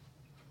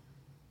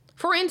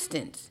 For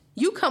instance,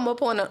 you come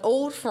upon an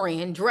old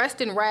friend dressed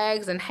in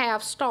rags and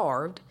half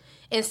starved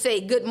and say,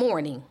 "Good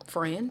morning,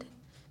 friend.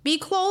 Be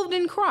clothed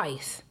in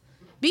Christ.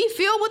 Be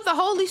filled with the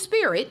Holy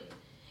Spirit,"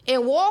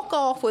 and walk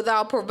off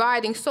without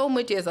providing so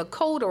much as a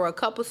coat or a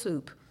cup of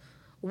soup.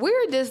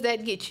 Where does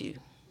that get you?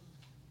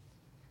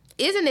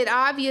 Isn't it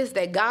obvious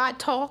that God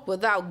talk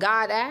without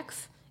God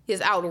acts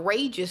is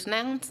outrageous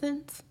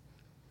nonsense?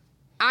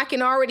 I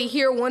can already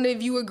hear one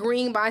of you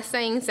agreeing by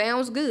saying,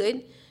 "Sounds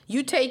good.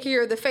 You take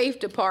care of the faith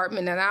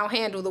department and I'll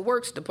handle the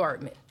works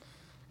department."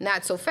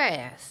 Not so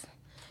fast.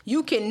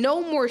 You can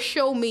no more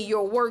show me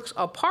your works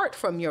apart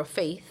from your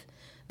faith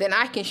than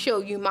I can show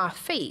you my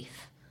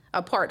faith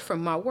apart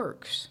from my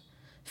works.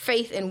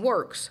 Faith and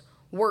works,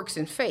 works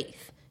and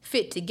faith,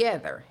 fit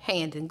together,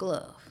 hand in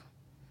glove.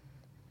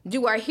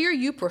 Do I hear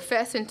you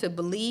professing to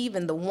believe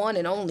in the one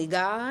and only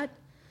God,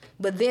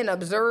 but then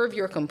observe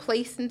your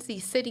complacency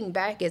sitting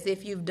back as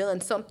if you've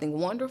done something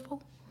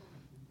wonderful?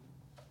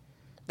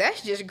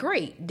 That's just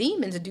great.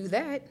 Demons do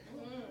that.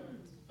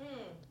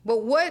 But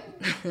what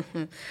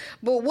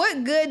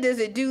good does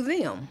it do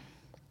them?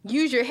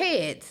 Use your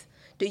heads.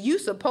 Do you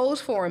suppose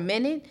for a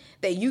minute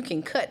that you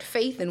can cut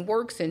faith and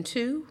works in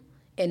two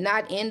and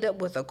not end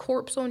up with a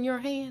corpse on your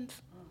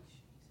hands?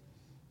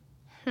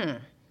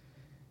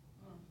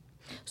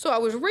 So I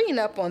was reading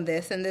up on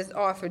this, and this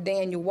author,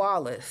 Daniel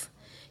Wallace,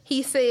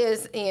 he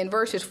says in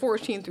verses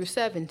 14 through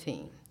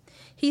 17,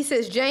 he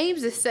says,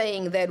 James is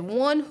saying that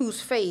one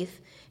whose faith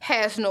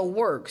has no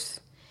works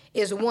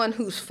is one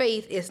whose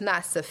faith is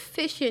not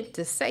sufficient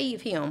to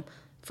save him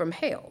from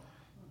hell.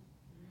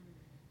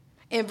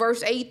 In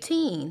verse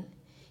 18,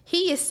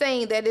 he is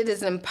saying that it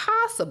is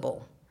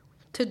impossible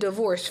to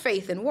divorce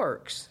faith and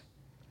works.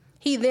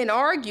 He then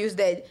argues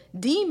that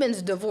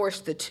demons divorce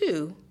the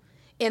two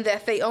and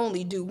that they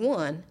only do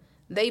one.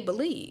 They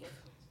believe.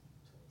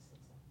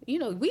 You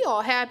know, we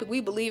all happy we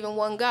believe in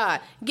one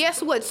God.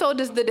 Guess what? So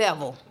does the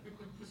devil.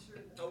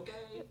 Okay.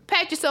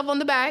 Pat yourself on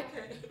the back.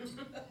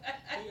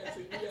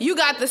 You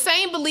got the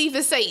same belief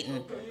as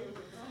Satan.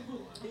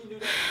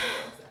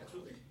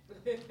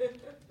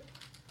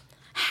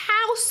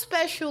 How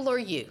special are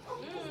you?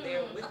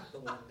 There with the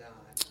one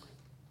God.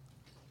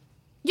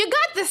 You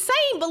got the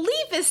same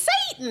belief as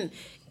Satan.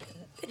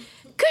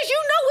 Because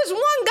you know it's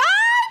one God.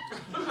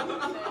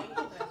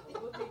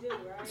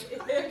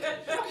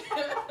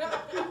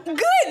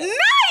 Good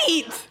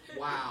night.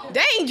 Wow.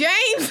 Dang,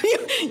 James.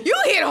 You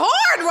hit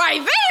hard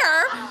right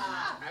there.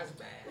 That's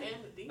bad.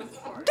 Dang,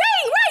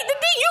 right.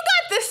 You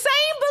got the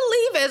same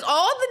belief as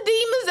all the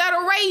demons that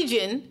are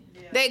raging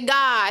that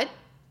God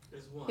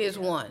is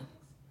one.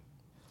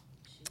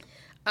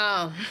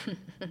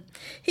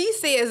 He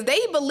says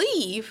they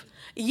believe,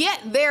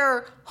 yet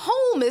their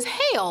home is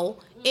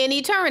hell in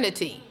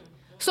eternity.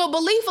 So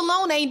belief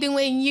alone ain't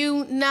doing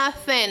you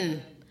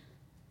nothing.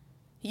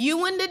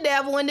 You and the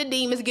devil and the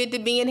demons get to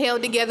be in hell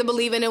together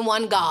believing in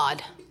one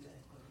God.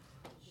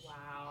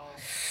 Wow.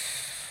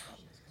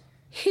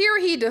 Here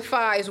he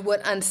defines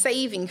what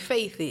unsaving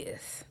faith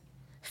is.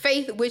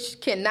 Faith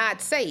which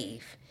cannot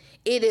save.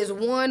 It is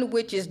one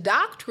which is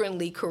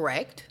doctrinally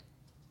correct.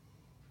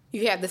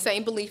 You have the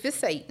same belief as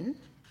Satan.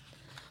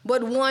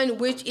 But one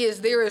which is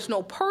there is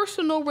no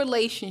personal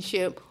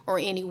relationship or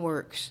any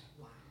works.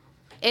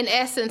 In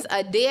essence,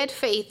 a dead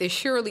faith is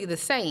surely the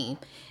same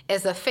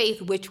as a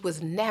faith which was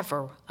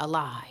never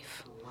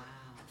alive. Wow.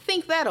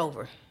 Think that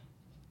over.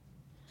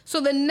 So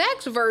the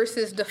next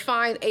verses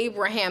define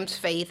Abraham's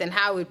faith and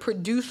how it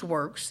produced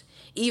works.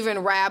 Even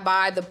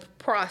Rabbi, the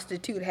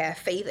prostitute, have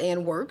faith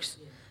and works,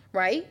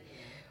 right?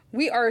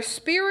 We are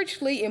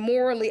spiritually and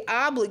morally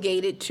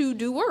obligated to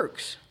do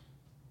works.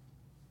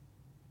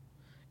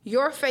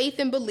 Your faith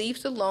and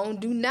beliefs alone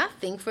do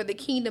nothing for the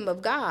kingdom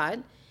of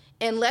God.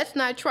 And let's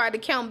not try to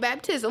count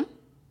baptism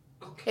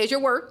as your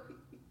work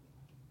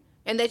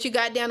and that you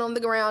got down on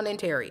the ground and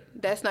tarried.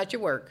 That's not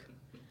your work.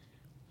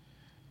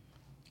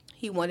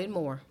 He wanted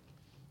more.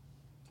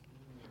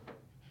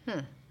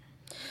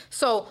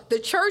 So the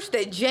church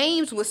that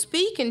James was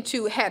speaking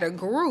to had a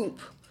group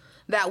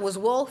that was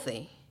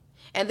wealthy.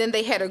 And then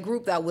they had a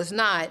group that was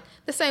not.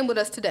 The same with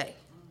us today.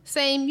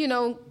 Same,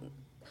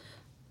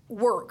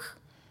 work.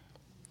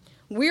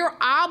 We're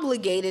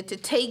obligated to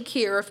take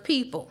care of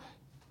people.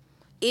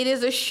 It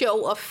is a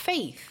show of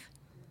faith.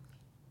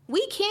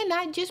 We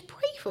cannot just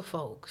pray for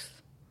folks.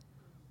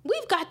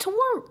 We've got to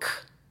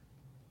work.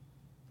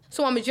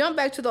 So I'm going to jump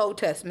back to the Old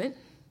Testament,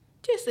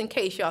 just in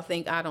case y'all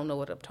think I don't know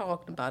what I'm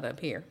talking about up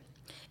here,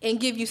 and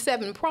give you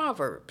 7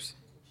 proverbs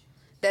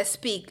that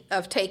speak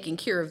of taking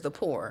care of the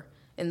poor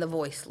and the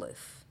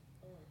voiceless.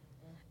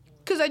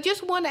 Because I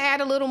just want to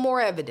add a little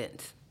more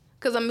evidence,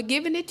 because I'm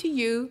giving it to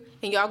you,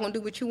 and y'all going to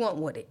do what you want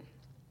with it.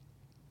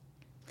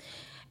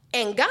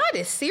 And God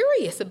is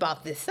serious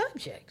about this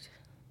subject.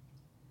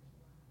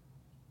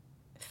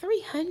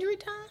 300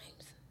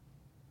 times.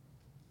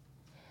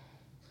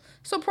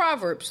 So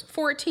Proverbs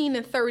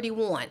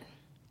 14:31.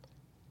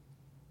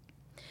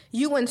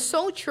 You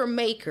insult your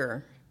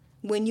maker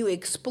when you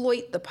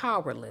exploit the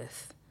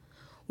powerless.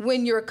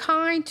 When you're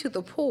kind to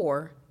the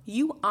poor,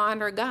 you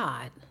honor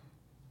God.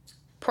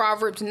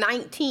 Proverbs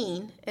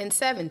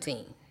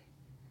 19:17.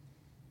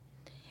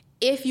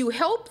 If you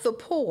help the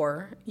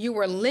poor, you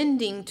are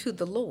lending to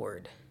the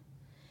Lord,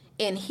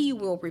 and he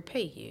will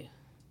repay you.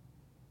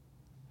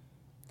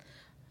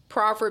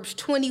 Proverbs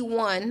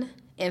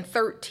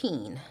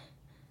 21:13.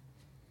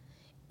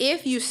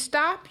 If you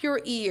stop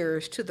your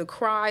ears to the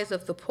cries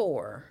of the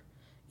poor,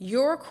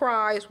 your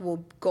cries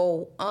will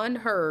go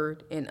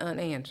unheard and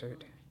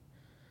unanswered.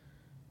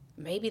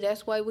 Maybe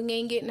that's why we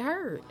ain't getting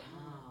heard.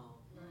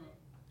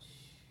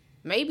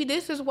 Maybe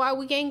this is why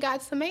we ain't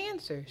got some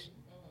answers.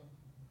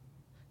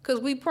 Because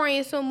we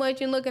praying so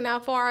much and looking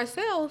out for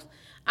ourselves,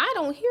 I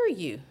don't hear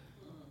you.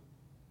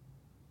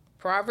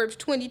 Proverbs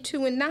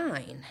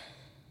 22:9.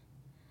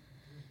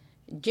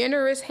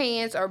 Generous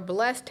hands are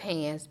blessed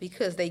hands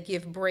because they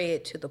give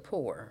bread to the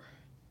poor.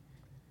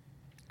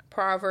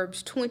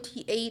 Proverbs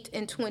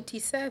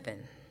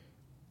 28:27.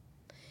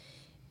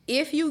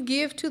 If you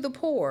give to the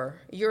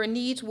poor, your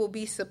needs will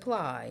be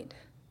supplied,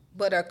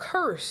 but a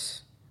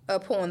curse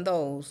upon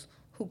those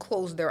who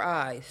close their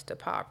eyes to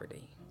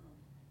poverty.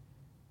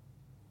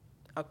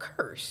 A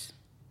curse.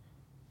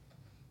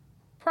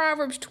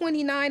 Proverbs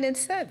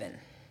 29:7.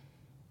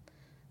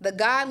 The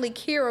godly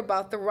care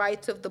about the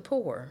rights of the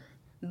poor.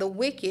 The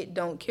wicked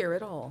don't care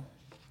at all.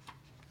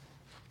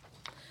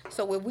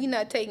 So if we're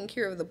not taking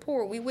care of the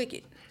poor, we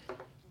wicked.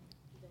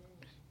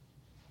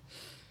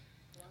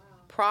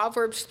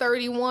 Proverbs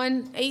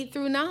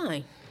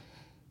 31:8-9.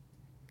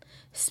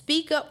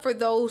 Speak up for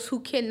those who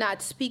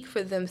cannot speak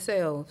for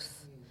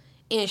themselves.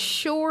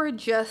 Ensure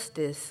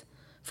justice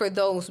for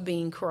those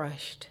being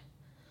crushed.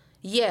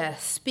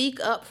 Yes, speak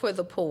up for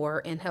the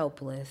poor and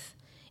helpless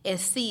and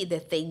see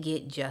that they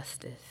get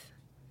justice.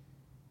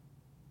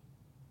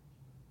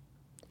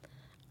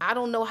 I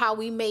don't know how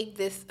we make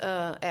this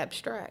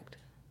abstract.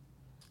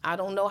 I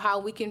don't know how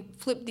we can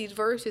flip these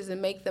verses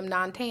and make them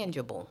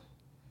non-tangible,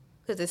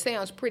 because it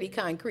sounds pretty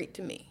concrete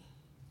to me.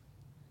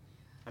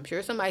 I'm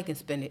sure somebody can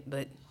spin it,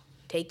 but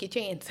take your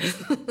chances.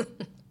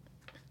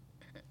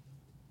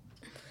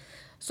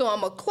 So I'm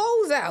going to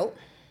close out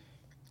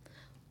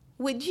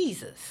with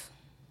Jesus,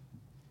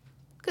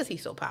 because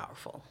he's so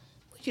powerful.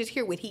 Let's just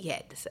hear what he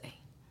had to say.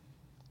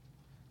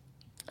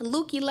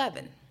 Luke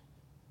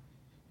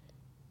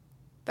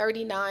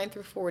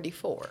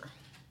 11:39-44.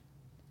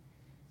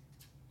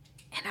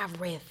 And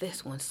I've read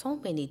this one so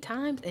many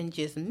times and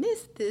just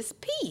missed this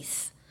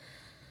piece.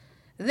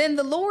 Then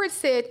the Lord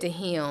said to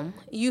him,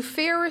 you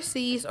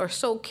Pharisees are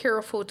so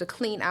careful to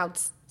clean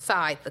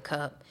outside the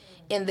cup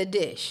and the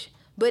dish,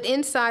 but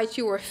inside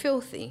you are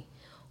filthy,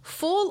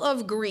 full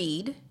of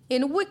greed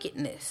and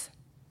wickedness.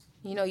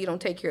 You know, you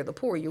don't take care of the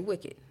poor, you're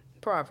wicked.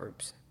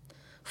 Proverbs.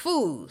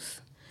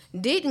 Fools,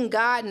 didn't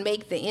God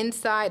make the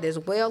inside as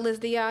well as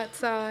the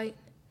outside?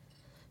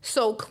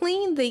 So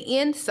clean the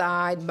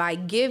inside by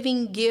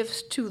giving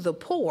gifts to the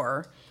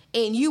poor,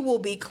 and you will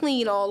be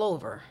clean all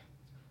over.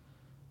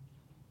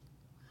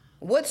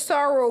 What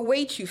sorrow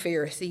awaits you,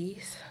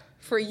 Pharisees,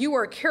 for you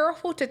are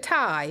careful to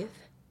tithe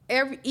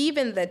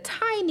even the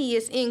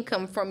tiniest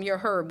income from your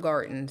herb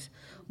gardens,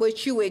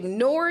 but you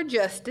ignore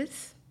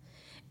justice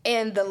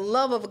and the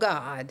love of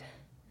God.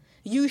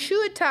 You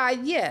should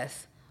tithe,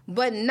 yes,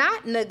 but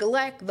not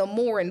neglect the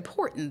more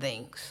important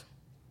things.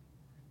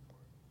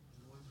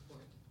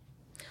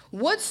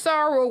 What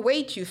sorrow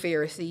awaits you,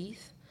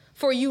 Pharisees,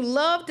 for you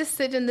love to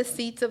sit in the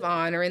seats of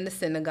honor in the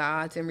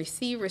synagogues and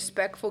receive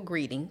respectful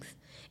greetings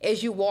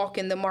as you walk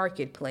in the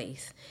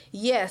marketplace.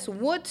 Yes,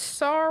 what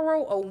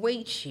sorrow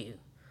awaits you,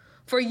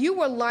 for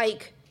you are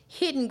like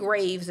hidden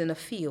graves in a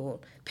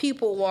field.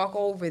 People walk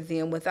over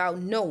them without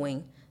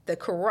knowing the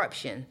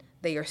corruption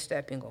they are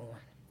stepping on.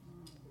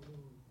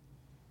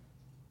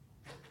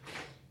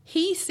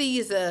 He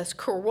sees us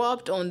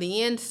corrupt on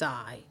the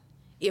inside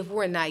if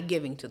we're not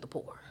giving to the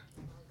poor.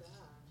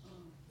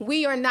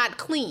 We are not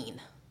clean.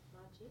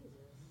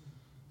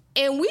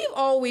 And we've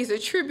always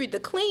attributed the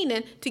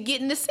cleaning to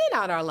getting the sin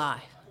out of our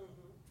life.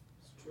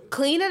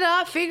 Clean it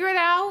up, figure it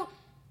out.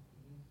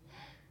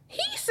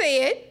 He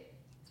said,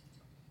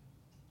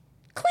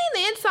 clean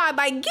the inside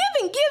by giving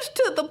gifts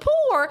to the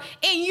poor,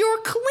 and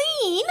you're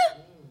clean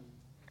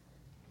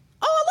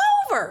all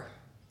over.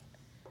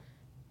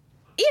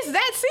 Is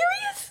that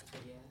serious?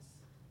 Yes.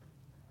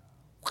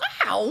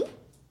 Wow.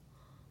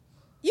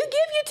 You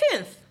give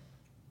your 10th.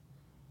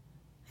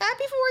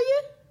 Happy for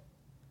you?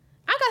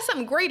 I got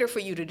something greater for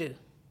you to do.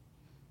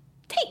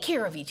 Take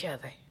care of each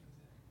other.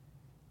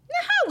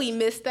 Now, how we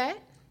miss that?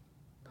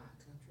 By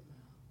a country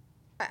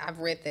mile. I've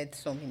read that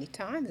so many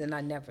times, and I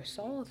never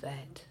saw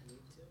that. Me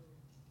too.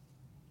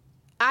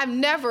 I've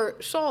never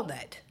saw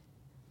that.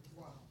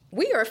 Wow.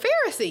 We are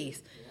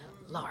Pharisees.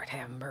 Yeah. Lord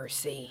have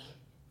mercy.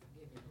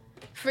 Forgive me,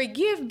 Lord.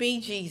 Forgive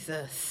me,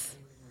 Jesus.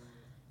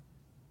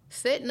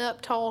 Sitting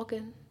up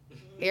talking.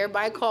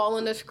 Everybody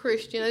calling us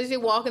Christians. They're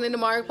walking in the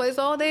marketplace.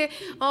 Oh, they're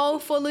all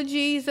full of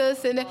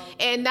Jesus.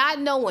 And not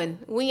knowing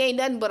we ain't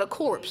nothing but a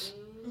corpse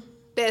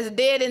that's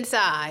dead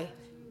inside.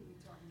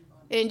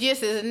 And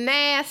just as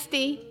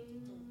nasty.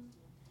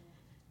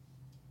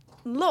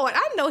 Lord,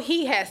 I know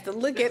he has to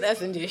look at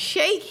us and just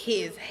shake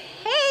his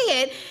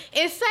head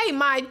and say,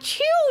 my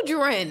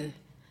children.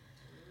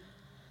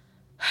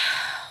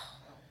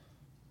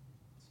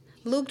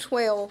 Luke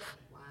 12.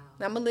 Wow.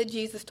 I'm going to let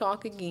Jesus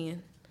talk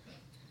again.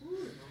 Ooh,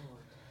 Lord.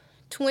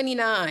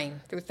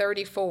 29 through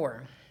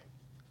 34.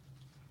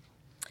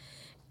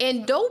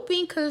 And don't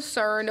be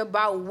concerned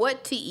about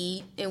what to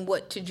eat and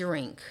what to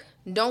drink.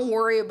 Don't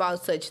worry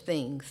about such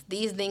things.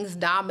 These things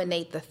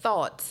dominate the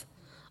thoughts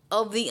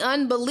of the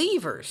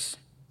unbelievers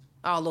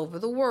all over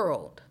the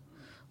world.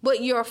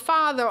 But your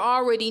Father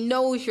already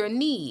knows your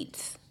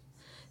needs.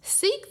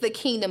 Seek the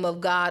kingdom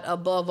of God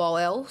above all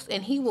else,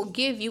 and he will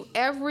give you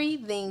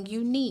everything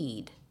you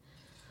need.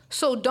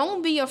 So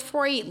don't be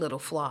afraid, little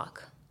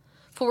flock,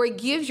 for it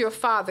gives your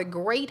Father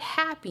great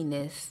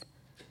happiness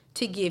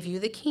to give you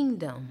the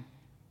kingdom.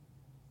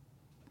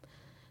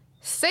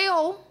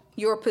 Sell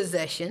your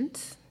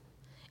possessions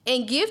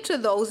and give to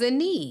those in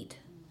need.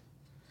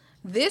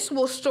 This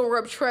will store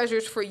up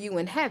treasures for you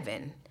in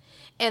heaven,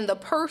 and the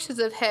purses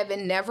of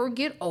heaven never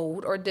get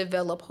old or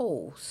develop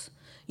holes.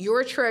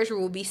 Your treasure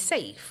will be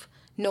safe.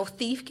 No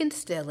thief can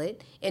steal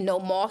it, and no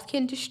moth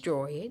can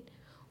destroy it.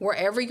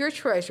 Wherever your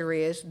treasure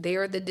is,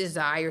 there the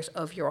desires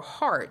of your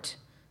heart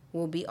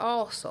will be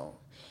also.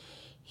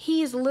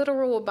 He is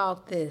literal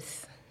about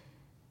this.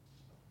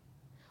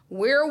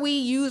 Where we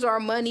use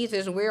our monies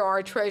is where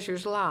our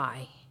treasures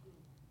lie.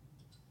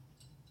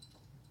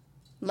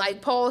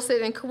 Like Paul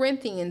said in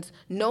Corinthians,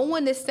 no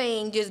one is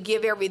saying just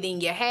give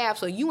everything you have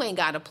so you ain't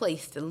got a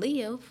place to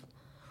live.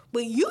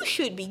 But you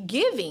should be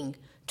giving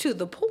to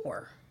the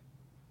poor.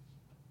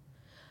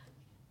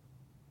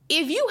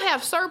 If you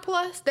have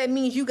surplus, that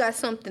means you got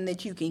something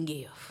that you can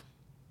give.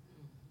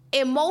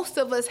 And most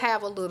of us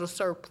have a little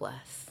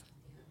surplus.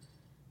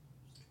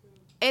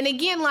 And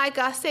again, like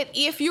I said,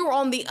 if you're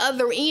on the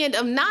other end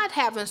of not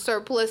having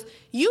surplus,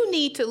 you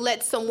need to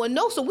let someone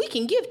know so we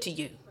can give to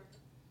you.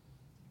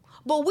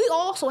 But we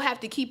also have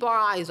to keep our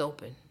eyes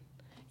open.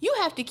 You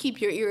have to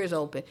keep your ears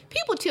open.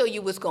 People tell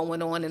you what's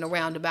going on in a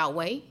roundabout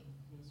way.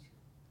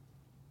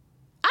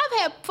 I've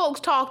had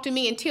folks talk to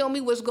me and tell me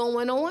what's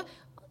going on.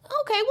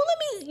 Okay, well,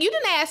 you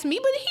didn't ask me,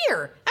 but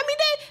here.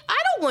 I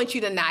don't want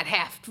you to not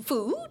have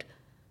food. Right.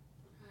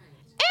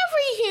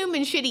 Every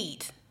human should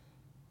eat.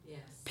 Yes.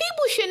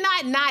 People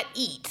should not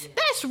eat. Yes.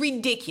 That's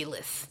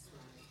ridiculous. That's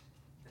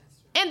right. That's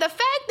right. And the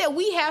fact that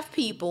we have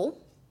people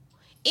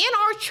in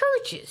our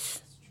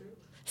churches That's true.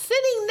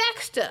 sitting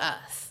next to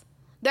us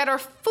that are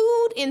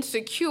food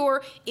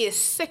insecure is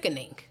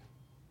sickening.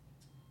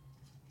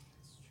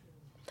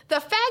 That's true.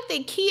 The fact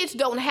that kids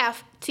don't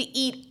have to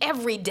eat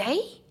every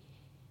day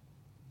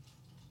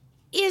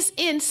is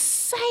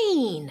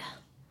insane.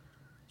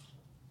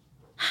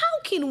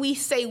 How can we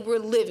say we're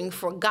living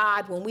for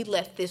God when we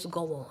let this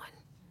go on?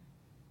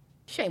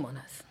 Shame on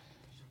us.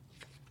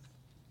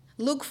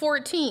 Luke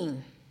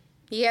 14.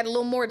 He had a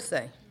little more to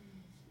say.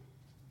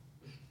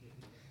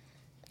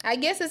 I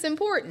guess it's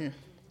important.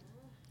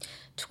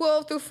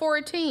 12 through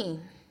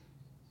 14.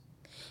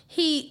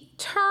 He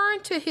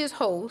turned to his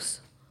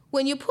host.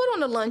 When you put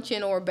on a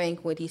luncheon or a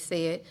banquet, he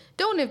said,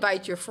 don't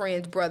invite your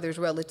friends, brothers,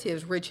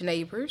 relatives, rich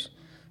neighbors,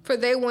 for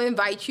they will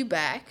invite you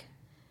back,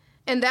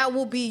 and that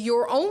will be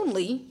your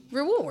only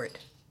reward.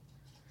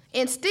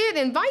 Instead,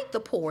 invite the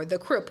poor, the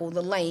crippled,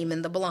 the lame,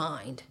 and the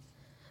blind.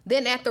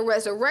 Then at the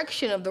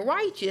resurrection of the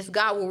righteous,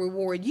 God will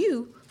reward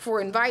you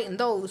for inviting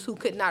those who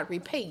could not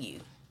repay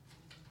you.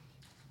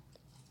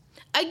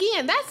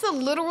 Again, that's a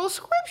literal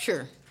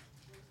scripture.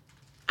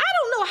 I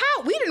don't know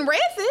how. We didn't read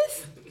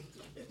this.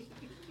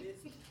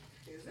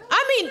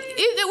 I mean,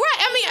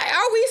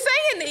 are we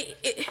saying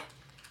it?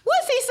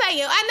 What's he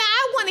saying?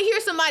 I want to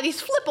hear somebody's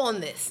flip on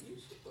this.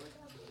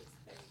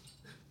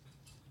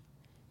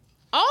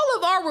 All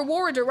of our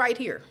rewards are right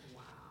here.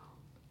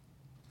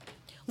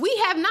 We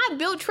have not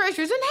built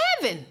treasures in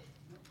heaven.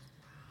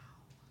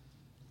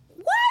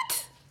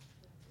 What?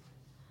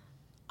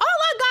 All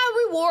I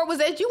got reward was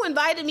that you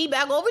invited me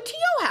back over to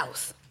your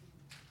house.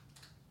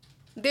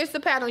 There's the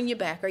pat on your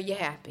back. Are you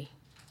happy?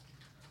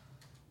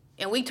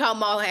 And we talking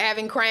about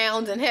having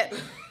crowns and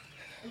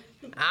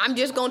I'm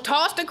just going to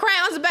toss the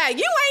crowns back.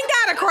 You ain't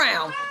got a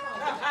crown.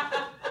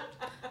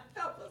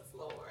 Help us,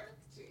 Lord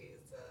Jesus.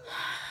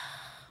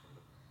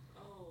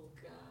 Oh,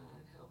 God,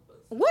 help us.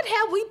 What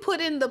have we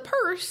put in the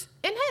purse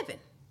in heaven?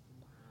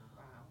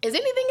 Is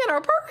anything in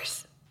our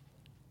purse?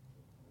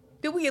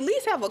 Do we at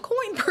least have a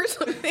coin purse?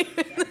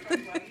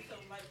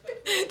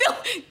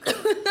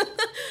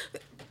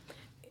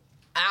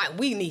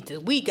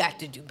 We got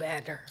to do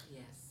better.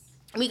 Yes.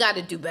 We got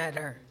to do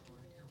better.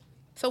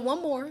 So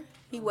one more.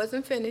 He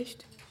wasn't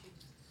finished.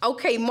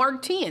 Okay,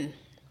 Mark 10.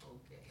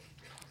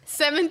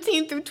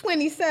 17 through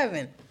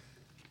 27.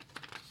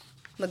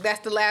 Look,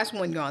 that's the last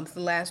one, y'all. That's the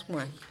last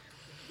one.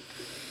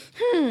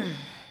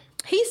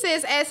 He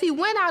says, as he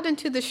went out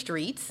into the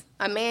streets,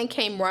 a man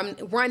came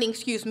running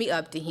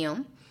up to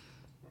him,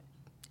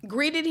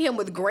 greeted him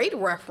with great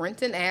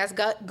reverence, and asked,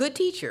 good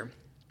teacher,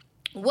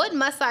 what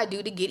must I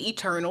do to get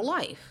eternal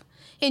life?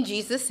 And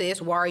Jesus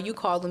says, why are you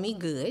calling me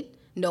good?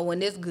 No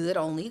one is good,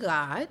 only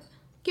God.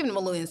 Giving him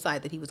a little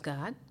insight that he was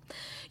God.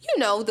 You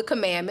know the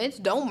commandments: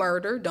 don't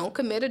murder, don't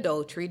commit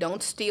adultery,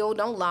 don't steal,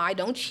 don't lie,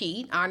 don't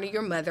cheat, honor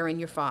your mother and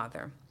your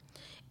father.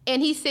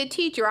 And he said,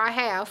 teacher, I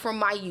have from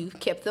my youth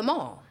kept them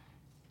all.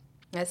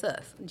 That's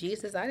us.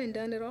 Jesus, I didn't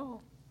done it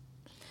all.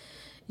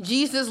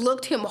 Jesus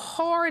looked him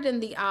hard in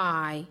the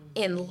eye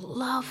and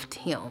loved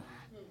him.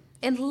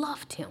 And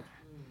loved him.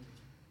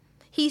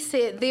 He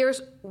said,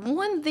 there's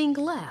one thing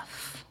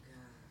left.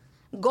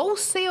 Go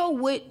sell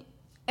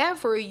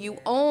whatever you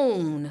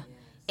own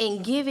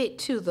and give it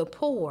to the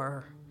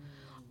poor.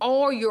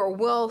 All your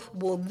wealth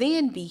will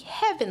then be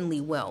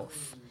heavenly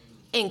wealth.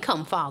 And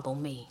come follow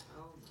me.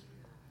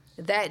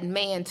 That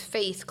man's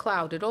face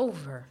clouded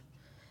over.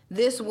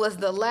 This was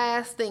the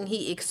last thing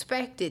he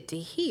expected to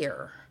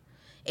hear.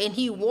 And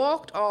he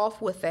walked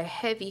off with a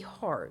heavy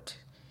heart.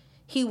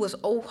 He was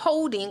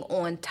holding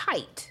on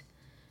tight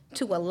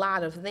to a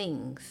lot of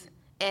things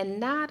and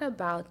not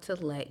about to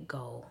let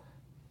go.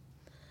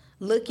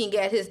 Looking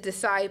at his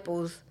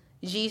disciples,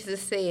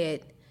 Jesus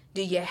said,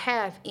 do you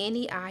have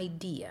any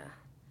idea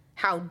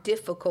how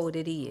difficult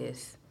it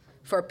is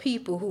for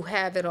people who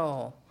have it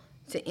all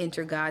to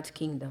enter God's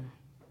kingdom?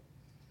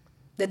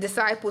 The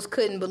disciples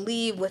couldn't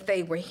believe what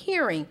they were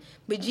hearing,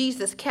 but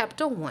Jesus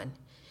kept on.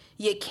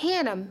 You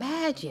can't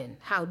imagine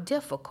how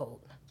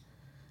difficult.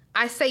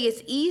 I say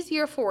it's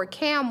easier for a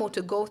camel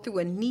to go through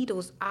a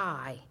needle's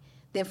eye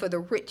than for the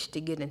rich to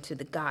get into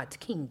God's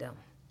kingdom.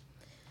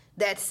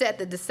 That set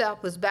the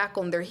disciples back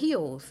on their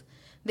heels.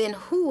 Then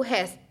who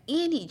has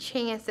any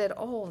chance at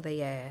all,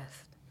 they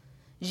asked.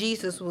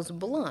 Jesus was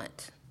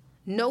blunt.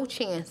 No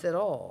chance at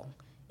all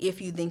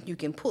if you think you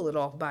can pull it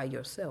off by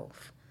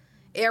yourself.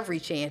 Every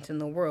chance in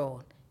the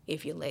world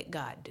if you let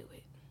God do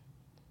it.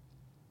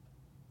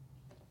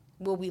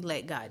 Will we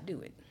let God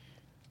do it?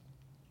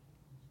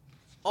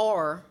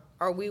 Or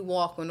are we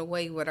walking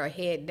away with our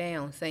head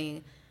down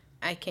saying,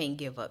 I can't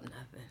give up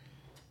nothing?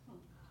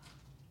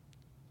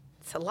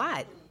 It's a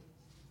lot.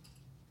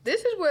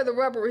 This is where the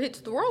rubber hits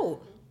the road.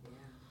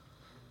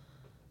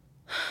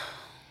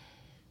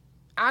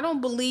 I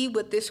don't believe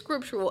with this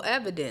scriptural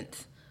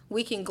evidence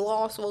we can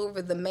gloss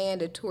over the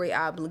mandatory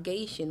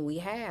obligation we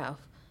have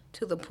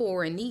to the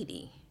poor and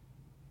needy,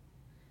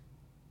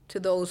 to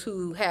those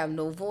who have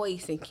no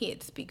voice and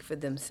can't speak for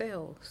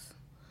themselves.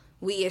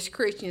 We as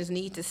Christians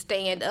need to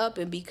stand up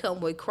and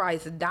become what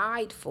Christ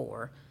died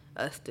for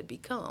us to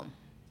become.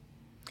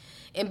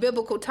 In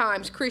biblical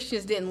times,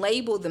 Christians didn't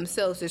label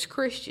themselves as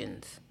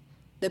Christians.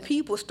 The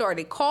people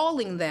started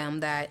calling them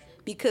that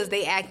because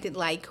they acted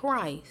like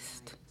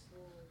Christ.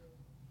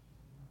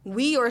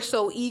 We are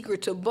so eager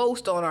to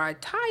boast on our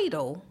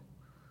title,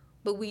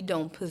 but we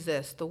don't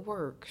possess the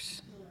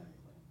works.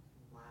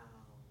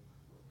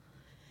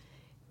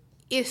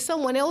 Is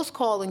someone else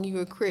calling you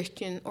a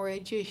Christian, or is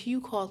just you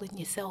calling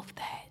yourself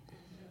that?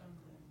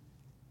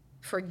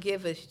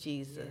 Forgive us,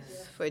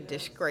 Jesus, for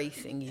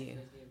disgracing you.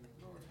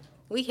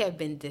 We have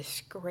been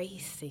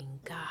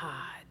disgracing God.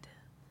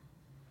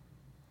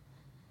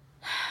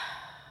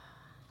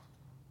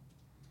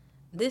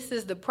 This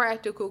is the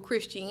practical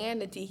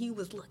Christianity he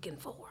was looking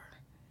for.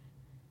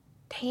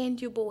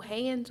 Tangible,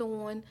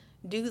 hands-on,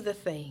 do the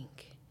thing.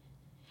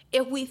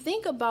 If we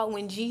think about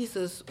when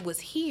Jesus was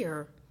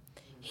here,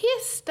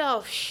 his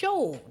stuff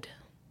showed.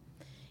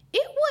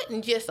 It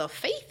wasn't just a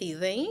faithy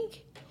thing.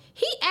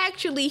 He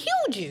actually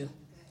healed you.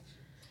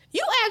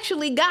 You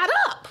actually got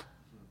up.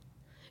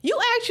 You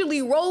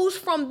actually rose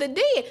from the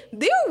dead.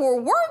 There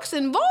were works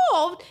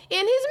involved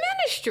in his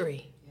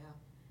ministry.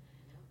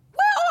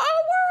 Where are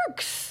our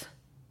works?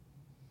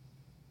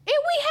 And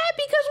we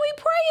happy because we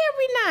pray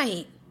every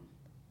night.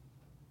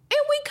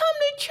 And we come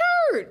to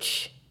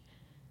church.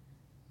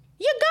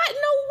 You got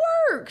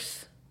no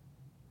works.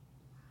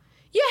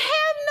 You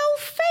have no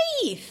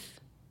faith.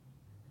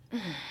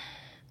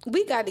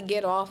 We got to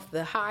get off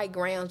the high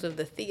grounds of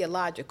the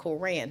theological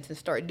rants and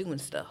start doing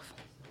stuff.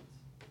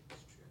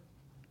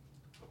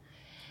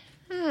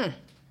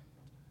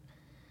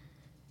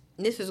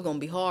 This is going to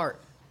be hard.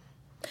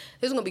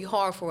 This is going to be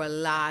hard for a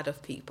lot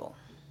of people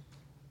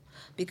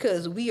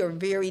because we are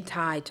very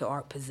tied to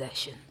our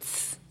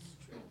possessions.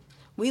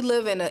 We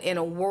live in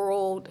a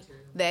world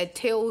that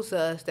tells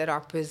us that our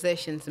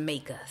possessions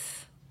make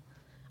us.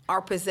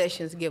 Our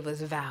possessions give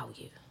us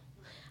value.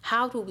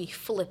 How do we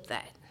flip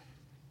that?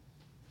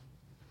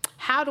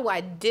 How do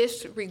I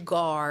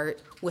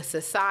disregard what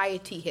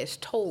society has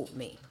told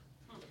me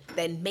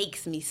that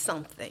makes me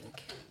something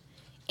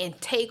and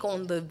take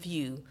on the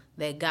view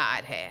that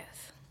God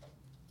has?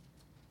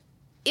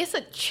 It's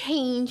a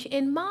change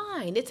in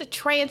mind. It's a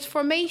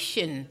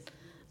transformation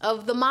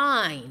of the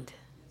mind.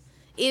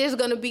 It is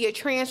going to be a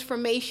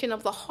transformation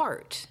of the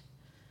heart.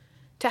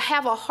 To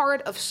have a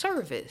heart of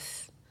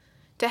service.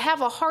 To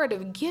have a heart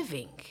of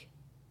giving.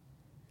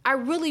 I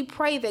really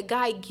pray that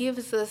God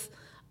gives us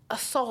a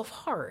soft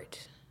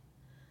heart.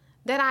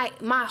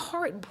 That my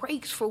heart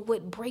breaks for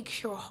what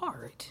breaks your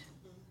heart.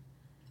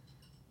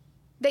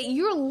 That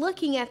you're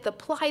looking at the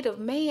plight of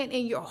man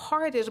and your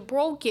heart is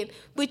broken,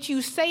 but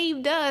you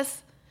saved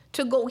us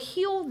to go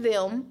heal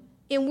them,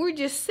 and we're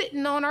just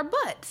sitting on our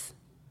butts.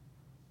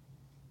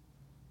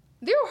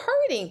 They're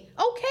hurting.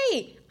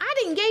 Okay, I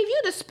didn't give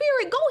you the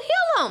Spirit. Go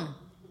heal them.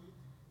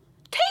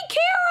 Take care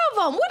of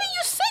them. What are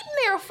you sitting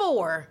there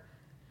for?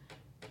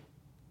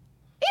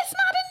 It's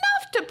not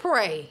enough to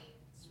pray.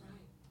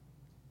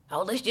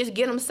 Oh, let's just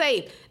get them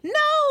saved.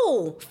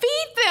 No,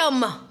 feed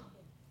them.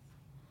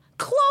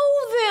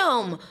 Clothe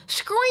them.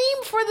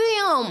 Scream for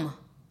them.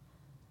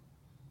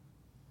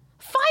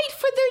 Fight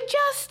for their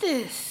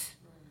justice.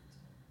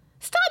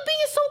 Stop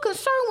being so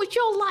concerned with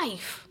your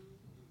life.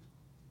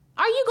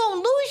 Are you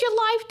going to lose your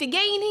life to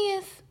gain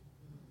his?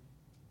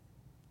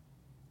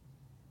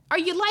 Or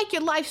you like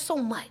your life so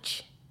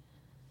much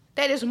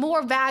that it's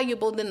more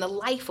valuable than the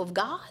life of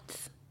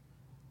God's?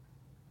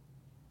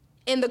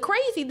 And the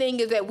crazy thing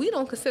is that we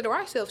don't consider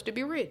ourselves to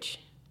be rich.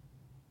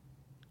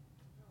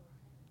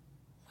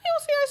 We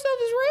don't see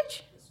ourselves as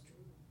rich.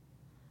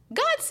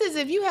 God says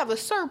if you have a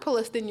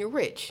surplus, then you're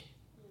rich.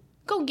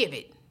 Go give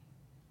it.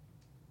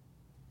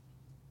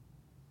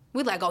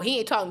 We're like, oh, he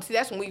ain't talking. See,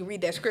 that's when we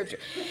read that scripture.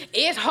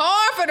 It's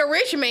hard for the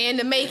rich man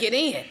to make it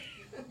in.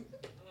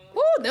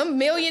 Woo, them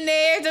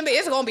millionaires,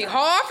 it's going to be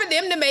hard for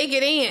them to make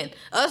it in.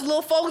 Us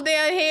little folks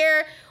down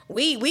here,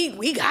 we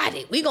got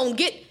it. We going to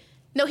get.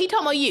 No, he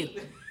talking about you.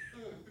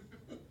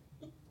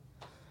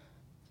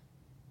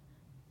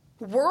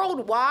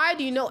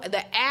 Worldwide, you know,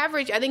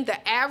 I think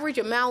the average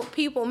amount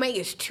people make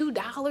is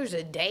 $2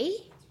 a day.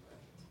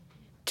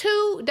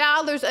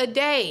 $2 a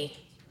day.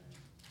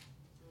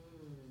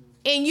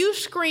 And you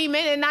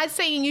screaming, and not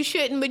saying you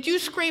shouldn't, but you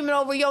screaming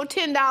over your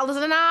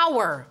 $10 an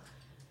hour.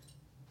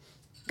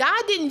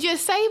 God didn't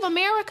just save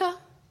America.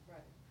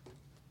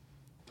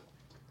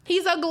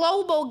 He's a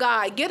global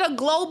God. Get a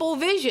global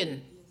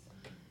vision.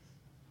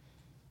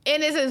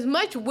 And as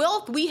much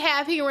wealth we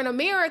have here in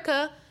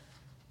America,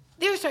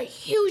 there's a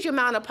huge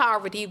amount of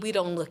poverty we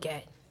don't look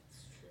at.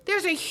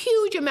 There's a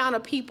huge amount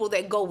of people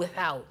that go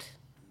without.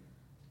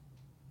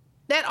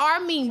 That are,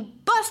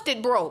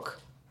 busted broke.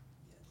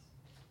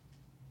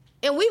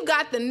 And we've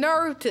got the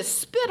nerve to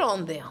spit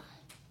on them,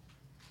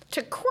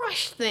 to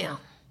crush them.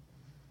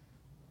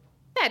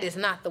 That is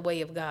not the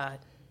way of God.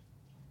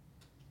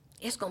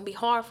 It's going to be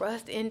hard for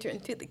us to enter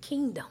into the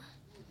kingdom.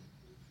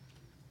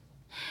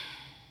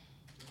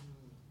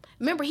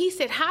 Remember, he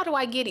said, how do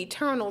I get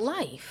eternal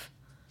life?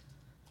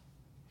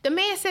 The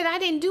man said, I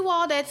didn't do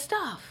all that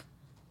stuff.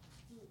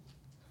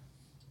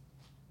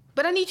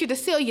 But I need you to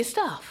sell your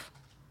stuff.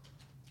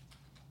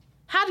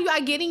 How do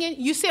I get in?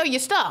 You sell your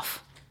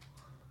stuff.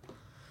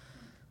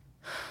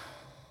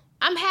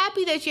 I'm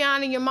happy that you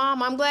honor your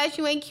mom. I'm glad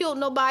you ain't killed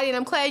nobody, and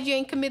I'm glad you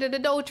ain't committed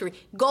adultery.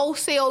 Go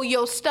sell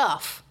your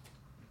stuff.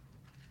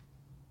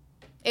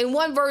 And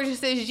one version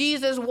says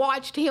Jesus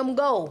watched him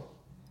go.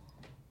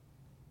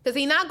 Because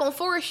he's not going to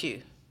force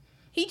you.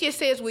 He just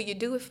says, will you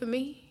do it for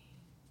me?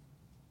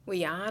 Will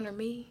you honor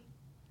me?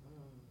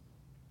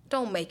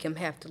 Don't make him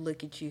have to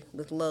look at you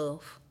with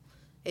love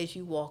as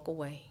you walk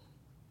away.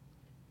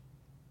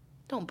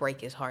 Don't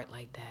break his heart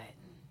like that.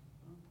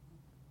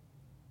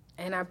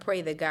 And I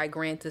pray that God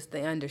grants us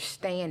the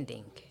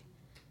understanding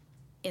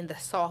and the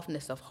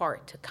softness of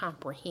heart to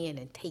comprehend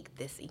and take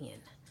this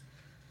in.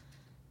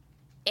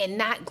 And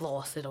not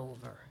gloss it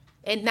over.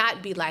 And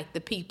not be like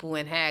the people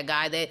in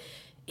Haggai that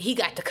he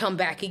got to come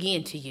back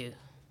again to you.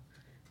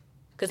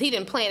 Because he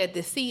didn't plant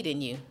this seed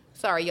in you.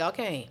 Sorry, y'all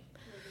came.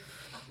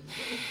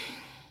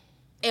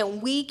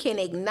 And we can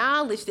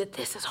acknowledge that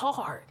this is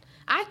hard.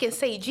 I can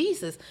say,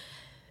 Jesus,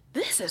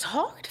 this is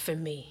hard for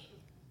me.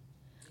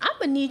 I'm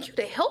going to need you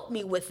to help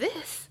me with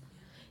this.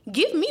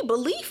 Give me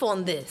belief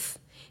on this.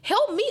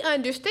 Help me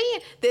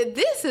understand that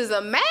this is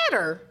a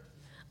matter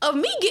of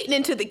me getting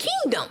into the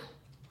kingdom.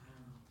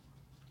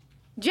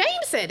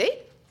 James said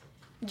it.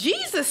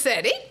 Jesus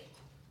said it.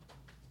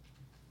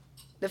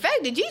 The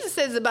fact that Jesus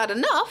says about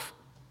enough.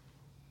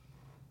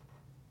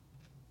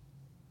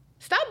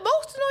 Stop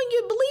boasting on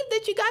your belief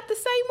that you got the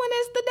same one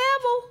as the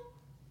devil.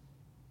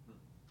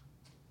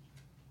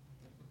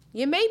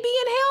 You may be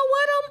in hell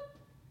with him.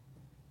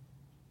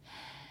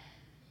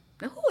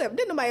 Now,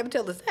 didn't nobody ever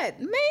tell us that?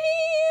 Man.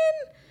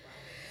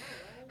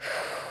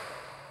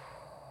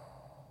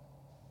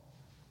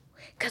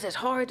 Because it's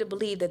hard to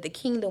believe that the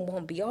kingdom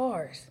won't be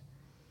ours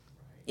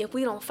if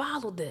we don't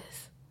follow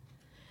this.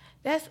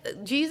 That's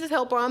Jesus,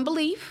 help our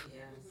unbelief.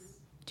 Yes.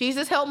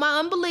 Jesus, help my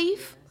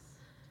unbelief.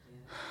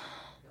 Yes.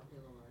 Help me,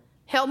 Lord.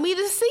 Help me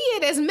to see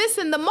it as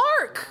missing the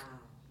mark.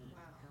 Wow.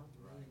 Help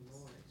me,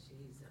 Lord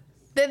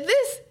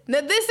Jesus.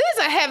 That this is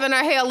a heaven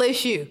or hell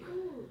issue.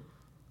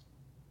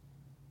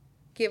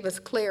 Give us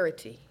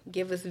clarity.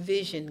 Give us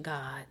vision,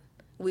 God.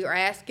 We are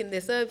asking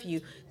this of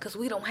you because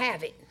we don't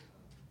have it.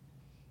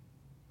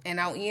 And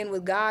I'll end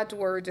with God's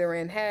words are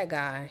in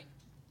Haggai.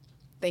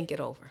 Think it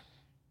over.